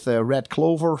red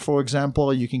clover, for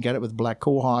example. You can get it with black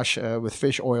cohosh, with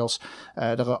fish oils.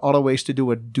 There are other ways to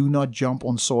do it. Do not jump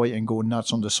on soy and go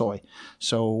nuts on the soy.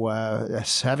 So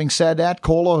having said that,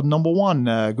 caller number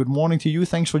 1, good morning to you.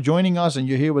 Thanks for joining us, and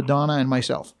you're here with Donna and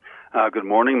myself. Good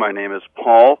morning. My name is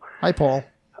Paul. Hi, Paul.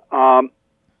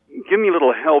 Give me a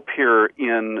little help here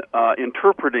in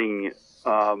interpreting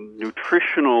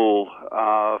nutritional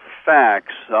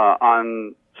facts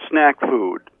on snack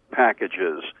food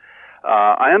packages.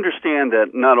 I understand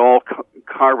that not all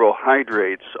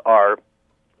carbohydrates are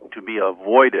to be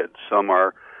avoided. Some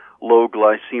are low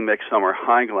glycemic, some are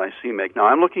high glycemic. Now,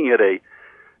 I'm looking at a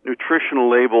nutritional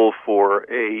label for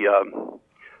a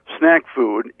snack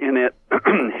food, and it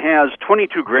has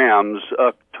 22 grams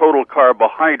of total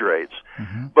carbohydrates,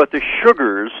 but the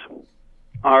sugars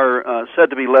are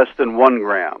said to be less than 1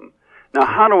 gram. Now,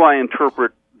 how do I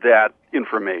interpret that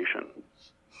information?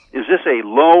 Is this a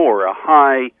low or a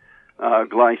high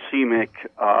glycemic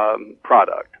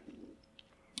product?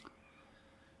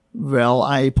 Well,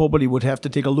 I probably would have to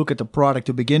take a look at the product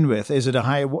to begin with. Is it a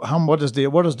high? What is the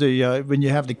when you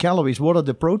have the calories? What are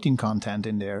the protein content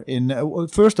in there?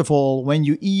 First of all, when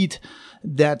you eat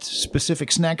that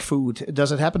specific snack food,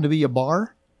 does it happen to be a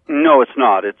bar? No, it's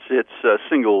not. It's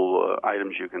single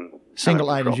items you can. Single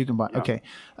items you can buy. Yeah. Okay.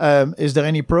 Is there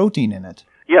any protein in it?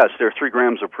 Yes, there are 3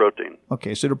 grams of protein.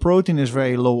 Okay, so the protein is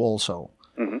very low also.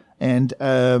 Mm-hmm. And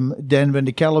then when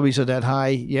the calories are that high,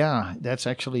 yeah, that's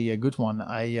actually a good one.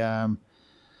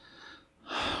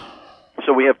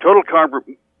 So we have total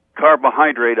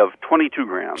carbohydrate of 22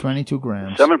 grams. 22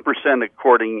 grams. 7%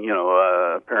 according,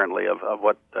 apparently of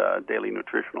what daily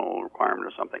nutritional requirement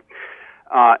or something.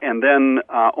 And then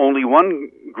only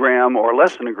 1 gram or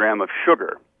less than a gram of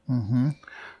sugar. Mm-hmm.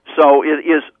 So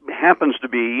it happens to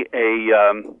be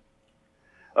a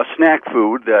snack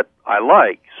food that I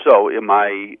like. So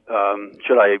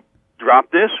should I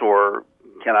drop this, or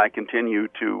can I continue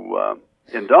to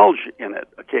indulge in it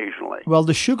occasionally? Well,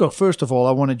 the sugar, first of all,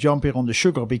 I want to jump here on the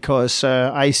sugar because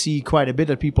I see quite a bit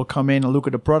of people come in and look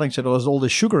at the product and say, there's all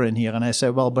this sugar in here. And I say,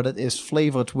 well, but it is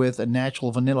flavored with a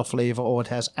natural vanilla flavor, or it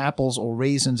has apples or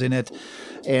raisins in it.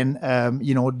 And,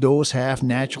 those have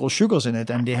natural sugars in it,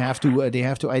 and they have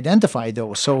to identify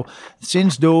those. So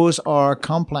since those are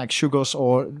complex sugars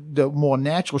or the more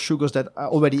natural sugars that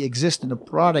already exist in the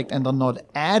product and are not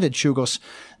added sugars,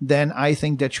 then I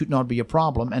think that should not be a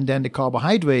problem. And then the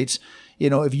carbohydrates,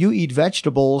 if you eat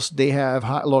vegetables, they have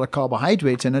a lot of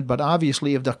carbohydrates in it, but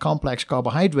obviously if they're complex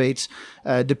carbohydrates,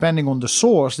 depending on the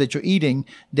source that you're eating,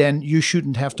 then you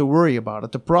shouldn't have to worry about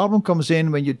it. The problem comes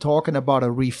in when you're talking about a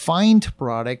refined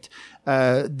product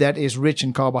that is rich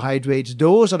in carbohydrates.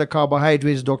 Those are the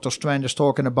carbohydrates Dr. Strand is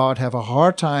talking about, have a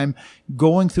hard time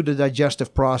going through the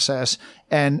digestive process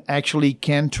and actually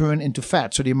can turn into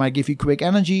fat. So they might give you quick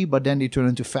energy, but then they turn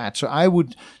into fat. So I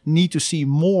would need to see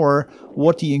more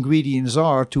what the ingredients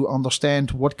are to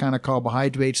understand what kind of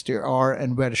carbohydrates there are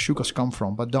and where the sugars come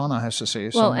from. But Donna has to say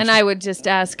something. Well, and I would just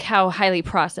ask, how highly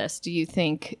processed do you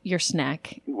think your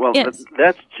snack Well, is?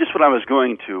 That's just what I was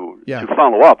going to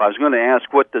follow up. I was going to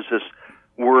ask, what does this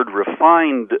word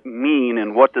refined mean,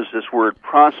 and what does this word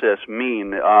process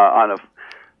mean? How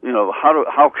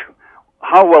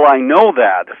will I know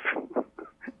that?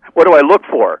 What do I look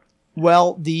for?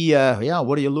 Well, what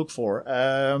do you look for?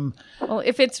 Well,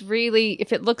 if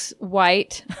it looks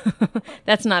white,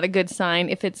 that's not a good sign.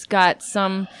 If it's got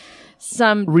some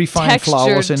refined texture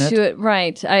flours in to it,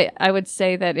 right? I would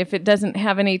say that if it doesn't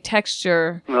have any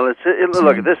texture. Well, look,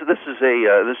 this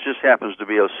just happens to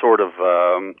be a sort of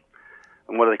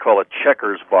what do they call a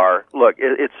checkers bar? Look,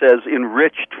 it says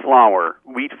enriched flour,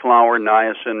 wheat flour,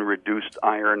 niacin, reduced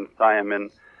iron,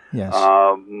 thiamine,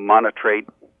 monotrate.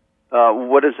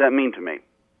 What does that mean to me?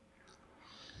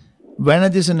 When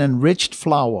it is an enriched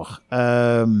flour,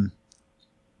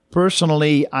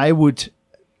 personally,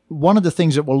 one of the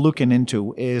things that we're looking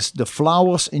into is the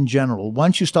flours in general.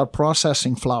 Once you start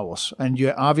processing flours, and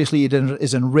obviously it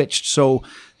is enriched, so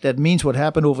that means what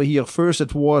happened over here. First,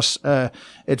 it was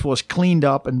cleaned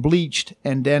up and bleached,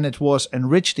 and then it was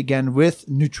enriched again with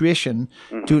nutrition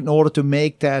in order to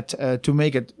make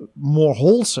it more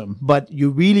wholesome. But you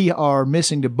really are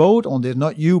missing the boat on this,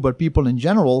 not you, but people in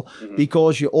general,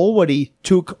 because you already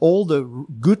took all the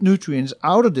good nutrients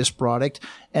out of this product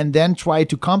and then tried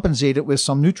to compensate it with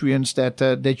some nutrients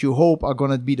that you hope are going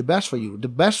to be the best for you. The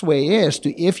best way is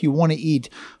if you want to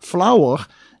eat flour,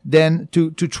 than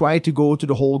to try to go to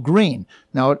the whole grain.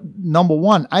 Now, number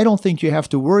one, I don't think you have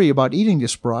to worry about eating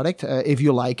this product if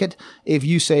you like it. If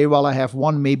you say, well, I have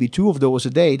one, maybe two of those a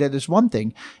day, that is one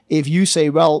thing. If you say,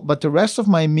 well, but the rest of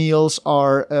my meals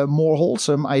are more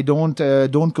wholesome. I don't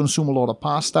consume a lot of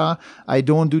pasta. I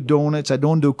don't do donuts. I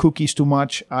don't do cookies too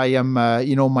much. I am,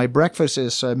 my breakfast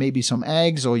is maybe some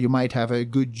eggs, or you might have a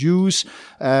good juice.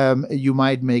 You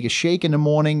might make a shake in the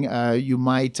morning. You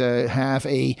might have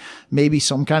maybe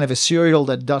some kind of a cereal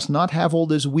that does not have all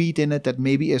this wheat in it, that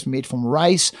maybe is made from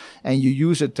rice, and you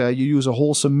use it. You use a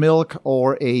wholesome milk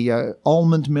or a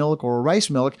almond milk or a rice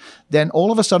milk. Then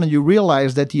all of a sudden you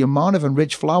realize that the amount of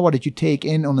enriched flour that you take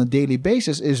in on a daily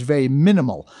basis is very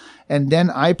minimal. And then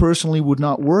I personally would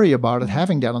not worry about it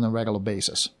having that on a regular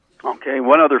basis. Okay,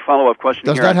 one other follow-up question.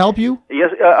 Does that help you?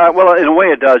 Yes. Well, in a way,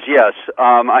 it does. Yes.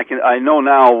 I know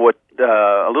now what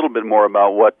a little bit more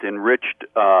about what enriched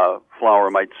flour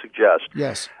might suggest.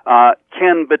 Yes.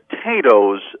 Can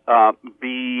potatoes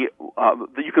be?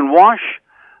 You can wash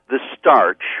the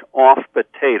starch off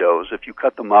potatoes if you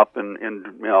cut them up and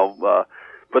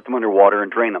put them under water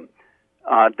and drain them.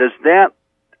 Does that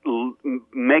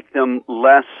make them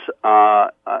less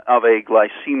of a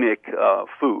glycemic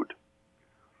food?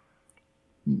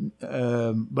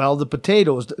 Well, the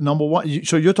potatoes, number one.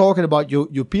 So you're talking about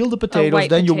you peel the potatoes,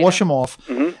 then you wash them off,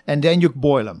 and then you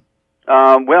boil them.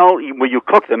 You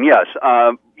cook them. Yes.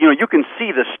 You can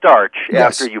see the starch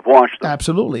after you've washed them.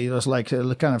 Absolutely, it was like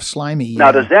kind of slimy.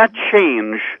 Now, does that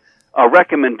change a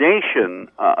recommendation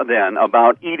then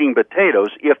about eating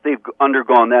potatoes if they've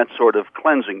undergone that sort of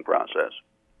cleansing process?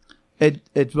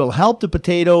 It will help the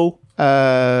potato.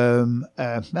 That's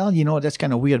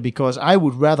kind of weird, because I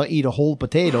would rather eat a whole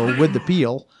potato with the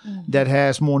peel that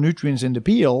has more nutrients in the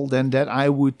peel than that I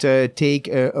would take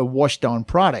a washed down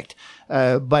product.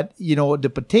 But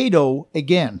the potato,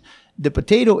 again, the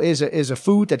potato is a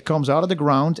food that comes out of the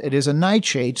ground. It is a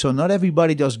nightshade, so not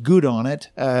everybody does good on it.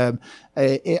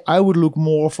 I would look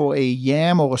more for a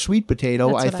yam or a sweet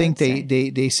potato. I think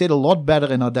they sit a lot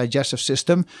better in our digestive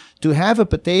system. To have a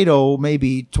potato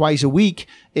maybe twice a week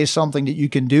is something that you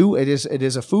can do. It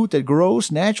is a food that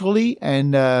grows naturally,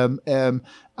 and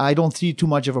I don't see too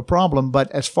much of a problem.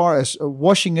 But as far as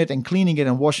washing it and cleaning it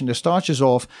and washing the starches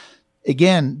off,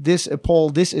 again, Paul,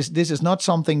 this is not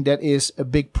something that is a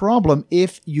big problem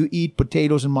if you eat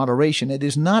potatoes in moderation. It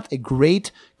is not a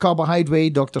great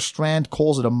carbohydrate. Dr. Strand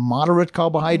calls it a moderate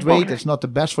carbohydrate. It's not the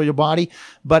best for your body,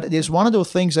 but it is one of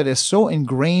those things that is so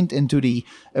ingrained into the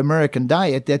American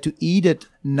diet that to eat it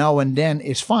now and then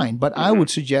is fine. But I would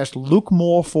suggest look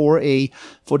more for the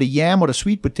yam or the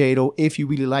sweet potato if you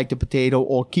really like the potato,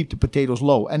 or keep the potatoes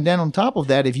low. And then on top of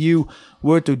that, if you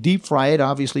were to deep fry it,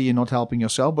 obviously you're not helping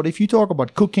yourself. But if you talk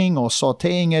about cooking or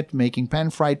sautéing it, making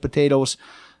pan-fried potatoes,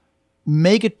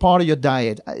 make it part of your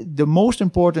diet. The most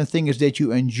important thing is that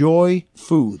you enjoy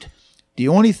food. The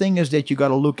only thing is that you got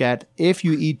to look at, if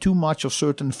you eat too much of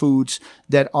certain foods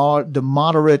that are the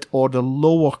moderate or the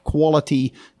lower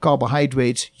quality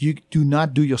carbohydrates, you do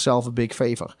not do yourself a big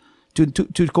favor.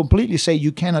 To completely say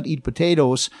you cannot eat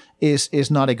potatoes is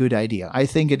not a good idea. I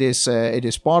think it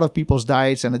is part of people's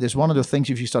diets, and it is one of the things,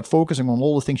 if you start focusing on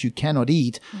all the things you cannot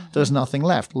eat, there's nothing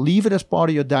left. Leave it as part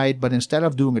of your diet, but instead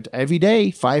of doing it every day,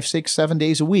 5, 6, 7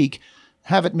 days a week,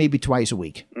 have it maybe twice a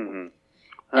week.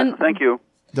 Thank you.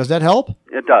 Does that help?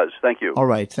 It does. Thank you. All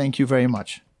right. Thank you very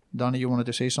much. Donna, you wanted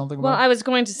to say something? Well, I was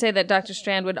going to say that Dr.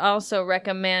 Strand would also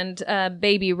recommend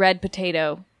baby red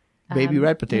potato. Baby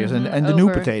red potatoes and the new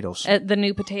potatoes. The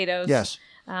new potatoes. Yes.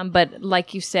 But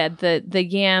like you said, the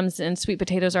yams and sweet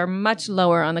potatoes are much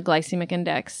lower on the glycemic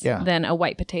index than a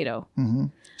white potato. Mm-hmm.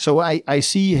 So I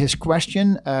see his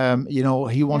question.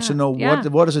 He wants to know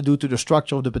what does it do to the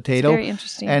structure of the potato. It's very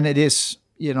interesting. And it is,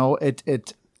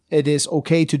 it is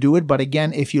okay to do it, but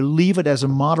again, if you leave it as a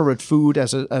moderate food,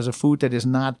 as a food that is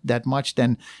not that much,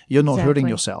 then you're not hurting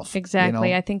yourself.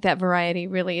 Exactly. I think that variety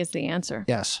really is the answer.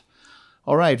 Yes.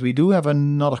 All right, we do have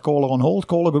another caller on hold.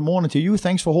 Caller, good morning to you.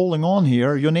 Thanks for holding on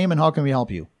here. Your name and how can we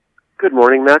help you? Good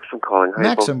morning, Maxim calling. Hi,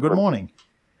 Maxim, good morning.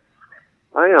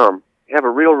 I have a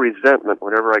real resentment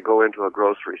whenever I go into a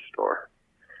grocery store,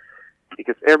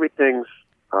 because everything's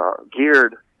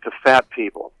geared to fat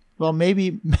people. Well,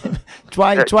 maybe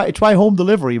try home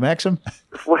delivery, Maxim.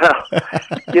 Well,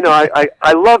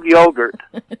 I love yogurt,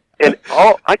 and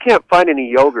I can't find any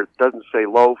yogurt that doesn't say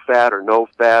low fat or no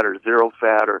fat or zero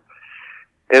fat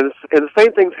and the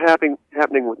same thing's happening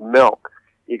with milk.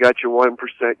 You got your 1%,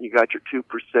 you got your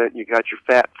 2%, you got your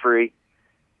fat free,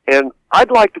 and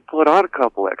I'd like to put on a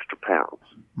couple extra pounds.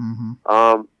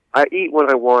 Mm-hmm. I eat when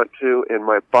I want to, and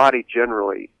my body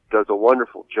generally does a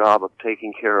wonderful job of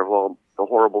taking care of all the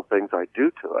horrible things I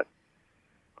do to it.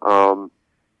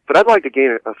 But I'd like to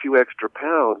gain a few extra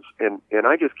pounds, and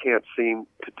I just can't seem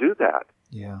to do that.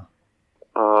 Yeah.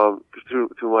 Through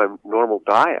my normal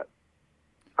diet.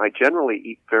 I generally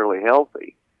eat fairly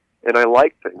healthy, and I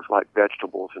like things like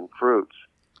vegetables and fruits.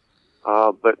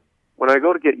 But when I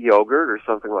go to get yogurt or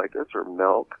something like this, or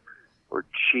milk, or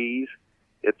cheese,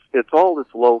 it's all this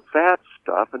low-fat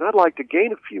stuff, and I'd like to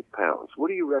gain a few pounds. What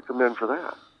do you recommend for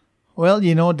that? Well,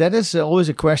 that is always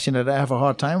a question that I have a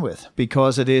hard time with,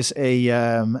 because it is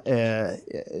number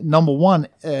one,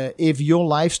 if your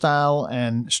lifestyle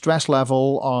and stress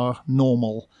level are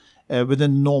normal,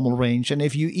 within the normal range, and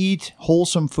if you eat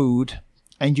wholesome food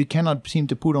and you cannot seem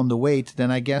to put on the weight,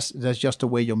 then I guess that's just the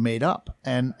way you're made up.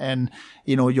 And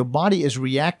your body is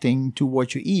reacting to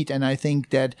what you eat. And I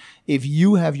think that if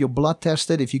you have your blood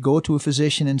tested, if you go to a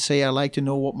physician and say, I like to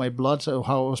know what my blood,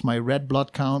 how is my red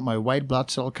blood count, my white blood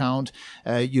cell count,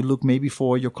 you look maybe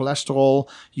for your cholesterol,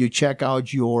 you check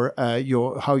out your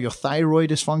how your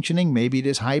thyroid is functioning. Maybe it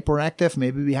is hyperactive.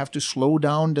 Maybe we have to slow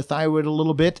down the thyroid a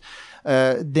little bit.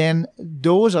 Then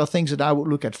those are things that I would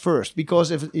look at first. Because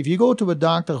if you go to a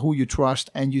doctor who you trust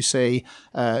and you say,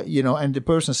 and the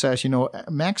person says,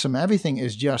 Maxim, everything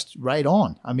is just right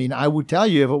on. I mean, I would tell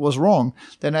you if it was wrong,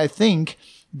 then I think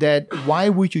that why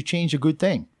would you change a good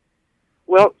thing?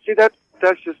 Well, see, that's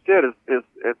just it.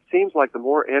 It seems like the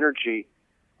more energy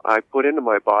I put into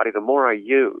my body, the more I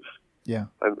use. Yeah.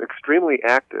 I'm extremely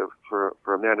active for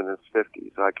a man in his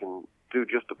 50s. I can do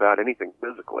just about anything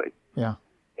physically. Yeah.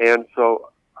 And so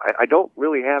I don't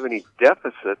really have any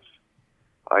deficits.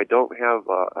 I don't have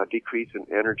a decrease in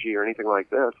energy or anything like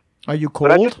this. Are you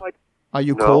cold? Are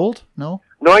you cold? No?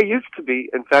 No, I used to be.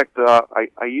 In fact,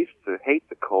 I used to hate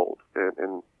the cold.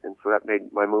 And so that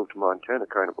made my move to Montana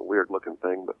kind of a weird-looking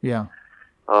thing. But yeah.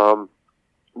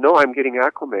 No, I'm getting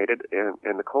acclimated,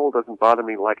 and the cold doesn't bother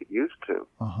me like it used to.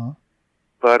 Uh-huh.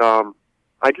 But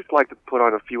I just like to put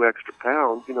on a few extra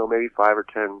pounds, maybe 5 or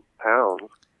 10 pounds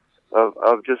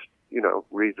of just,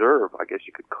 reserve, I guess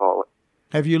you could call it.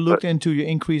 Have you looked into your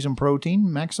increase in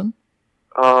protein, Maxim?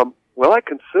 Well, I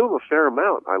consume a fair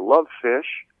amount. I love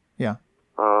fish. Yeah.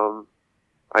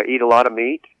 I eat a lot of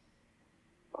meat.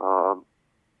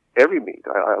 Every meat.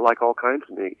 I like all kinds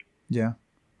of meat. Yeah.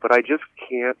 But I just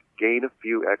can't gain a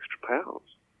few extra pounds.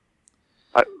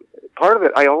 Part of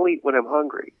it, I only eat when I'm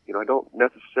hungry. I don't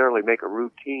necessarily make a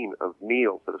routine of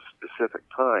meals at a specific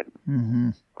time.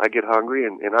 Mm-hmm. I get hungry,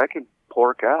 and I can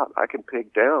pork out. I can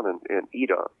pig down and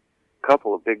eat a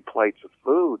couple of big plates of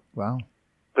food. Wow.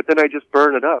 But then I just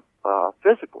burn it up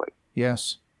physically.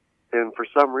 Yes. And for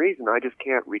some reason, I just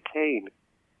can't retain,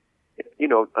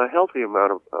 a healthy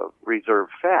amount of reserve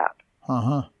fat.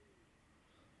 Uh-huh.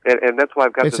 And that's why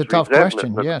I've got it's this a tough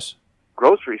resentment. question, yes.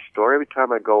 Grocery store, every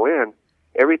time I go in,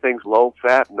 everything's low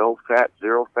fat, no fat,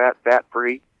 zero fat,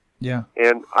 fat-free. Yeah.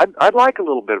 And I'd like a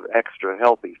little bit of extra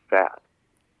healthy fat.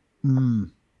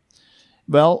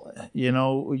 Well, you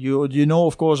know,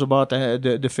 of course, about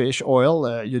the fish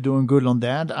oil. You're doing good on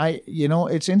that.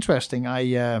 It's interesting.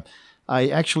 I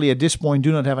actually at this point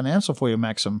do not have an answer for you,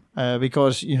 Maxim,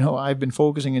 because I've been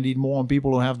focusing indeed more on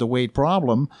people who have the weight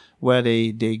problem, where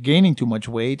they're gaining too much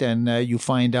weight, and you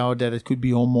find out that it could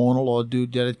be hormonal, or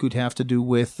that it could have to do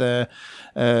with a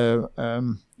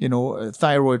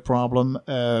thyroid problem.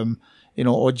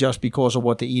 Or just because of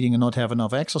what they're eating and not have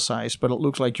enough exercise. But it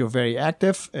looks like you're very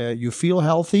active. You feel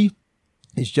healthy.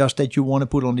 It's just that you want to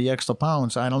put on the extra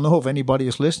pounds. I don't know if anybody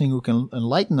is listening who can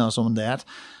enlighten us on that.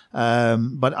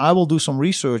 But I will do some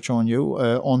research on you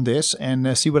on this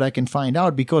and see what I can find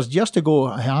out. Because just to go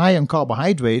high on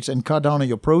carbohydrates and cut down on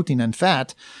your protein and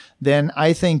fat, then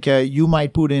I think you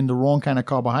might put in the wrong kind of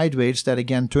carbohydrates that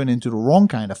again turn into the wrong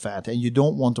kind of fat. And you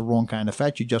don't want the wrong kind of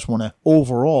fat. You just want to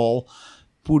overall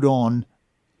put on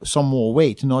some more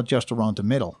weight, not just around the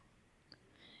middle.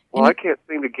 Well, I can't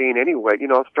seem to gain any weight.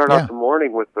 I'll start off the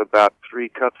morning with about 3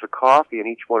 cups of coffee, and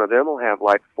each one of them will have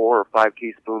like 4 or 5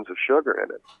 teaspoons of sugar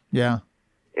in it. Yeah.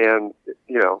 And,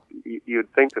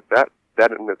 you'd think that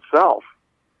in itself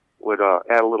would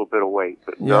add a little bit of weight.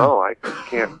 But no, I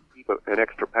can't keep an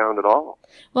extra pound at all.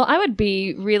 Well, I would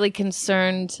be really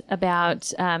concerned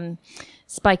about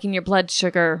spiking your blood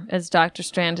sugar, as Dr.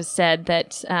 Strand has said,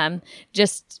 that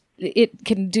it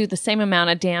can do the same amount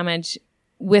of damage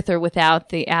with or without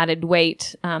the added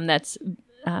weight that's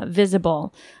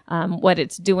visible, what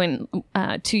it's doing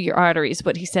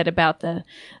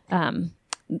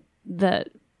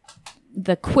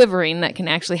the quivering that can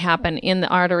actually happen in the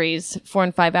arteries 4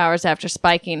 and 5 hours after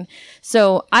spiking.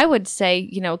 So I would say,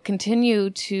 continue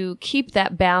to keep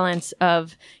that balance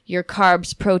of your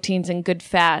carbs, proteins, and good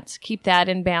fats. Keep that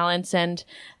in balance, and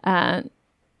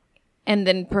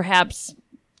then perhaps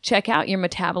check out your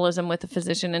metabolism with a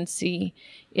physician and see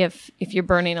if you're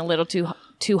burning a little too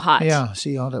hot. Yeah,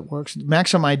 see how that works.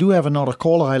 Maxim, I do have another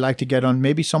caller I'd like to get on.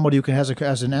 Maybe somebody who has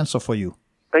an answer for you.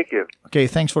 Thank you. Okay,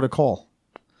 thanks for the call.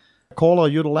 Caller,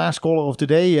 you're the last caller of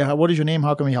today. What is your name?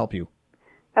 How can we help you?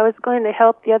 I was going to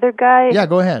help the other guy. Yeah,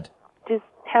 go ahead. Just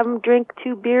have him drink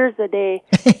 2 beers a day.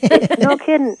 No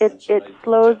kidding. It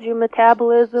slows your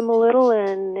metabolism a little,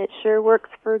 and it sure works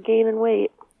for gaining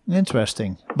weight.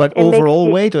 Interesting. But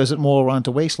overall weight, or is it more around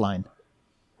the waistline?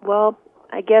 Well,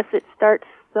 I guess it starts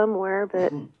somewhere,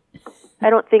 but I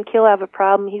don't think he'll have a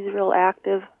problem. He's real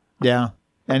active. Yeah,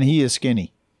 and he is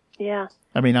skinny. Yeah.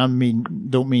 I mean,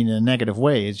 don't mean in a negative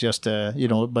way. It's just,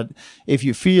 but if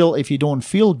you don't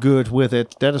feel good with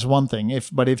it, that is one thing.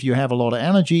 But if you have a lot of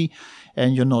energy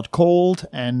and you're not cold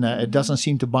and it doesn't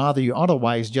seem to bother you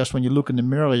otherwise, just when you look in the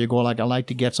mirror, you go like, I like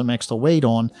to get some extra weight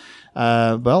on.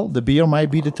 Well, the beer might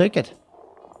be the ticket.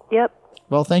 Yep.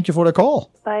 Well, thank you for the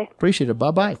call. Bye. Appreciate it.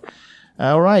 Bye-bye.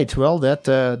 All right. Well,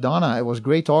 Donna, it was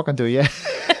great talking to you.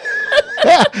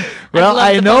 Well,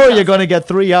 I know you're going to get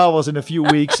 3 hours in a few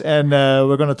weeks, and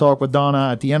we're going to talk with Donna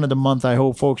at the end of the month. I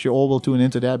hope, folks, you all will tune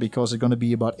into that because it's going to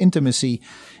be about intimacy,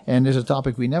 and there's a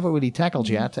topic we never really tackled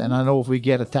yet, and I know if we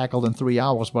get it tackled in 3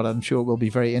 hours, but I'm sure it will be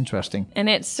very interesting. And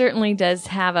it certainly does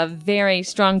have a very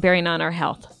strong bearing on our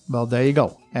health. Well, there you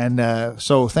go. And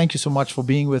so thank you so much for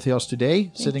being with us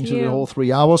today, sitting through the whole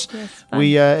 3 hours.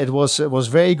 Yes, it was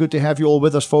very good to have you all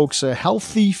with us, folks.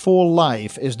 Healthy for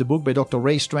Life is the book by Dr.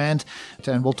 Ray Strand.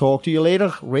 And we'll talk to you later,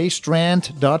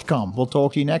 raystrand.com. We'll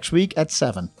talk to you next week at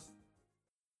 7.